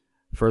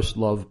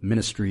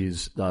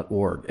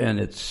 firstloveministries.org. And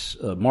it's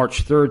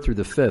March 3rd through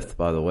the 5th,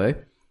 by the way,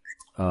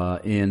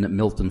 in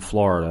Milton,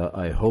 Florida.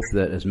 I hope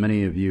that as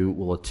many of you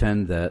will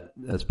attend that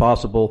as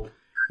possible.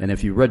 And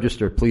if you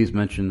register, please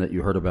mention that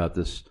you heard about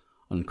this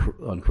on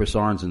Chris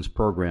Arnson's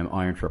program,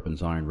 Iron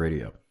Sharpens Iron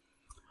Radio.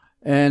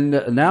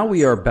 And now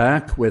we are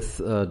back with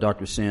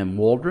Dr. Sam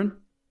Waldron,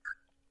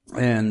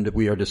 and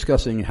we are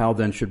discussing how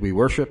then should we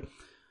worship.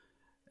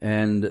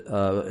 And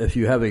if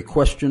you have a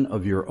question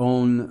of your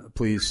own,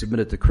 please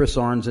submit it to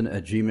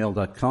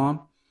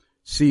chrisarnzen@gmail.com,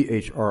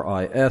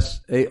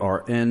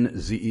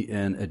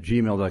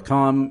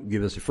 CHRISARNZEN@gmail.com.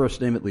 Give us your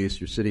first name, at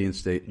least your city and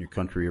state, and your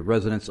country of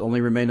residence.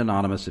 Only remain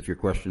anonymous if your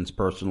question is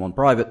personal and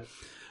private.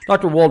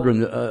 Dr.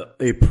 Waldron,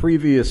 a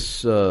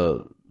previous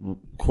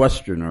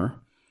questioner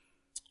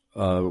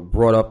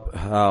brought up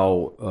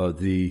how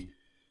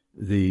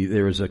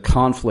there is a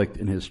conflict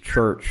in his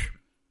church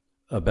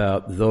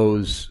about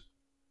those,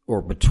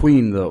 or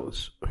between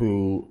those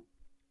who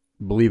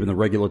believe in the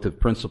regulative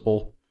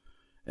principle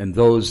and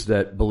those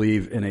that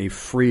believe in a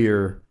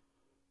freer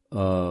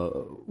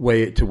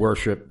way to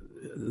worship.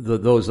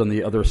 Those on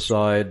the other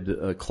side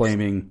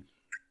claiming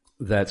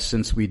that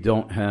since we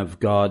don't have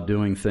God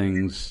doing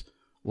things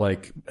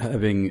like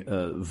having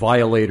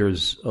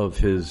violators of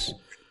his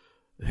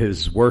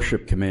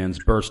worship commands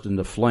burst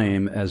into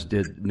flame, as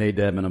did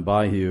Nadab and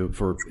Abihu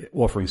for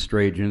offering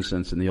strange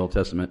incense in the Old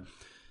Testament,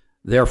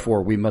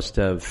 therefore we must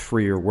have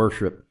freer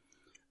worship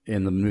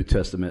in the New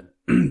Testament.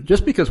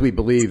 Just because we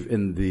believe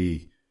in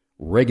the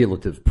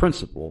regulative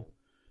principle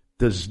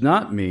does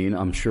not mean,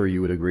 I'm sure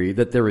you would agree,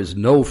 that there is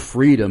no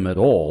freedom at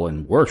all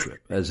in worship,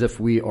 as if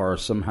we are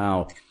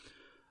somehow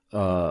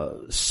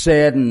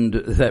saddened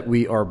that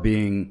we are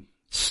being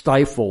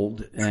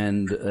stifled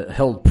and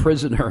held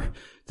prisoner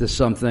to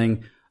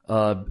something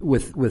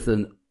with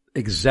an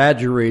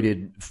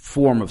exaggerated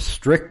form of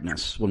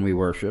strictness when we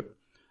worship.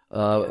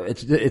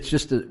 It's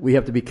just that we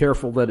have to be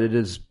careful that it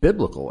is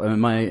biblical.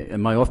 Am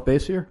I off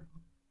base here?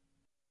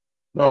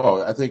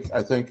 No, I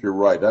think you're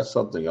right. That's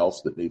something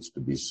else that needs to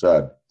be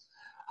said.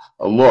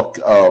 Look,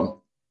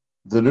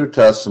 the New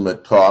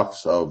Testament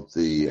talks of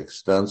the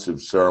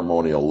extensive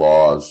ceremonial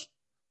laws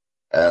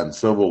and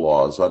civil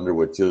laws under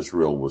which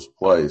Israel was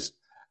placed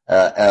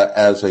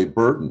as a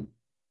burden,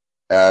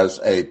 as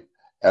the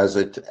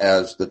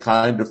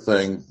kind of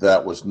thing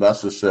that was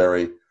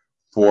necessary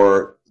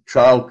for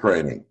child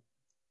training.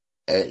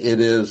 It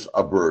is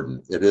a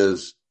burden. It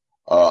is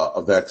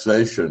a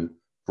vexation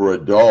for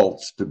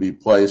adults to be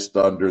placed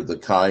under the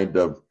kind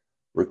of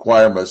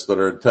requirements that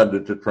are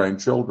intended to train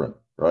children,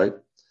 right?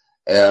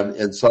 And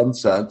in some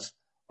sense,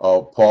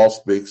 Paul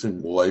speaks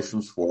in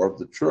Galatians 4 of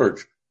the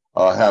church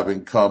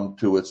having come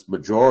to its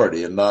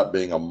majority and not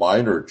being a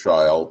minor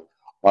child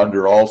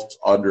under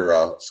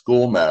a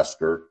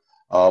schoolmaster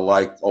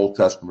like Old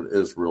Testament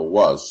Israel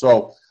was.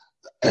 So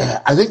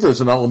I think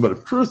there's an element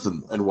of truth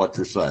in what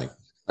you're saying.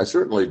 I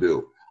certainly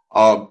do.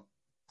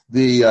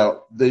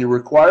 The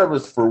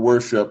requirements for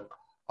worship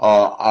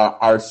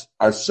are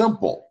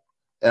simple,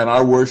 and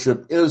our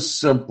worship is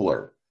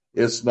simpler.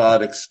 It's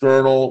not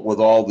external with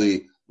all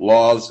the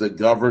laws that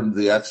govern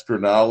the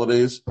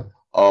externalities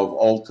of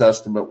Old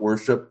Testament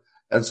worship.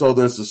 And so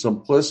there's a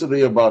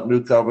simplicity about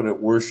New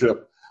Covenant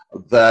worship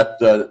that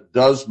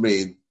does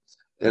mean,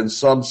 in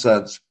some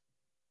sense,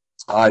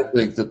 I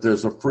think that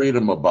there's a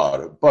freedom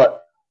about it.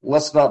 But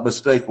let's not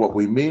mistake what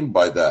we mean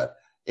by that.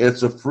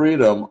 It's a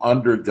freedom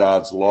under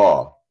God's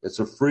law. It's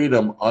a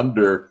freedom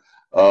under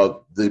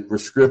the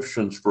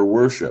prescriptions for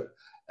worship.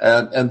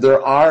 And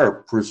there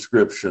are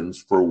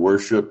prescriptions for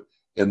worship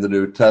in the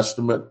New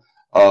Testament.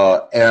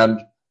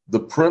 And the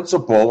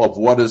principle of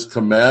what is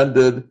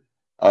commanded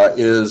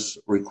is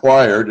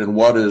required and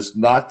what is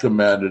not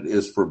commanded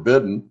is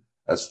forbidden.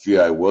 That's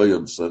G.I.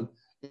 Williamson.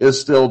 is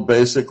still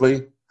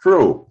basically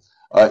true.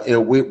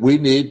 We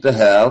need to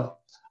have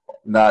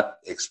not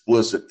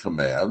explicit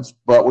commands,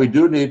 but we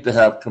do need to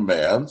have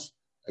commands,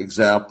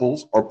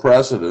 examples, or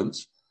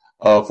precedents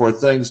for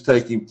things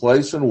taking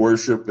place in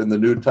worship in the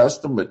New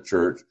Testament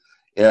church,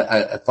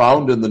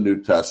 found in the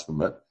New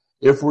Testament,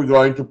 if we're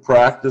going to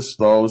practice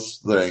those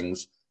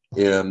things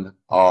in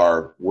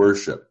our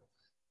worship.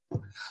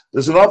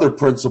 There's another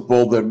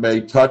principle that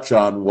may touch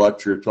on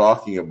what you're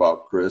talking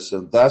about, Chris,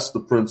 and that's the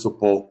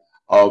principle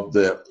of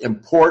the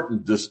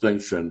important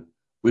distinction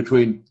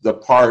between the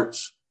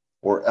parts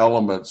or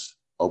elements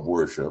of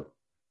worship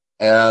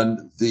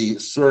and the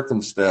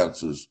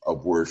circumstances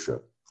of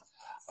worship.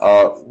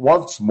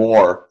 Once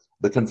more,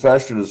 the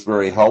confession is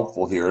very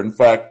helpful here. In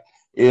fact,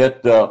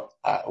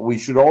 we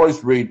should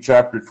always read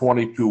chapter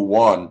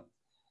 22:1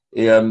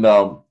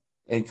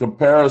 in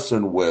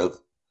comparison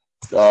with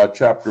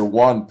chapter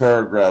 1,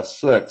 paragraph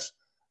 6,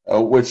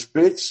 which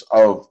speaks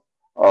of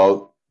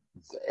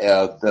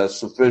the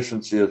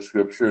sufficiency of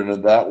Scripture, and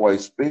in that way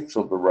speaks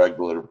of the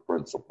regulative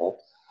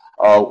principle,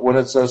 when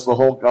it says the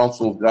whole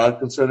counsel of God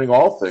concerning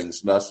all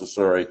things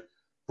necessary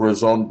for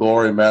his own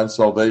glory, man's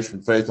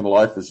salvation, faith, and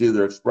life is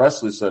either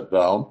expressly set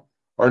down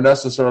or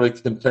necessarily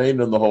contained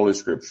in the Holy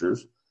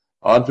Scriptures,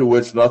 unto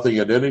which nothing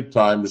at any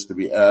time is to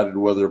be added,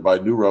 whether by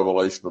new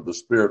revelation of the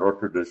Spirit or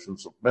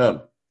traditions of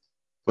men.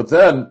 But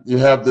then you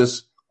have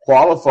this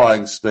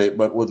qualifying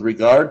statement with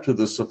regard to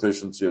the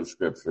sufficiency of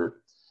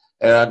Scripture,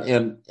 and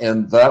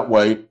in that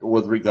way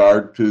with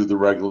regard to the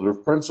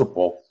regulative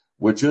principle,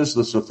 which is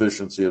the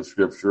sufficiency of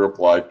Scripture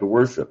applied to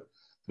worship.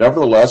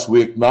 Nevertheless,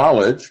 we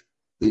acknowledge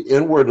the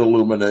inward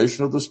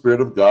illumination of the Spirit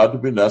of God to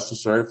be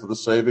necessary for the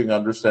saving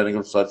understanding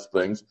of such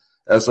things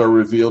as are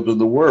revealed in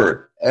the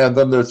Word. And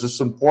then there's this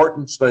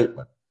important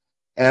statement,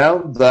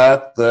 and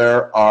that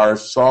there are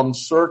some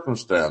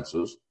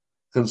circumstances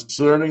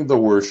concerning the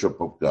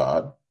worship of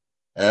God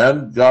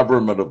and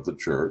government of the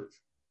church,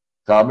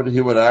 common to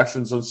human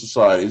actions and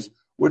societies,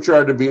 which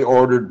are to be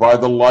ordered by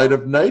the light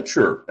of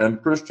nature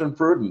and Christian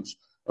prudence,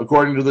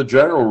 according to the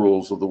general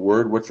rules of the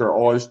Word, which are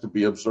always to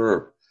be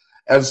observed.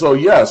 And so,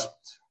 yes,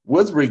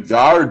 with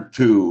regard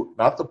to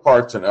not the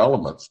parts and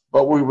elements,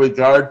 but with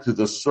regard to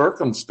the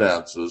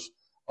circumstances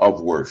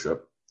of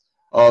worship,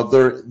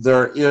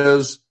 there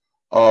is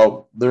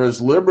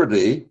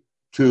liberty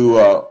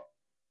to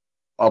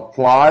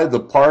apply the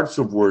parts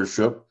of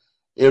worship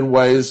in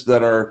ways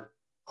that are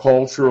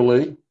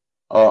culturally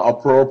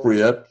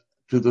appropriate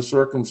to the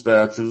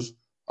circumstances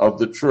of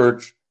the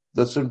church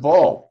that's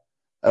involved.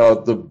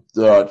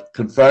 The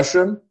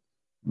confession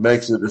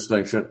makes a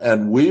distinction,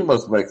 and we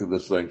must make a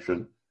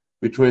distinction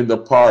between the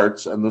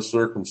parts and the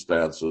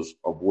circumstances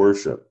of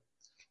worship.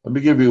 Let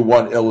me give you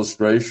one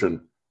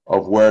illustration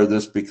of where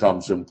this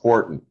becomes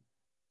important.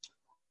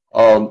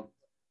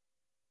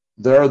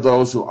 There are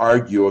those who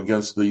argue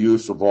against the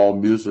use of all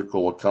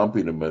musical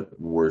accompaniment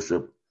in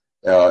worship,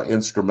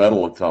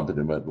 instrumental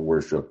accompaniment in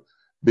worship,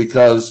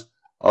 because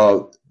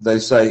they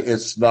say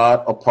it's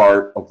not a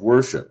part of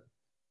worship.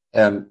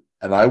 And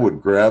I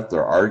would grant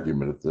their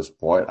argument at this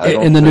point.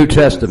 In the New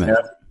Testament.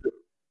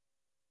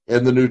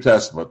 In the New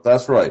Testament,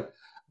 that's right.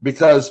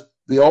 Because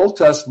the Old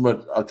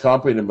Testament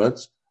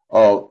accompaniments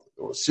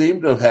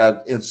seem to have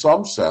had, in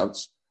some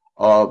sense,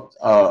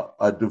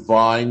 a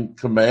divine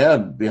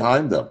command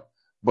behind them.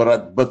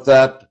 But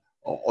that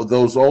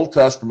those Old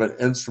Testament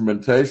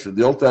instrumentation,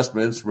 the Old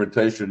Testament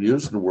instrumentation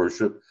used in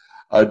worship,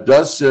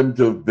 does seem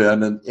to have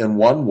been, in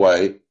one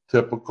way,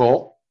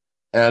 typical,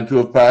 and to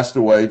have passed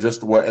away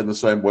just in the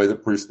same way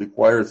that priestly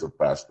choirs have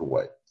passed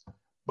away.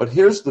 But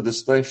here's the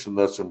distinction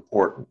that's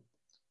important.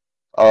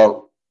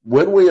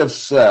 When we have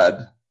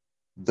said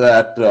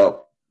that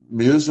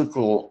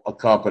musical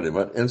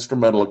accompaniment,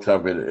 instrumental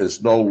accompaniment,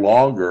 is no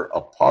longer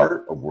a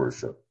part of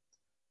worship,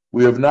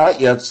 we have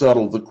not yet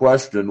settled the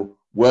question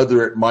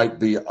whether it might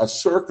be a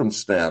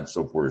circumstance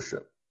of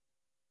worship,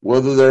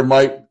 whether there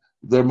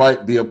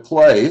might be a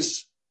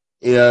place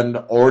in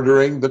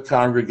ordering the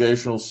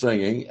congregational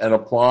singing and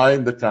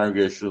applying the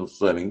congregational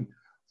singing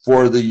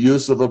for the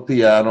use of a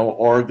piano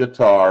or a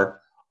guitar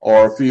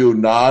or a few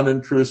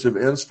non-intrusive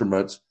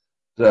instruments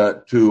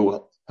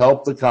to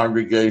help the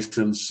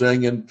congregation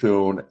sing in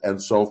tune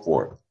and so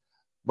forth.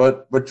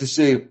 But you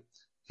see,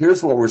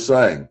 here's what we're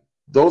saying.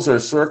 Those are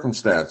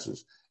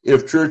circumstances.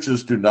 If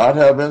churches do not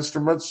have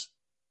instruments,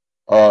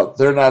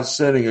 they're not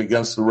sinning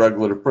against the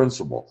regulative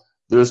principle.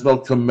 There's no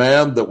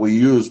command that we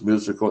use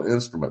musical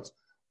instruments.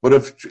 But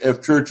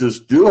if churches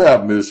do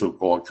have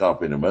musical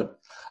accompaniment,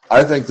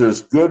 I think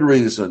there's good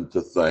reason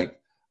to think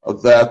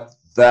that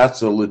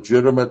that's a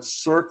legitimate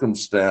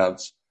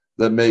circumstance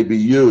that may be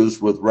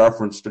used with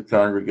reference to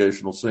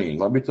congregational singing.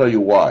 Let me tell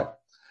you why.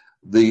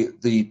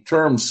 The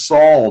term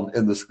psalm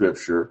in the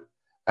Scripture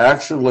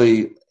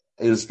actually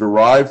is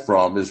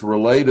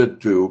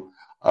related to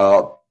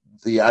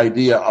the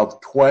idea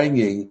of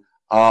twanging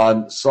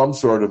on some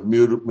sort of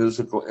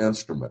musical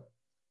instrument.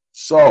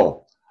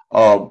 So,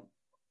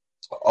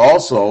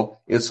 also,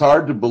 it's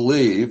hard to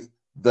believe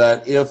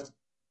that if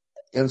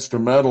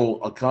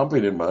instrumental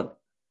accompaniment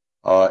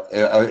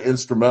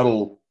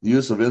instrumental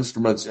use of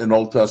instruments in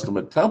Old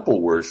Testament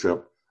temple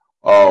worship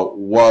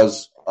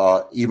was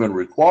even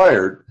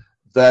required,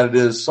 that it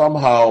is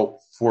somehow,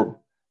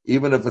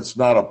 even if it's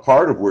not a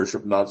part of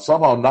worship, not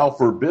somehow now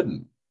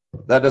forbidden.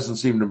 That doesn't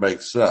seem to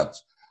make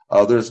sense.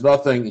 There's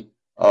nothing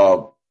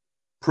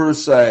per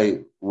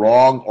se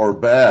wrong or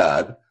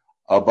bad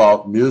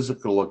about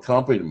musical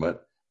accompaniment,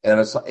 and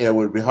it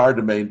would be hard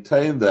to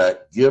maintain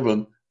that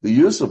given the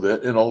use of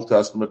it in Old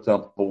Testament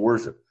temple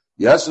worship.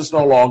 Yes, it's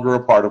no longer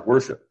a part of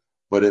worship,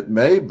 but it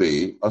may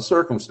be a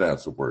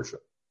circumstance of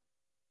worship.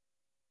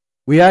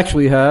 We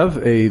actually have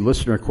a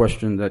listener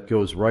question that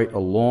goes right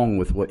along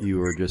with what you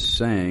were just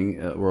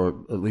saying,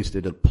 or at least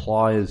it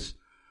applies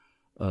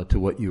to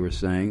what you were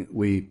saying.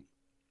 We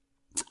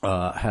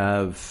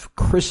have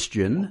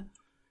Christian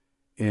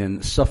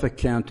in Suffolk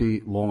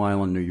County, Long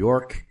Island, New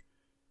York,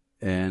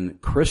 and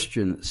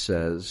Christian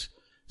says,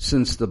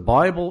 since the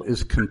Bible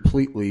is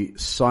completely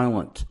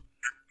silent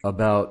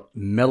about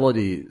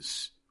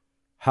melodies,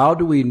 how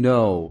do we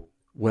know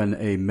when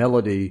a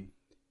melody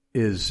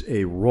is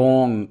a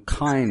wrong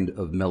kind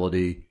of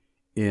melody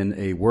in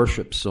a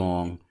worship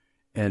song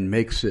and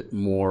makes it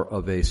more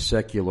of a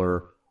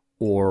secular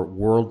or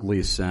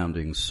worldly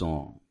sounding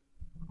song?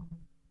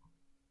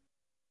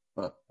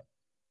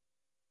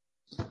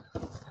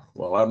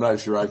 Well, I'm not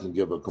sure I can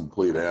give a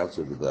complete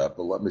answer to that,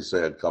 but let me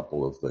say a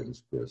couple of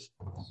things, Chris.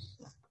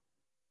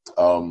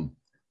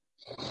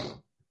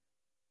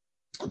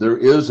 There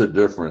is a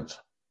difference,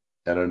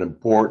 and an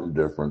important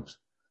difference,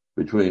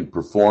 between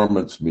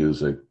performance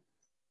music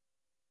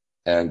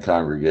and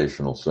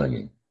congregational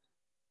singing.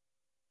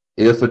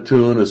 If a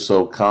tune is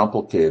so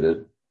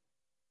complicated,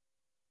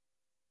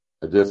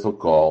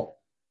 difficult,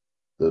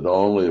 that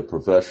only a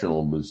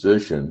professional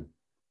musician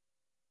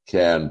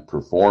can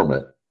perform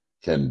it,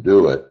 can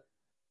do it,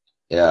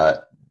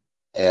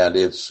 and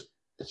it's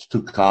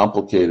too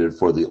complicated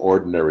for the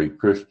ordinary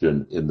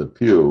Christian in the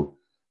pew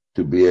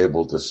to be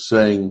able to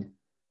sing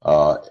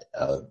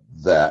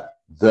that,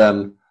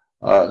 then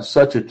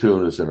such a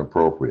tune is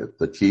inappropriate.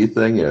 The key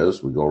thing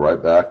is, we go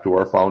right back to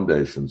our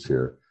foundations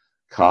here,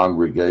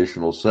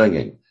 congregational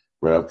singing.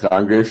 We have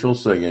congregational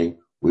singing,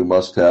 we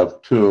must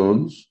have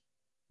tunes,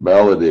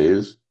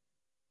 melodies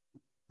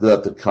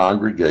that the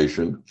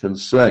congregation can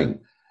sing.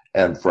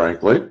 And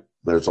frankly,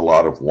 there's a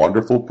lot of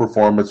wonderful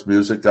performance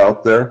music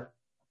out there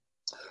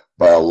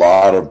by a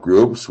lot of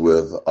groups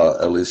with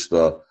at least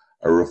a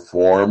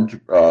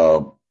reformed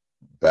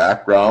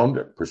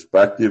background,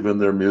 perspective in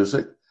their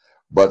music.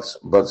 But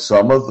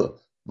some of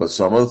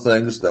the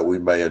things that we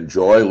may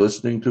enjoy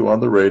listening to on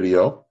the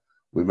radio,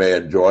 we may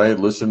enjoy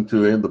listening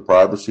to in the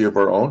privacy of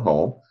our own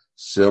home,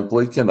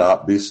 simply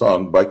cannot be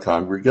sung by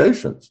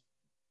congregations.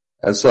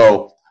 And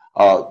so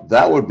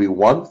that would be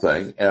one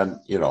thing. And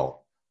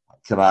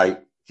can I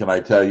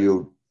tell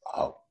you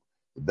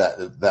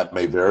that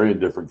may vary in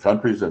different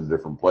countries and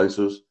different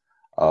places,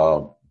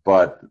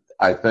 but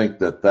I think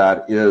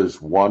that is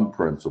one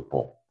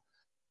principle.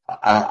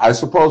 I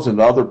suppose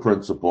another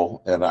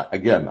principle, and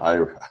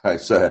I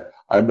say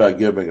I'm not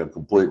giving a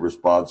complete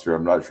response here.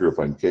 I'm not sure if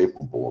I'm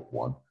capable of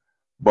one.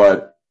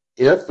 But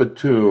if a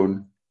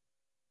tune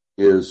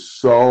is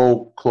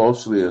so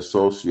closely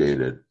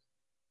associated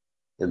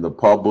in the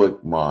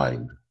public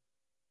mind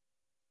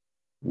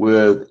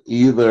with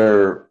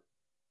either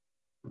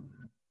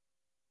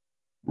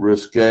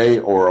risque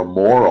or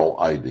immoral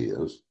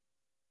ideas,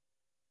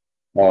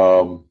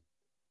 or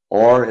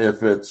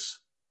if it's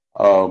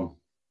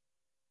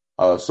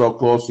so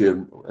closely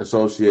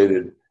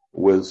associated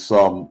with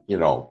some,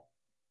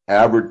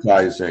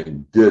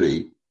 advertising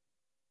ditty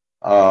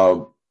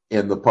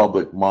in the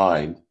public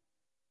mind,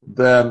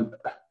 then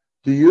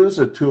to use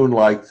a tune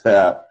like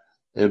that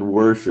in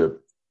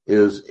worship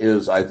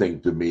is I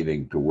think,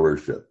 demeaning to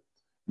worship.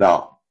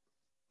 Now,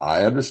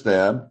 I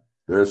understand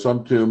there are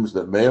some tunes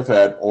that may have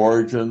had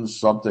origins,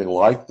 something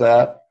like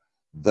that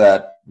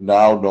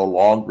now no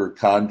longer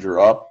conjure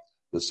up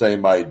the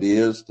same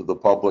ideas to the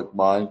public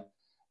mind.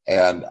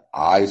 And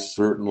I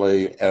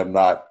certainly am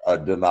not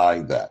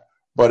denying that.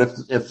 But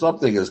if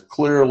something is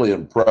clearly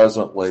and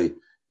presently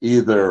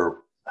either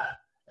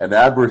an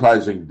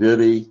advertising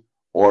ditty,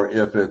 or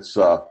if it's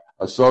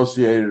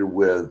associated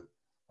with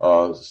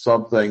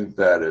something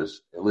that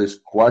is at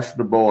least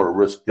questionable or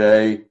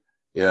risque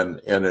in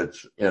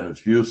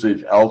its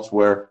usage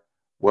elsewhere,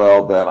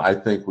 well, then I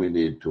think we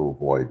need to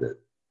avoid it.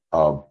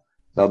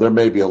 Now, there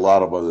may be a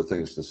lot of other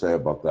things to say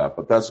about that,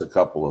 but that's a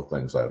couple of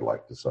things I'd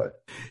like to say.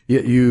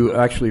 You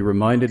actually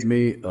reminded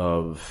me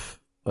of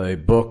a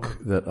book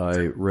that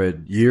I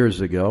read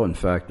years ago. In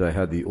fact, I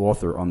had the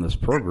author on this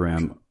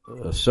program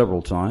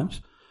several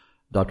times,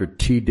 Dr.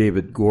 T.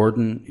 David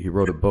Gordon. He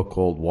wrote a book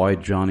called Why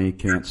Johnny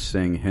Can't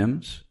Sing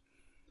Hymns.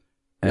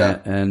 Yeah.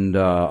 And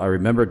I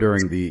remember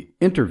during the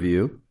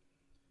interview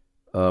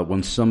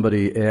when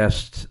somebody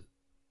asked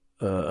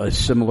a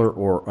similar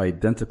or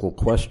identical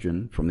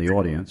question from the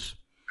audience,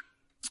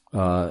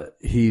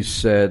 he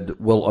said,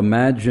 well,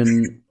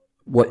 imagine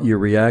what your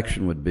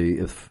reaction would be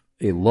if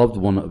a loved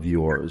one of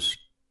yours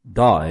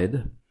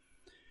died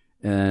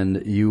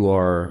and you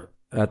are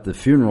at the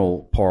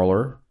funeral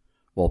parlor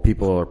while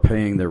people are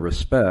paying their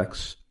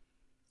respects,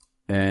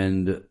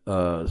 and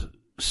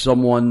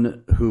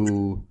someone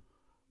who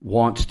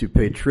wants to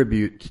pay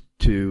tribute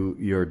to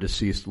your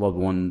deceased loved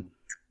one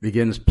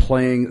begins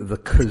playing the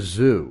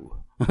kazoo,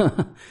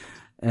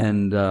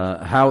 and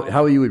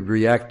how you would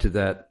react to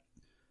that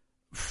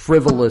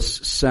frivolous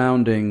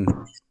sounding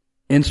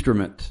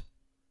instrument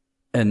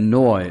and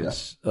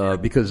noise,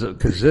 because a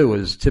kazoo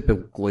is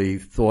typically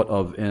thought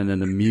of in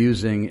an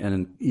amusing and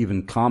an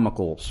even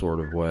comical sort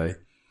of way.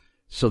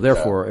 So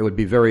therefore, it would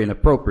be very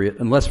inappropriate,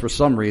 unless for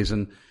some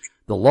reason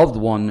the loved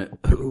one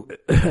who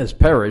has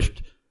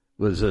perished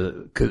was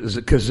a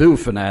kazoo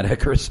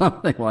fanatic or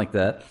something like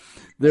that.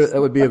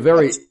 That would be a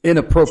very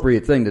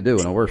inappropriate thing to do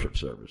in a worship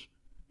service.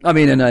 I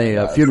mean, in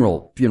a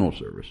funeral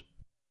service.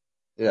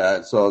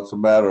 Yeah, so it's a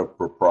matter of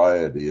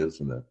propriety,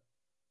 isn't it?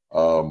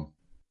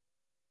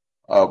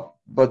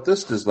 But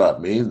this does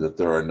not mean that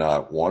there are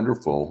not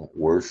wonderful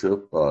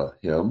worship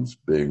hymns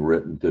being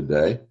written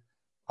today.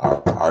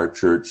 Our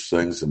church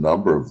sings a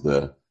number of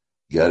the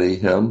Getty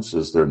hymns,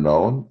 as they're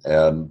known,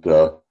 and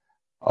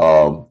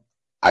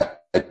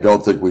I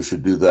don't think we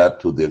should do that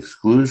to the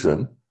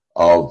exclusion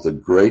of the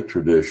great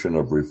tradition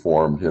of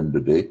Reformed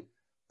hymnody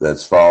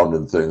that's found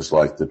in things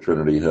like the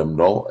Trinity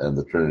Hymnal and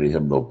the Trinity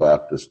Hymnal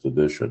Baptist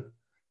edition.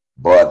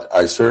 But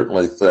I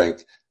certainly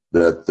think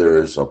that there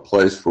is a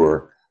place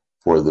for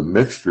the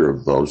mixture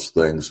of those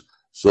things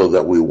so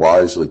that we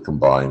wisely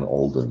combine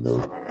old and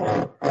new.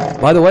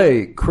 By the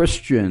way,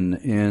 Christian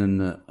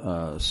in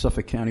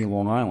Suffolk County,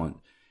 Long Island,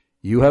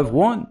 you have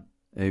won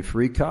a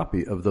free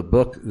copy of the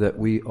book that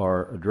we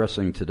are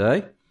addressing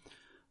today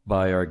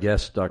by our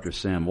guest, Dr.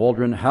 Sam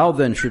Waldron. How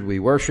then should we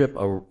worship?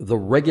 The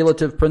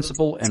regulative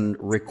principle and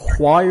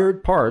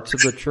required parts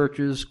of the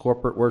church's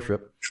corporate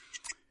worship.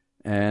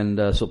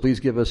 And so please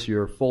give us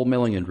your full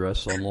mailing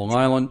address on Long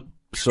Island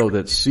so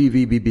that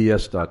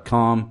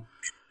cvbbs.com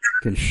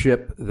can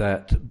ship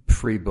that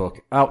free book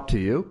out to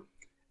you.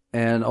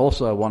 And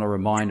also I want to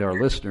remind our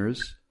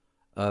listeners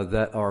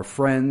that our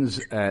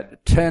friends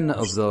at 10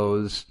 of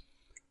those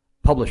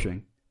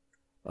publishing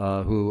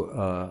who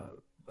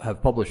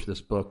have published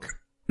this book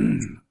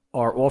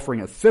are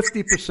offering a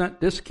 50%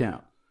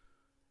 discount.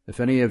 If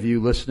any of you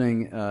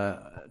listening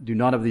do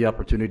not have the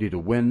opportunity to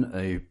win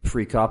a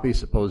free copy,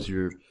 suppose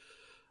you're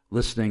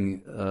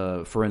listening,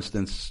 for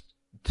instance,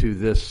 to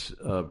this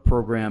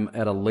program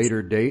at a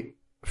later date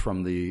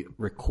from the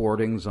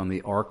recordings on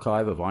the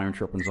archive of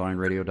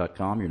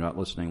IronSharpensIronRadio.com, you're not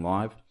listening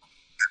live,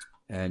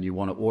 and you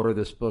want to order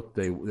this book,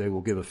 they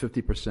will give a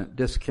 50%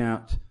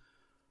 discount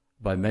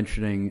by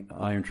mentioning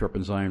Iron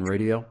Sharpens Iron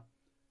Radio.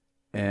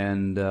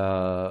 And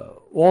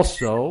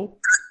also,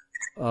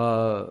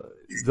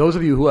 those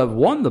of you who have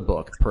won the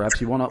book, perhaps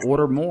you want to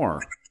order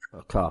more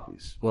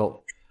copies.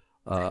 Well,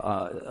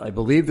 I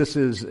believe this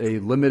is a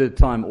limited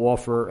time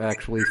offer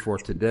actually for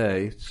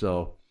today,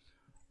 so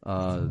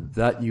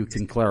that you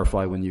can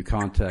clarify when you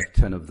contact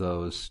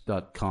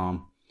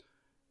 10ofthose.com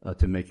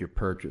to make your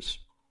purchase.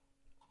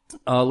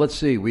 Let's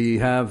see, we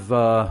have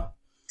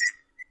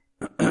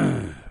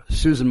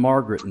Susan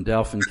Margaret in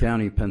Dauphin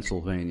County,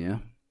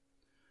 Pennsylvania,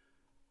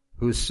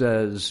 who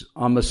says,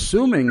 I'm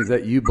assuming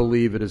that you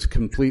believe it is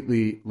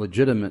completely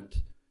legitimate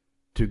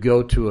to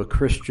go to a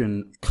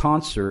Christian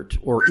concert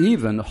or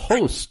even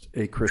host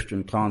a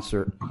Christian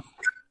concert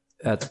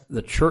at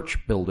the church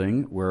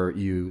building where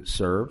you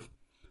serve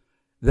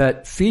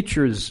that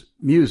features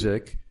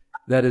music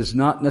that is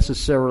not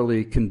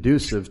necessarily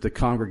conducive to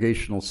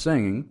congregational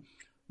singing,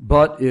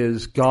 but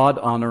is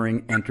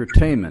God-honoring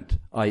entertainment.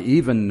 I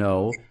even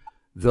know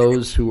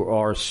those who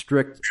are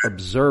strict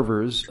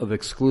observers of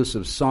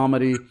exclusive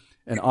psalmody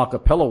and a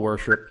cappella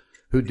worship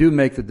who do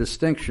make the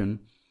distinction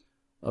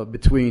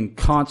between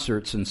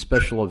concerts and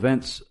special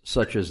events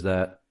such as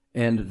that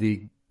and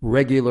the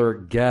regular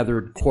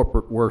gathered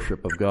corporate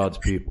worship of God's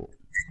people.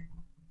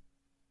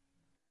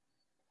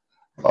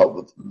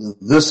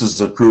 This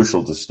is a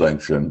crucial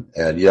distinction,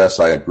 and yes,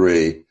 I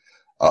agree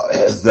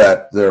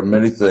that there are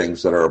many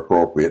things that are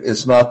appropriate.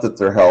 It's not that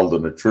they're held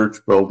in a church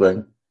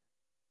building.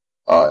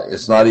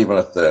 It's not even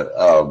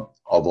that,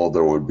 although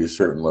there would be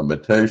certain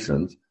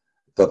limitations,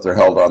 that they're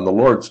held on the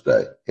Lord's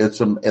Day. It's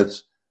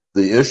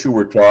the issue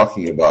we're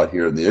talking about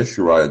here, and the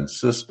issue I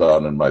insist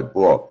on in my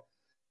book,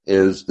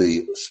 is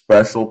the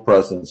special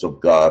presence of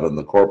God and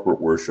the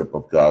corporate worship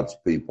of God's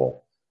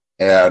people.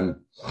 And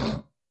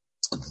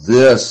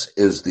this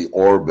is the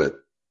orbit.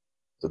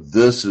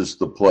 This is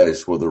the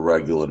place where the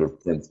regulative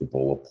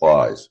principle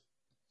applies.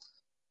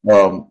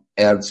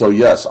 And so,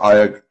 yes,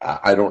 I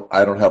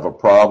don't have a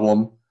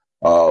problem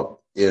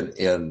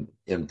in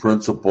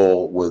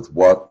principle with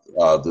what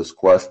this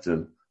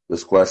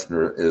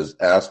questioner is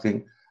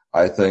asking.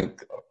 I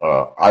think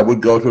I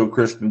would go to a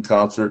Christian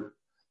concert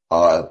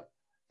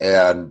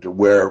and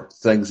where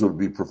things would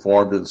be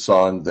performed and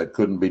sung that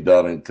couldn't be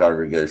done in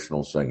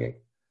congregational singing.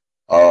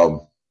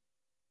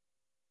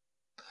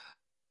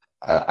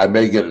 I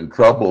may get in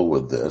trouble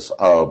with this,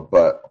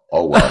 but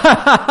oh well.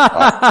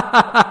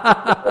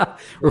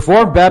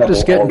 Reformed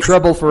Baptists get in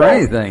trouble for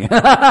anything.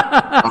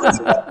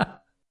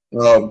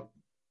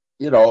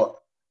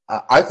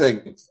 I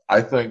think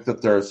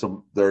that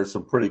there's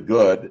some pretty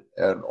good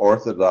and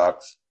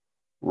orthodox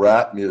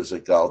rap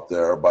music out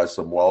there by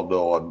some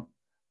well-known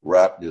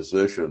rap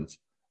musicians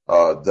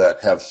that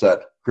have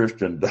set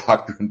Christian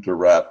doctrine to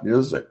rap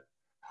music.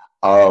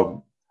 I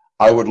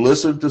would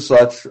listen to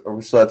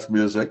such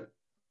music.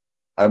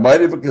 I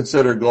might even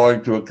consider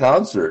going to a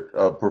concert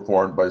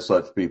performed by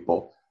such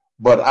people,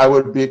 but I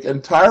would be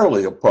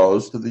entirely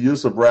opposed to the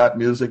use of rap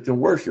music in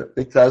worship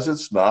because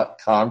it's not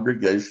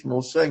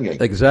congregational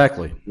singing.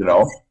 Exactly.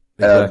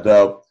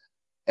 Exactly.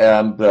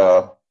 And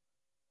I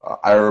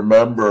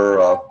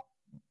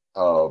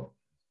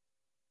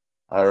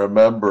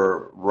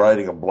remember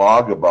writing a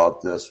blog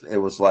about this. It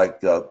was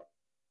like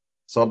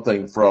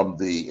something from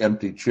the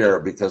empty chair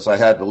because I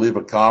had to leave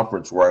a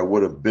conference where I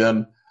would have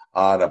been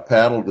on a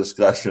panel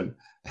discussion,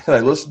 and I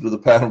listened to the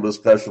panel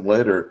discussion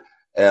later,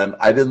 and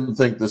I didn't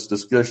think this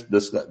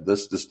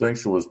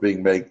distinction was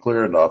being made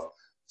clear enough,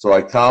 so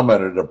I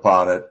commented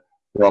upon it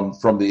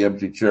from the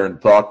empty chair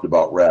and talked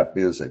about rap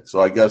music.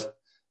 So I guess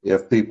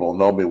if people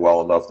know me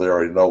well enough, they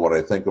already know what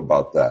I think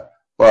about that.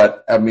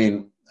 But, I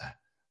mean,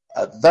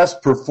 that's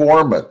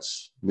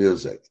performance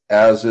music,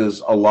 as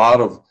is a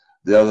lot of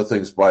the other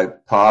things by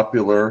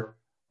popular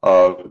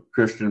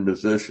Christian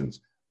musicians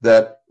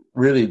that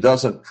really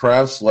doesn't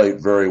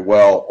translate very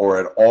well or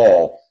at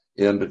all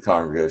into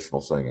congregational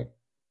singing.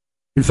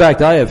 In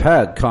fact, I have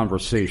had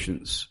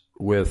conversations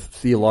with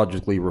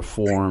theologically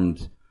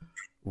reformed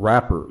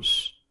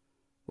rappers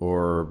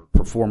or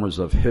performers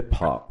of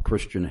hip-hop,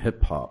 Christian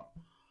hip-hop,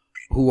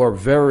 who are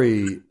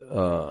very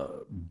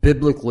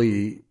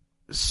biblically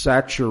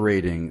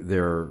saturating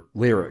their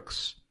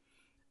lyrics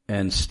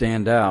and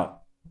stand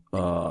out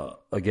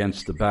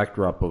against the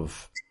backdrop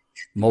of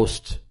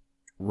most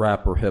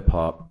rap or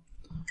hip-hop,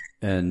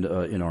 and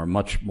are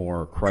much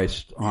more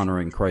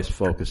Christ-honoring,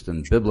 Christ-focused,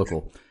 and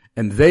biblical.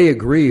 And they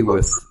agree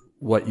with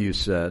what you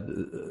said.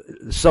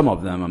 Some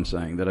of them, I'm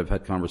saying, that I've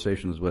had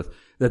conversations with,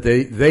 that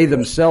they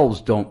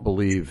themselves don't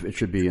believe it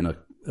should be in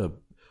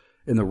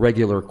the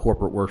regular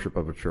corporate worship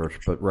of a church,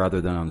 but rather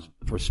than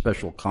for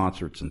special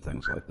concerts and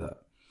things like that.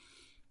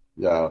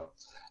 Yeah.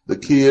 The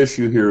key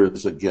issue here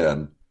is,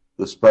 again,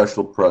 the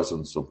special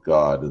presence of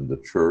God in the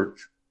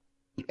church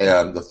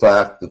and the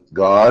fact that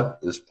God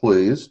is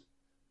pleased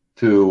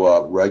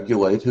to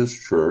regulate his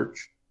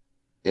church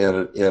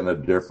in a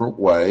different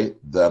way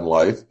than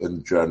life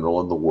in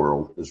general in the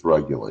world is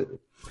regulated.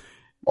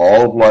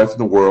 All of life in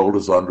the world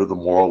is under the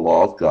moral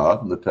law of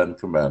God and the Ten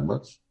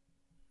Commandments,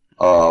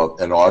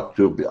 and ought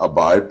to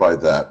abide by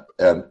that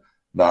and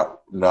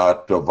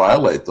not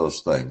violate those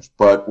things.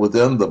 But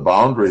within the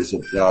boundaries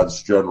of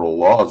God's general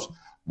laws,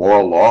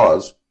 moral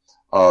laws,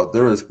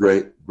 there is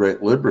great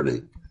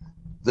liberty.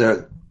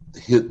 The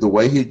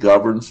way he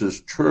governs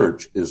his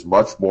church is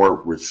much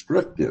more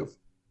restrictive.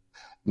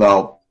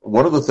 Now,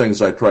 one of the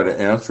things I try to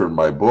answer in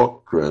my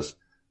book, Chris,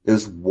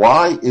 is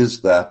why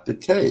is that the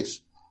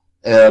case?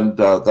 And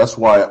that's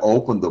why I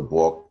opened the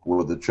book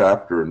with a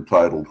chapter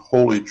entitled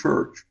Holy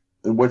Church,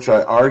 in which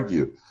I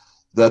argue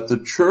that the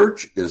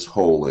church is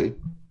holy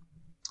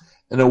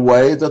in a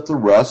way that the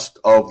rest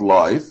of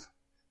life,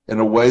 in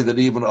a way that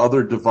even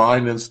other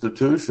divine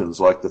institutions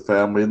like the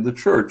family and the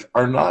church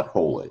are not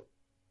holy.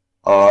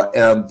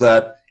 And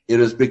that it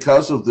is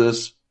because of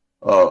this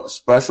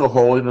special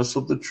holiness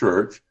of the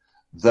church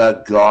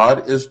that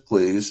God is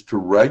pleased to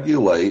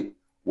regulate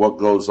what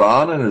goes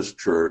on in his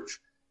church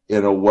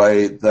in a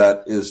way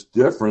that is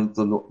different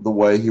than the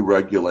way he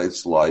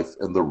regulates life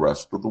in the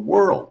rest of the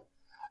world.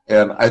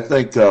 And I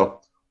think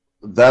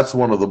that's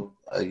one of the,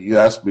 you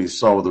asked me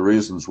some of the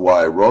reasons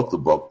why I wrote the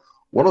book.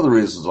 One of the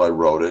reasons I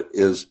wrote it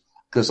is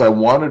because I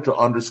wanted to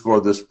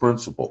underscore this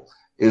principle.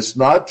 It's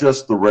not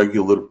just the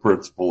regulative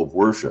principle of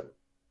worship,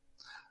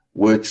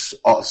 which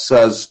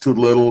says too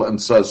little and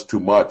says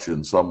too much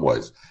in some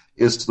ways.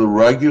 It's the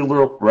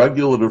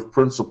regulative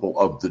principle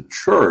of the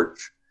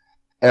church,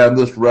 and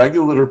this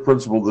regulative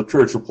principle of the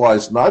church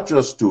applies not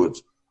just to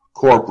its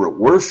corporate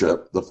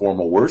worship, the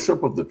formal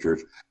worship of the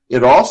church.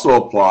 It also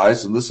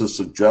applies, and this is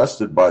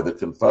suggested by the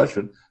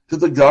confession, to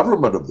the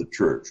government of the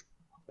church.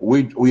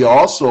 We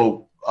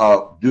also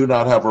do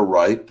not have a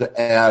right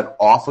to add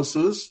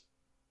offices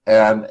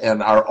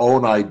and our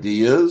own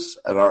ideas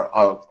and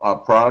our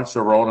products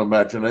of our own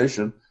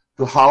imagination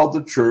to how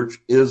the church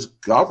is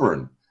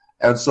governed.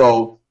 And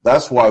so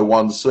that's why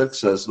 1:6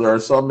 says there are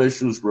some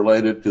issues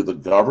related to the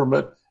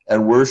government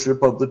and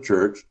worship of the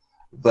church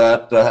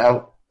that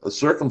have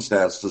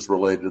circumstances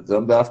related to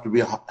them that have to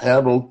be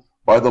handled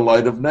by the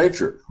light of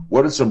nature.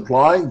 What it's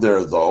implying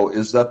there, though,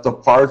 is that the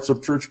parts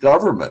of church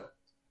government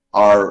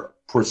are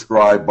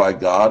prescribed by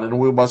God, and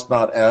we must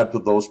not add to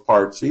those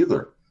parts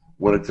either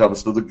when it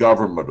comes to the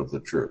government of the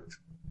church.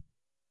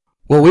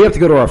 Well, we have to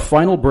go to our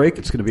final break.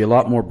 It's going to be a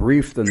lot more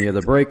brief than the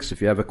other breaks.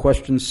 If you have a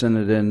question, send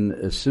it in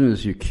as soon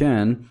as you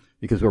can,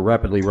 because we're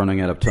rapidly running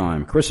out of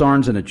time.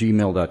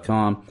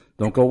 ChrisArnzen@gmail.com.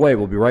 Don't go away.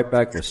 We'll be right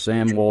back with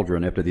Sam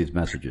Waldron after these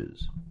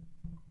messages.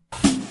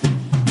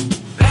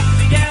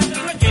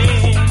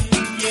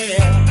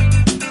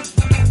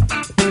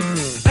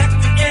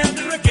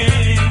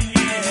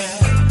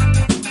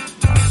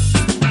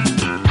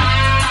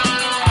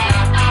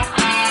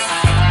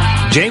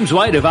 James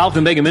White of Alpha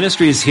and Omega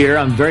Ministries here.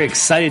 I'm very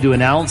excited to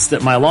announce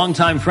that my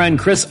longtime friend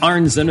Chris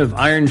Arnzen of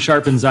Iron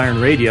Sharpens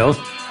Iron Radio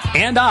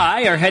and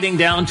I are heading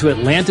down to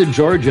Atlanta,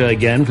 Georgia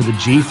again for the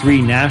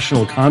G3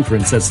 National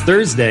Conference. That's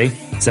Thursday,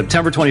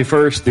 September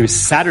 21st through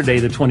Saturday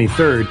the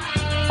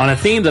 23rd on a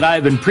theme that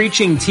I've been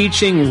preaching,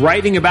 teaching,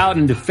 writing about,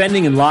 and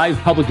defending in live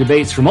public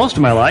debates for most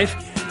of my life,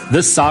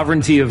 the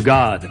sovereignty of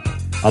God.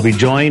 I'll be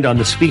joined on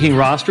the speaking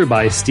roster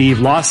by Steve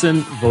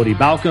Lawson, Vodi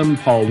Balcom,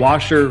 Paul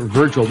Washer,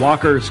 Virgil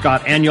Walker,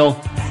 Scott Aniol,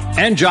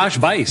 and Josh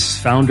Bice,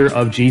 founder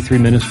of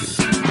G3 Ministries.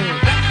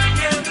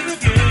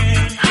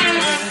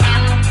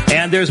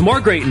 And there's more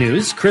great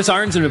news. Chris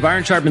Arnzen of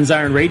Iron Sharpens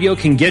Iron Radio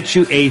can get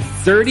you a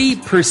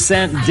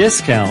 30%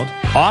 discount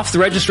off the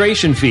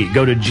registration fee.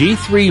 Go to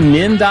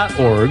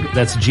g3min.org.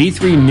 That's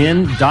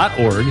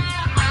g3min.org.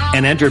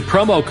 And enter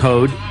promo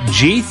code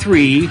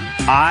G3ISIR.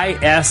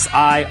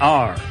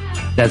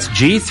 That's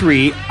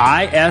G3ISIR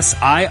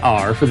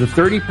for the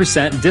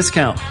 30%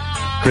 discount.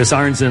 Chris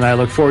Arnzen and I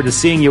look forward to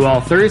seeing you all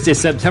Thursday,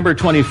 September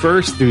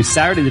 21st through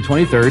Saturday the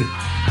 23rd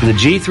for the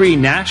G3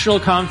 National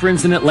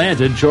Conference in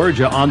Atlanta,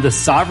 Georgia on the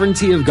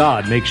sovereignty of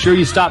God. Make sure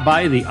you stop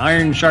by the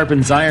Iron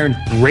Sharpens Iron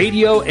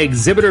radio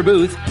exhibitor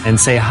booth and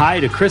say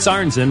hi to Chris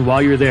Arnzen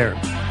while you're there.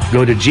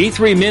 Go to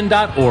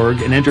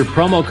g3min.org and enter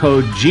promo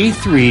code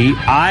G3ISIR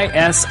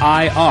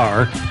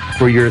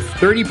for your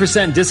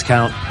 30%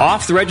 discount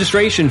off the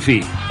registration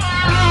fee.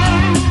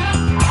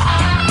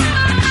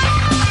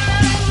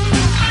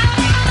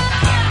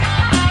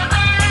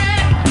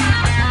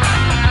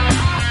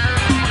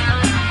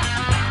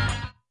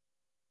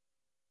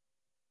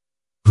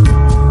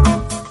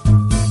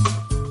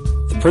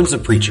 Prince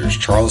of Preachers,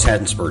 Charles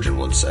Haddon Spurgeon,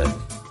 once said,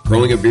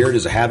 "Growing a beard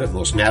is a habit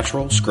most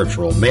natural,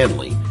 scriptural,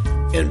 manly,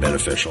 and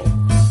beneficial."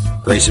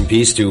 Grace and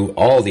peace to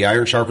all the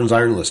Iron Sharpens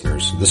Iron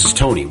listeners. This is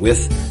Tony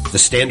with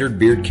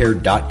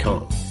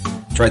thestandardbeardcare.com.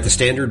 Try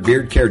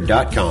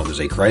thestandardbeardcare.com is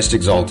a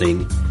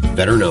Christ-exalting,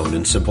 better-known,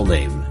 and simple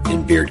name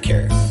in beard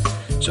care.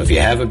 So if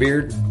you have a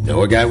beard,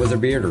 know a guy with a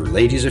beard, or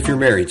ladies if you're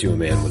married to a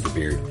man with a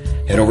beard,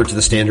 head over to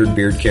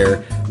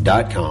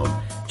thestandardbeardcare.com.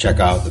 Check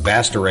out the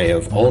vast array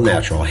of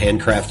all-natural,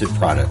 handcrafted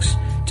products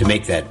to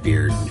make that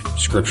beard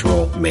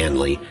scriptural,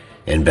 manly,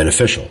 and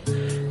beneficial.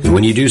 And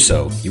when you do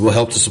so, you will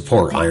help to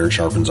support Iron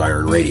Sharpens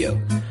Iron Radio.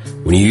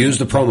 When you use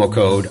the promo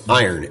code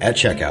IRON at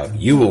checkout,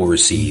 you will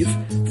receive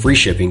free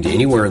shipping to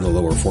anywhere in the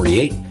lower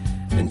 48,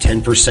 and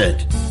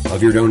 10%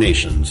 of your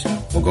donations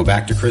will go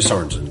back to Chris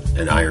Arnzen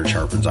and Iron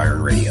Sharpens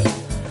Iron Radio.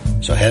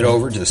 So head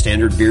over to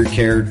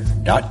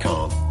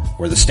thestandardbeardcare.com,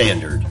 where the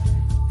standard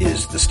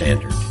is the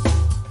standard.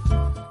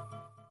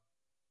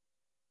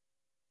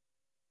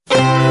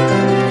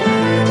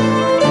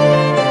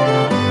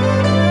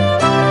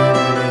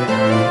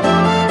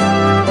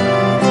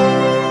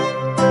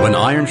 When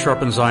Iron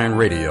Sharpens Iron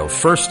Radio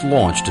first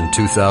launched in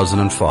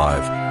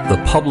 2005, the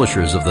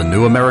publishers of the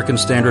New American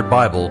Standard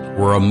Bible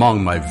were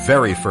among my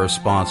very first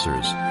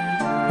sponsors.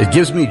 It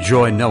gives me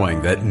joy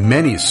knowing that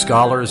many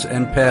scholars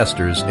and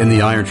pastors in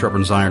the Iron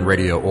Sharpens Iron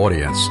Radio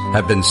audience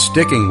have been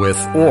sticking with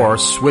or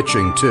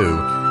switching to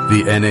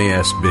the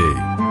NASB.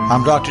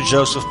 I'm Dr.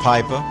 Joseph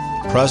Pipa,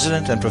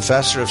 President and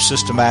Professor of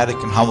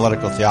Systematic and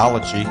Homiletical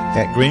Theology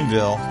at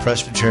Greenville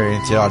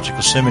Presbyterian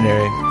Theological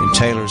Seminary in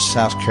Taylor,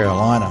 South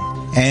Carolina.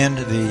 And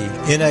the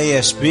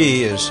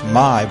NASB is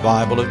my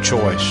Bible of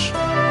choice.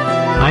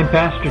 I'm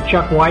Pastor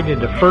Chuck White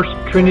at the First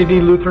Trinity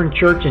Lutheran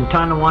Church in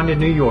Tonawanda,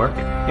 New York,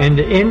 and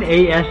the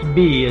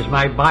NASB is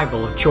my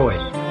Bible of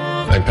choice.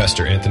 I'm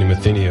Pastor Anthony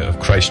Mathenia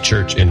of Christ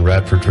Church in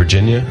Radford,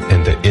 Virginia,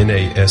 and the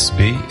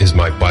NASB is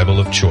my Bible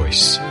of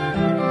choice.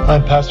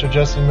 I'm Pastor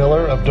Jesse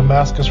Miller of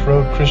Damascus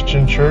Road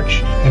Christian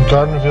Church in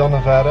Gardnerville,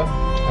 Nevada,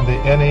 and the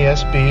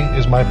NASB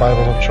is my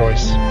Bible of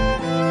choice.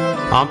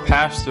 I'm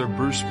Pastor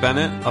Bruce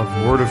Bennett of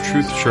Word of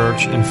Truth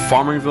Church in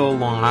Farmingville,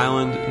 Long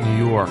Island, New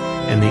York,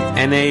 and the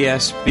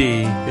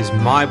NASB is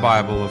my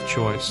Bible of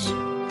choice.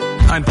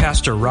 I'm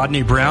Pastor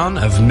Rodney Brown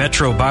of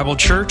Metro Bible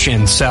Church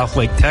in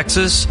Southlake,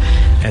 Texas,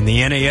 and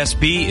the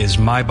NASB is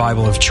my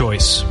Bible of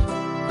choice.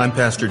 I'm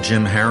Pastor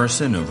Jim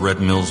Harrison of Red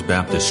Mills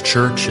Baptist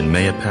Church in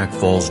Mahopac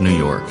Falls, New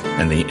York,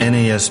 and the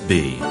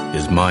NASB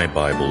is my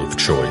Bible of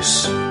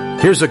choice.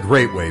 Here's a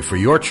great way for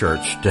your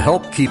church to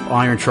help keep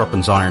Iron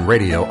Sharpens Iron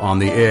Radio on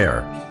the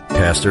air.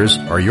 Pastors,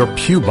 are your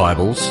pew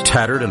Bibles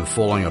tattered and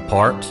falling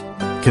apart?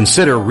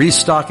 Consider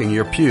restocking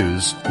your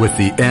pews with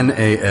the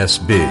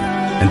NASB.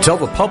 And tell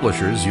the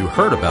publishers you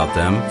heard about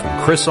them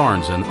from Chris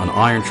Arnzen on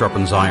Iron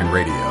Sharpens Iron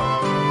Radio.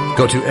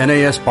 Go to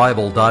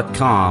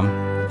nasbible.com.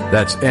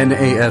 That's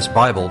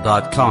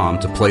nasbible.com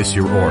to place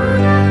your order.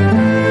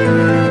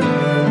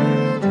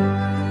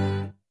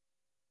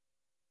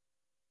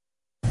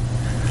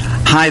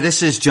 Hi,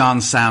 this is John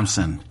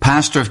Sampson, pastor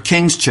pastor of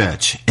King's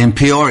Church in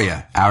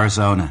Peoria,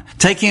 Arizona,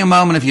 taking a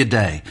moment of your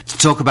day to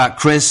talk about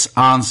Chris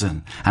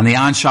Arnzen and the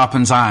Iron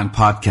Sharpens Iron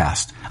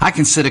podcast. I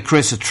consider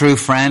Chris a true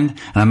friend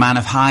and a man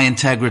of high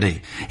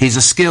integrity. He's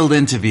a skilled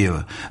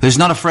interviewer who's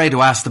not afraid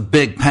to ask the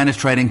big,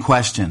 penetrating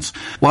questions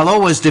while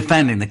always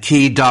defending the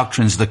key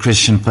doctrines of the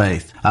Christian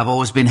faith. I've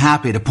always been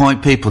happy to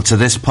point people to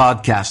this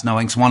podcast,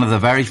 knowing it's one of the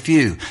very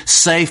few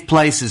safe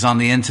places on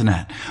the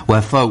internet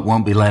where folk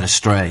won't be led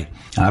astray.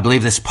 And I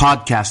believe this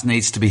podcast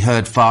needs to be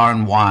heard far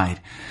and wide.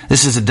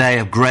 This is a day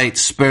of great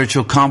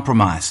spiritual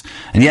compromise,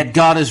 and yet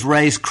God has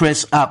raised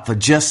Chris up for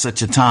just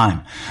such a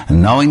time.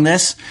 And knowing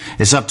this,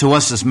 it's up to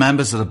us as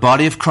members of the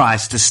body of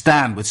Christ to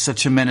stand with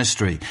such a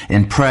ministry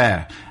in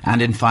prayer and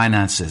in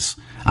finances.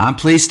 I'm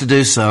pleased to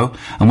do so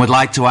and would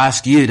like to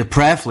ask you to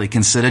prayerfully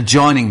consider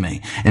joining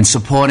me in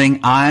supporting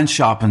Iron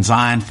Sharpens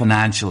Iron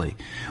financially.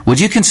 Would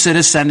you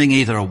consider sending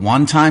either a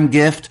one-time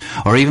gift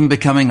or even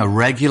becoming a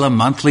regular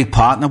monthly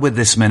partner with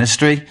this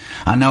ministry?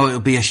 I know it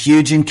would be a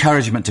huge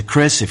encouragement to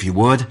Chris if you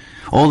would.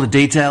 All the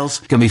details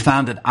can be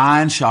found at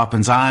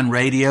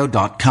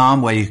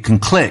ironsharpensironradio.com, where you can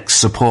click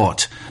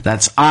support.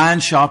 That's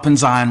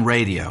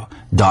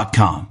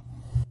ironsharpensironradio.com.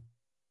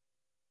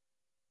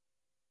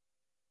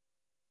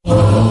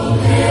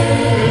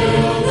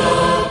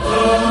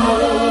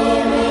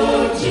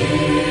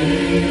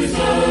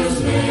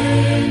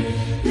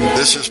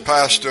 This is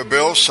Pastor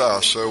Bill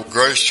Sasso,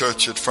 Grace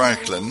Church at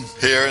Franklin,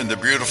 here in the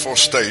beautiful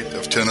state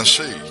of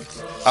Tennessee.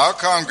 Our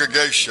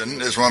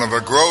congregation is one of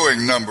a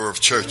growing number of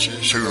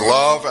churches who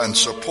love and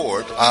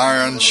support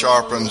Iron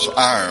Sharpens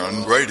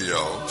Iron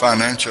radio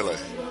financially.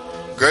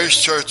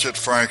 Grace Church at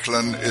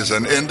Franklin is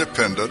an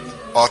independent,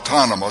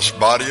 autonomous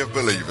body of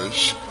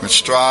believers which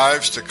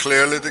strives to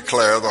clearly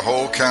declare the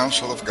whole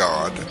counsel of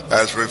God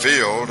as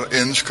revealed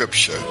in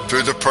Scripture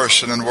through the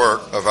person and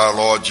work of our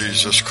Lord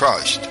Jesus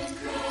Christ.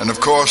 And of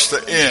course,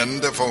 the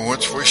end for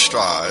which we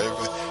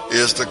strive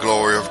is the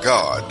glory of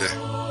God.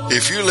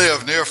 If you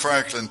live near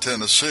Franklin,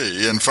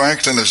 Tennessee, and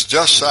Franklin is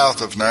just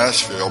south of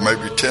Nashville,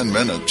 maybe 10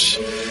 minutes,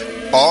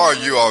 or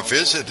you are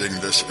visiting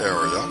this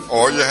area,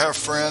 or you have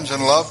friends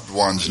and loved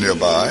ones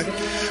nearby,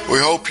 we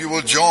hope you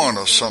will join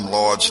us some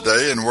Lord's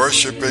Day in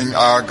worshiping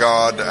our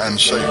God and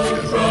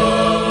Savior.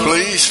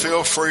 Please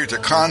feel free to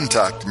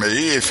contact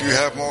me if you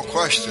have more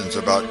questions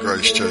about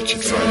Grace Church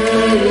at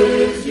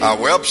Franklin. Our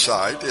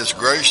website is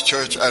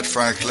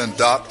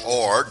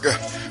gracechurchatfranklin.org.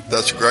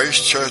 That's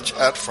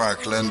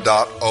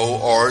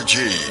gracechurchatfranklin.org.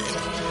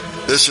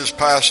 This is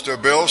Pastor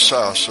Bill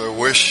Sasso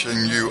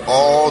wishing you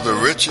all the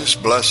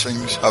richest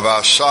blessings of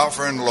our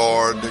sovereign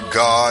Lord,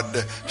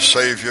 God,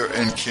 Savior,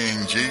 and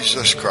King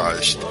Jesus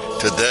Christ,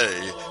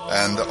 today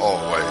and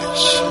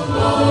always.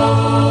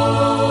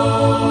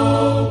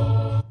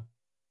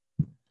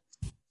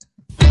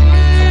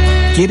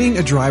 Getting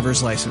a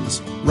driver's license,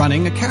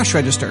 running a cash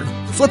register,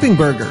 flipping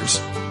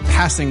burgers,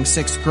 passing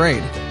 6th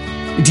grade.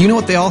 Do you know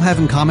what they all have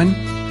in common?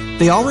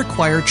 They all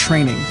require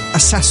training,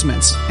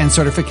 assessments, and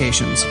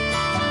certifications.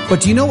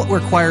 But do you know what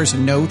requires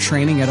no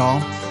training at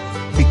all?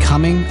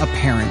 Becoming a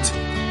parent.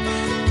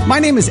 My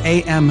name is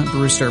A.M.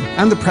 Brewster.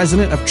 I'm the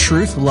president of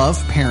Truth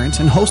Love Parent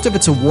and host of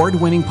its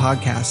award-winning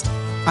podcast.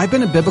 I've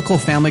been a biblical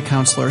family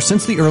counselor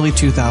since the early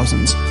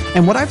 2000s,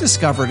 and what I've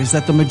discovered is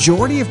that the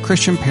majority of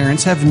Christian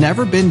parents have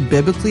never been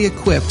biblically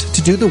equipped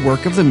to do the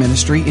work of the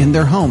ministry in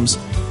their homes.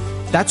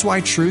 That's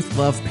why Truth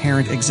Love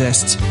Parent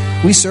exists.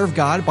 We serve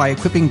God by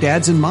equipping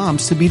dads and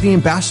moms to be the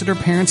ambassador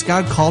parents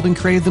God called and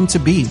created them to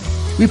be.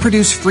 We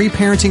produce free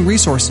parenting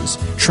resources,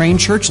 train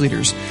church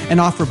leaders, and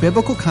offer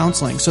biblical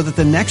counseling so that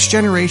the next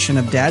generation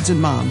of dads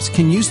and moms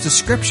can use the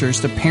scriptures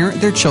to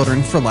parent their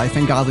children for life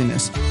and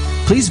godliness.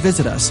 Please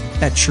visit us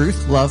at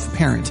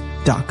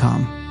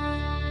truthloveparent.com.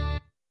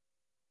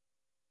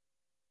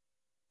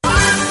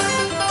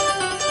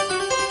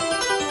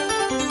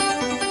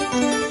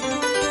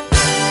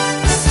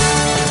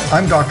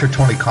 I'm Dr.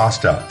 Tony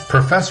Costa,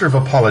 Professor of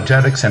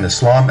Apologetics and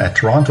Islam at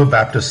Toronto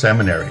Baptist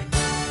Seminary.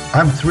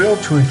 I'm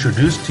thrilled to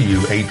introduce to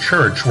you a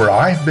church where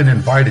I've been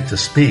invited to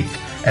speak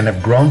and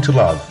have grown to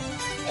love,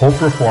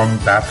 Hope Reformed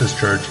Baptist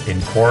Church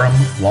in Coram,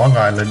 Long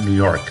Island, New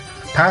York,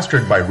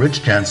 pastored by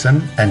Rich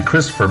Jensen and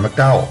Christopher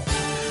McDowell.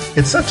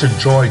 It's such a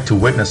joy to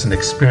witness and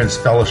experience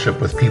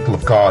fellowship with people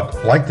of God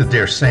like the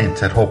dear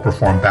saints at Hope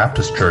Reformed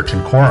Baptist Church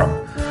in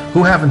Coram,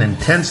 who have an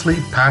intensely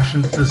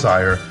passionate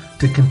desire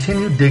to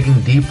continue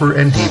digging deeper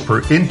and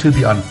deeper into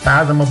the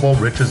unfathomable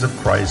riches of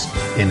Christ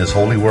in His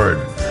holy word,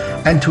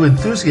 and to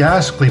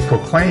enthusiastically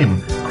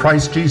proclaim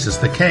Christ Jesus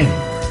the King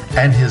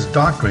and His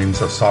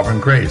doctrines of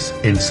sovereign grace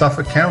in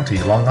Suffolk County,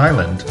 Long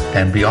Island,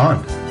 and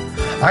beyond.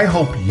 I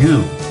hope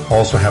you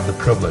also have the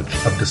privilege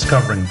of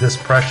discovering this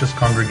precious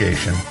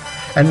congregation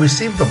and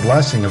receive the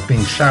blessing of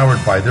being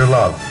showered by their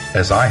love,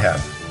 as I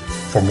have.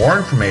 For more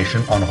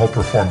information on Hope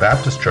Reformed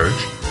Baptist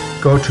Church,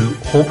 go to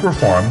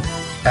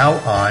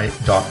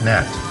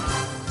hopereformedli.net.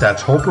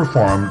 That's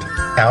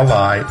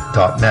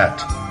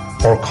hopereformedli.net.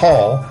 Or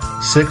call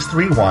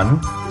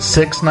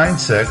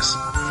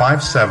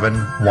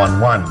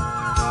 631-696-5711.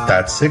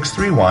 That's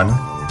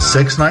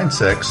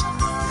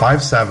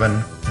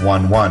 631-696-5711.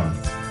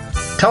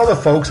 888-888-5811. Tell the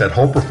folks at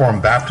Hope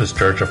Reformed Baptist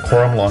Church of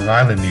Coram, Long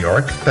Island, New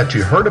York, that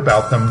you heard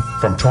about them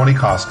from Tony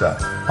Costa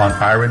on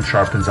Iron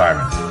Sharpens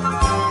Iron.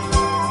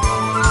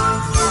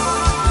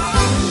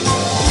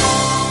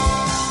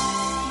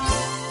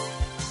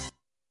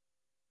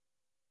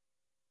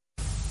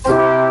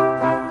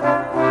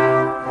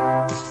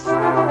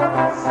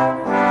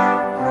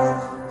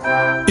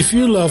 If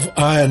you love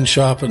Iron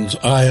Sharpens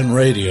Iron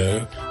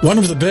Radio, one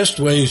of the best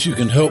ways you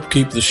can help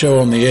keep the show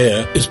on the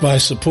air is by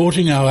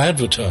supporting our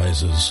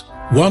advertisers.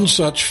 One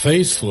such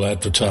faithful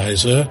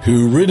advertiser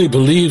who really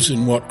believes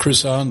in what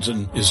Chris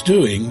Arnzen is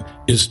doing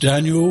is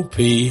Daniel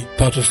P.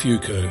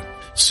 Patafuco,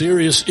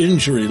 serious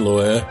injury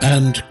lawyer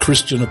and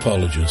Christian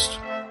apologist.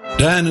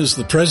 Dan is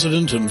the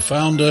president and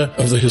founder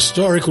of the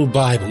Historical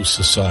Bible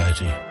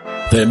Society.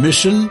 Their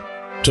mission?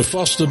 To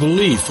foster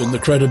belief in the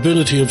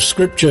credibility of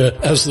Scripture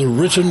as the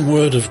written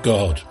Word of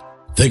God.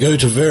 They go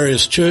to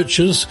various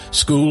churches,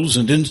 schools,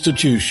 and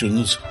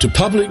institutions to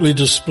publicly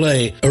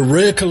display a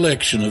rare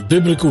collection of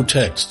biblical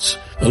texts,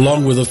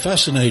 along with a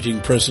fascinating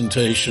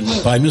presentation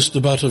by Mr.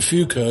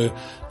 Buttafuoco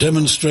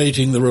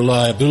demonstrating the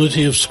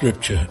reliability of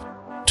Scripture.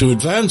 To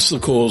advance the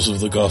cause of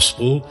the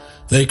gospel,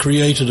 they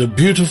created a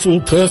beautiful,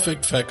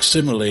 perfect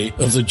facsimile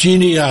of the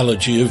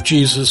genealogy of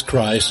Jesus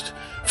Christ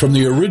from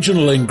the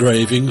original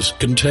engravings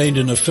contained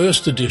in a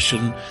first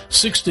edition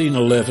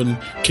 1611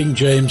 King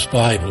James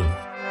Bible.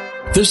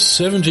 This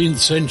 17th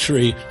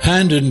century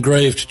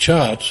hand-engraved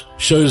chart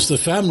shows the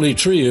family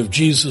tree of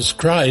Jesus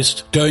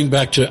Christ going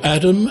back to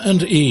Adam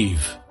and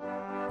Eve.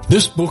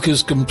 This book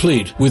is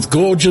complete with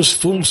gorgeous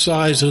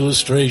full-size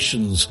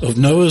illustrations of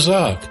Noah's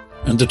Ark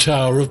and the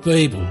Tower of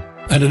Babel,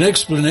 and an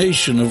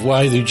explanation of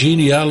why the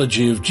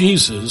genealogy of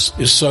Jesus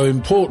is so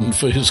important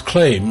for his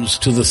claims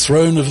to the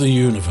throne of the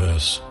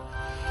universe.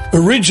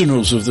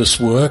 Originals of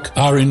this work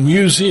are in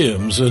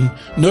museums, and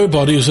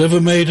nobody has ever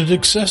made it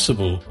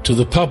accessible to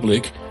the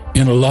public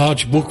in a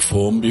large book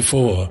form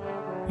before.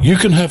 You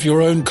can have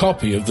your own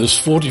copy of this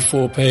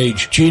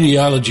 44-page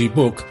genealogy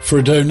book for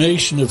a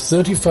donation of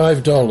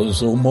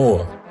 $35 or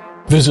more.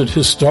 Visit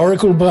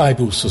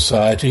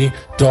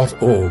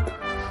historicalbiblesociety.org.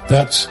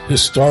 That's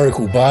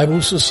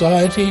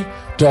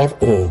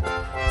historicalbiblesociety.org.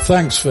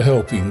 Thanks for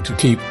helping to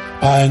keep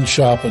Iron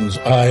Sharpens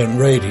Iron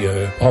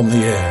Radio on the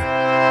air.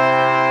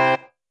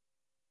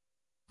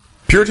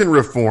 Puritan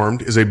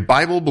Reformed is a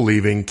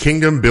Bible-believing,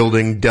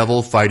 kingdom-building,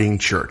 devil-fighting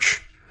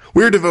church.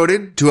 We are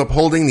devoted to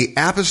upholding the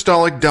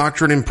apostolic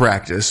doctrine and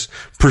practice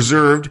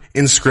preserved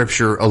in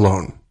Scripture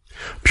alone.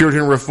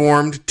 Puritan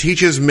Reformed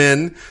teaches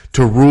men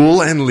to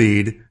rule and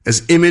lead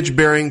as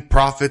image-bearing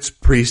prophets,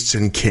 priests,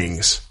 and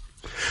kings.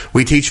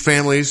 We teach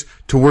families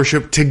to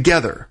worship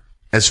together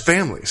as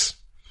families.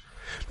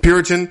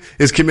 Puritan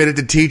is committed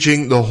to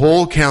teaching the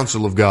whole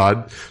counsel of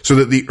God so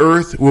that the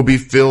earth will be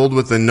filled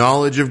with the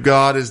knowledge of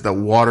God as the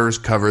waters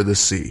cover the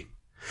sea.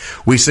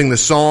 We sing the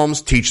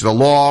Psalms, teach the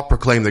law,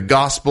 proclaim the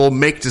gospel,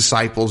 make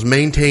disciples,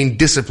 maintain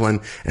discipline,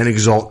 and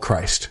exalt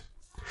Christ.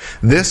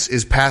 This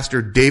is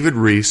Pastor David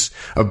Reese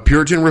of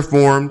Puritan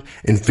Reformed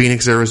in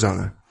Phoenix,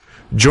 Arizona.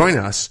 Join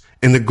us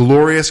in the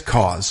glorious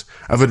cause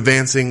of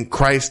advancing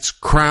Christ's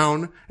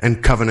crown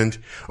and covenant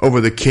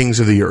over the kings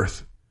of the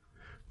earth.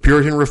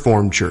 Puritan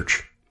Reformed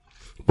Church.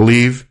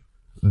 Believe,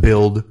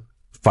 build,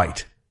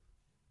 fight.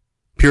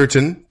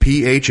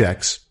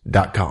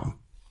 PuritanPHX.com.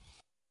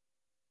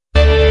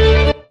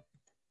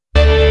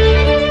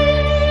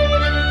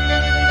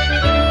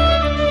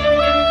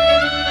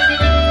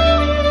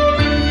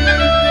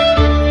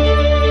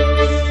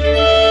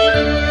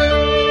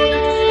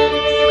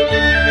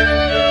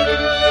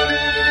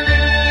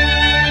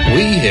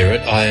 We here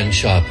at Iron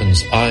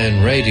Sharpens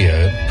Iron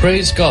Radio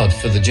praise God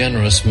for the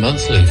generous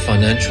monthly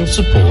financial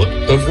support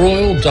of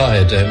Royal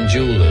Diadem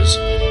Jewelers,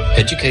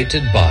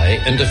 educated by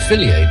and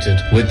affiliated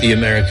with the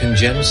American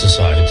Gem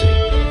Society,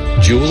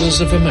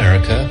 Jewelers of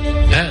America,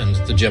 and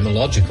the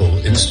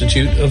Gemological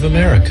Institute of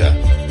America.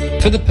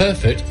 For the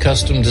perfect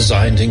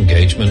custom-designed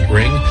engagement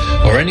ring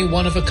or any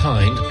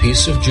one-of-a-kind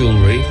piece of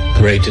jewelry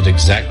created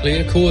exactly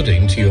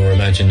according to your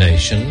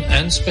imagination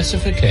and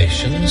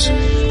specifications,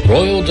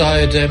 Royal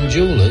Diadem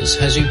Jewelers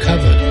has you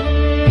covered.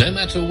 No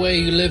matter where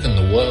you live in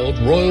the world,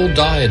 Royal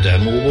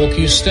Diadem will walk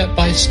you step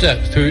by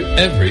step through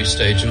every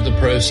stage of the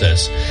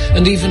process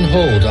and even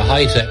hold a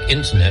high-tech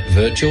internet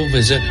virtual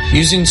visit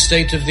using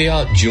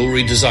state-of-the-art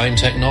jewelry design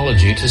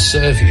technology to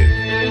serve you.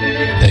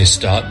 They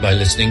start by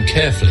listening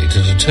carefully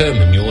to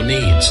determine your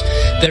needs.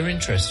 They're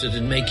interested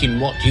in making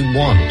what you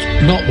want,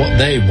 not what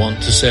they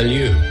want to sell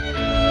you.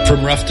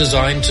 From rough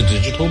design to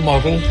digital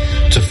model,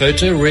 to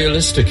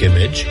photorealistic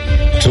image,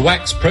 to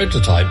wax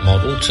prototype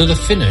model, to the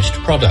finished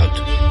product,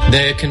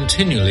 they're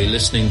continually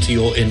listening to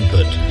your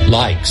input,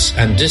 likes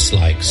and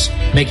dislikes,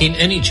 making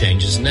any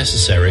changes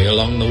necessary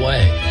along the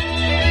way.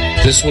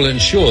 This will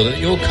ensure that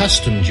your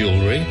custom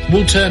jewelry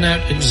will turn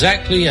out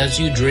exactly as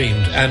you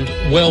dreamed and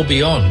well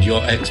beyond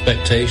your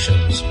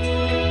expectations.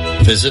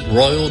 Visit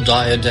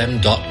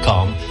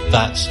royaldiadem.com.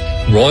 That's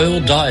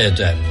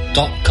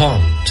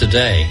royaldiadem.com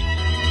today.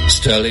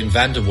 Sterling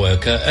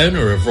Vanderwerker,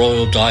 owner of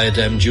Royal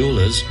Diadem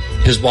Jewelers,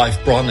 his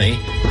wife Bronnie,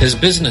 his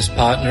business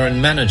partner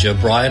and manager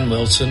Brian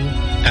Wilson,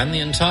 and the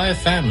entire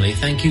family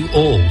thank you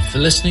all for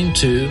listening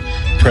to,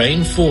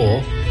 praying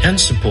for, and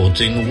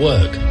supporting the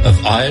work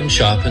of Iron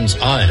Sharpens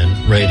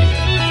Iron Radio.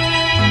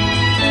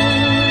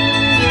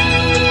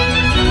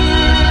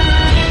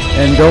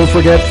 And don't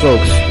forget,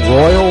 folks,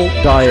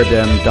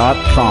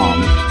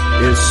 RoyalDiadem.com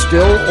is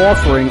still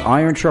offering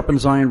Iron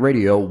Sharpens Iron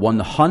Radio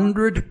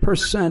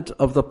 100%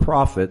 of the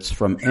profits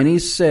from any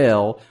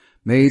sale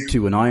made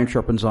to an Iron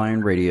Sharpens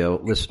Iron Radio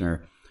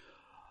listener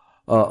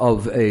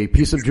of a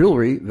piece of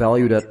jewelry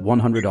valued at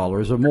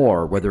 $100 or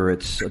more, whether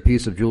it's a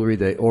piece of jewelry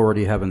they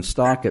already have in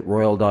stock at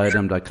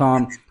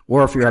RoyalDiadem.com,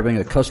 or if you're having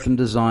a custom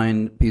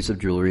designed piece of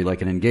jewelry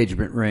like an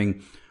engagement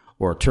ring,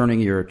 or turning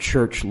your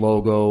church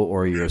logo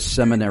or your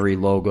seminary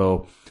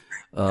logo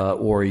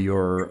or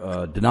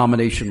your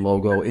denomination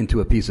logo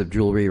into a piece of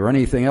jewelry, or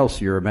anything else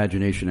your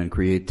imagination and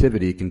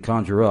creativity can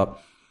conjure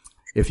up.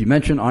 If you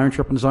mention Iron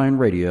Sharpens Iron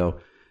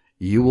Radio,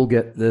 you will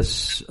get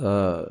this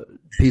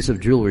piece of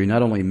jewelry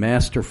not only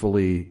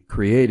masterfully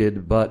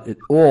created, but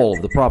all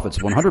of the profits,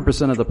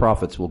 100% of the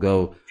profits, will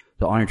go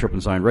to Iron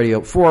Sharpens Iron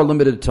Radio for a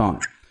limited time.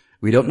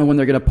 We don't know when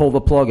they're going to pull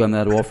the plug on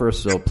that offer,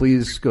 so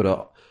please go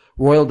to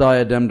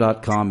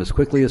RoyalDiadem.com as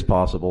quickly as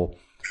possible,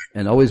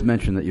 and always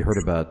mention that you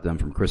heard about them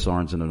from Chris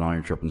Arnzen and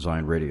Iron Sharpens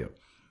Iron Radio.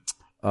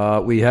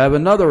 We have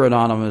another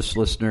anonymous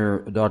listener,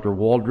 Dr.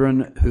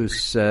 Waldron, who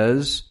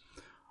says,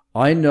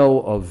 I know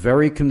of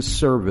very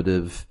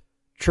conservative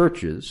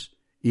churches,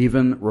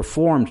 even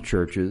Reformed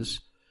churches,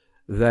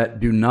 that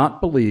do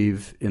not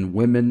believe in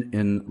women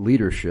in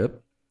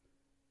leadership,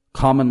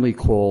 commonly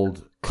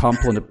called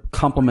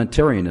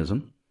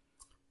complementarianism,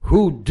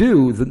 who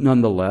do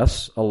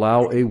nonetheless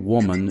allow a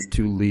woman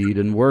to lead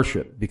in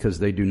worship because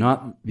they do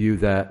not view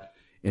that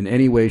in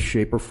any way,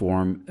 shape, or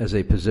form as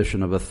a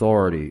position of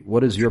authority.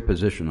 What is your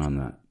position on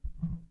that?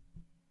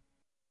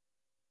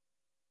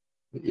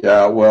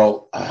 Yeah,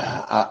 well,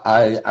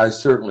 I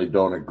certainly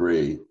don't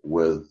agree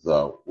with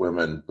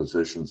women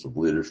positions of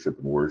leadership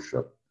and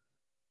worship.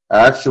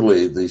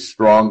 Actually, the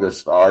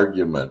strongest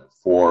argument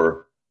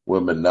for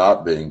women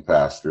not being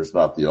pastors,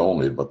 not the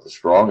only, but the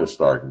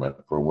strongest argument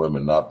for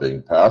women not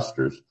being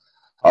pastors,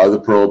 are the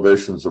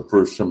prohibitions of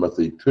 1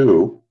 Timothy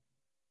 2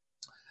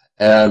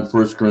 and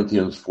 1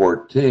 Corinthians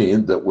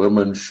 14 that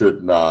women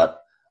should not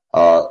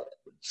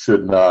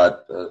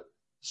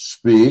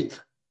speak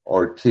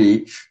or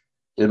teach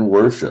in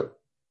worship.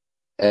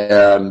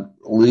 And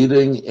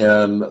leading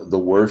in the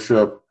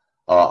worship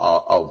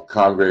of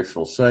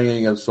congregational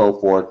singing and so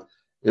forth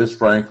is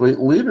frankly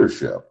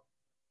leadership.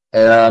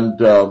 And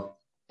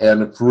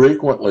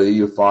frequently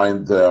you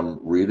find them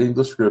reading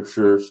the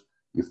scriptures,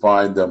 you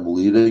find them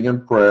leading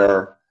in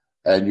prayer,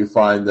 and you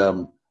find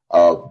them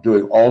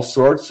doing all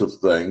sorts of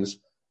things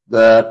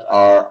that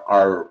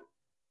are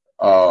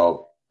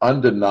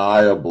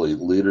undeniably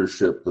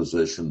leadership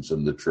positions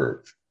in the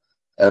church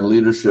and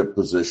leadership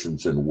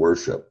positions in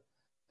worship.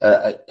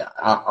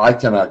 I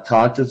cannot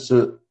conscience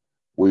it.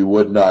 We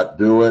would not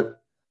do it.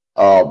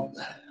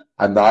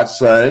 I'm not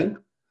saying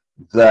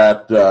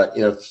that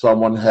if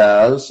someone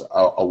has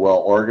a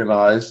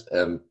well-organized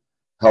and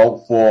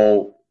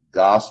helpful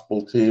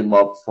gospel team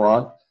up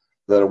front,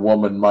 that a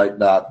woman might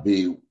not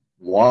be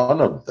one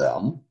of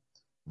them.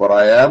 But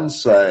I am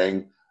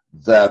saying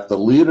that the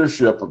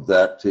leadership of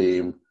that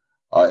team,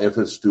 if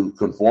it's to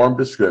conform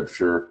to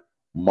Scripture,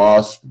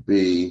 must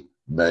be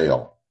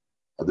male.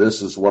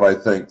 This is what I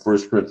think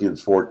 1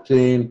 Corinthians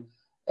 14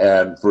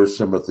 and 1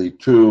 Timothy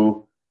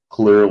 2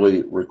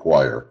 clearly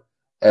require.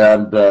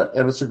 And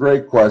it's a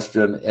great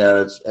question,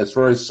 and it's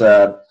very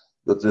sad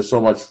that there's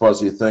so much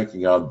fuzzy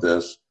thinking on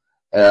this.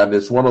 And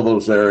it's one of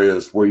those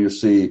areas where you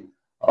see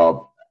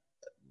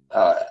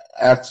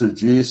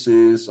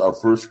exegeses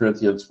of 1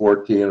 Corinthians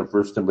 14 and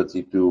 1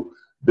 Timothy 2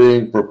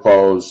 being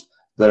proposed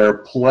that are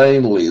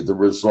plainly the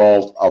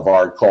result of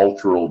our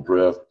cultural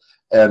drift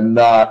and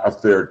not a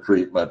fair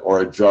treatment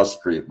or a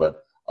just treatment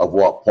of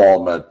what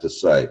Paul meant to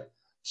say.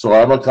 So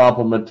I'm a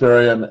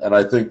complementarian, and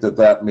I think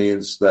that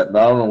means that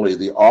not only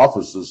the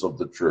offices of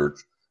the church,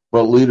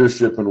 but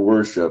leadership and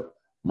worship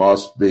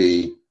must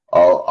be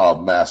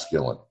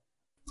masculine.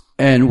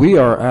 And we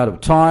are out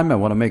of time. I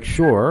want to make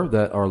sure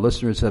that our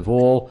listeners have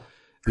all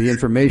the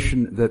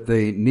information that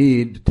they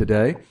need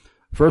today.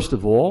 First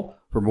of all,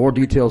 for more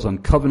details on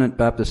Covenant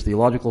Baptist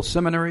Theological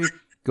Seminary,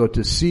 go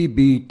to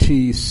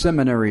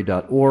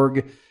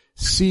cbtseminary.org,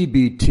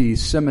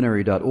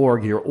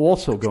 cbtseminary.org. You're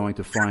also going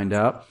to find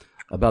out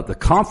about the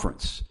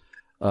conference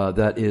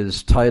that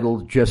is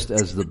titled just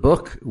as the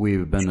book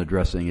we've been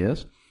addressing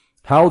is,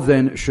 How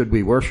Then Should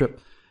We Worship?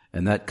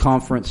 And that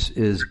conference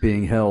is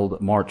being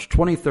held March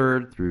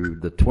 23rd through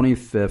the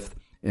 25th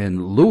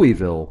in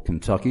Louisville,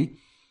 Kentucky.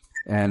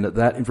 And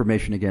that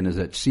information, again, is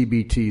at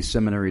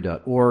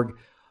cbtseminary.org.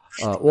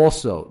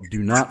 Also, do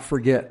not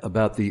forget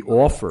about the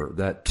offer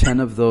that 10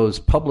 of Those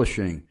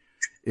Publishing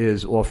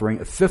is offering,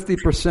 a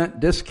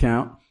 50%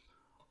 discount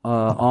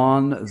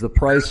on the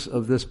price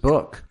of this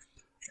book.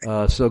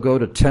 So go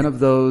to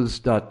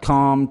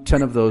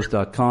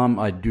 10ofthose.com.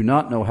 I do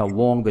not know how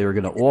long they are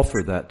going to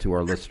offer that to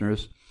our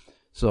listeners,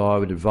 so I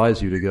would advise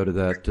you to go to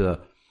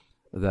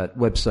that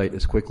website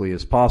as quickly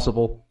as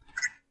possible.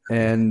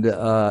 And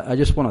I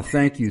just want to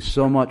thank you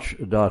so much,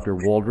 Dr.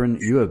 Waldron.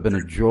 You have been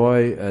a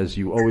joy, as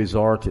you always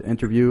are, to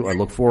interview. I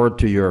look forward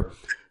to your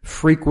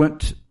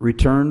frequent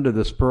return to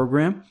this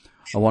program.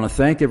 I want to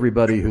thank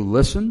everybody who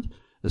listened,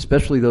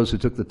 especially those who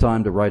took the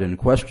time to write in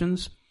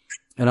questions.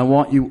 And I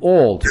want you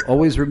all to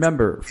always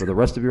remember for the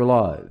rest of your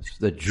lives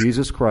that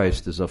Jesus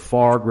Christ is a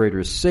far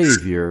greater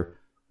Savior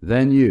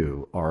than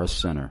you are a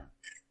sinner.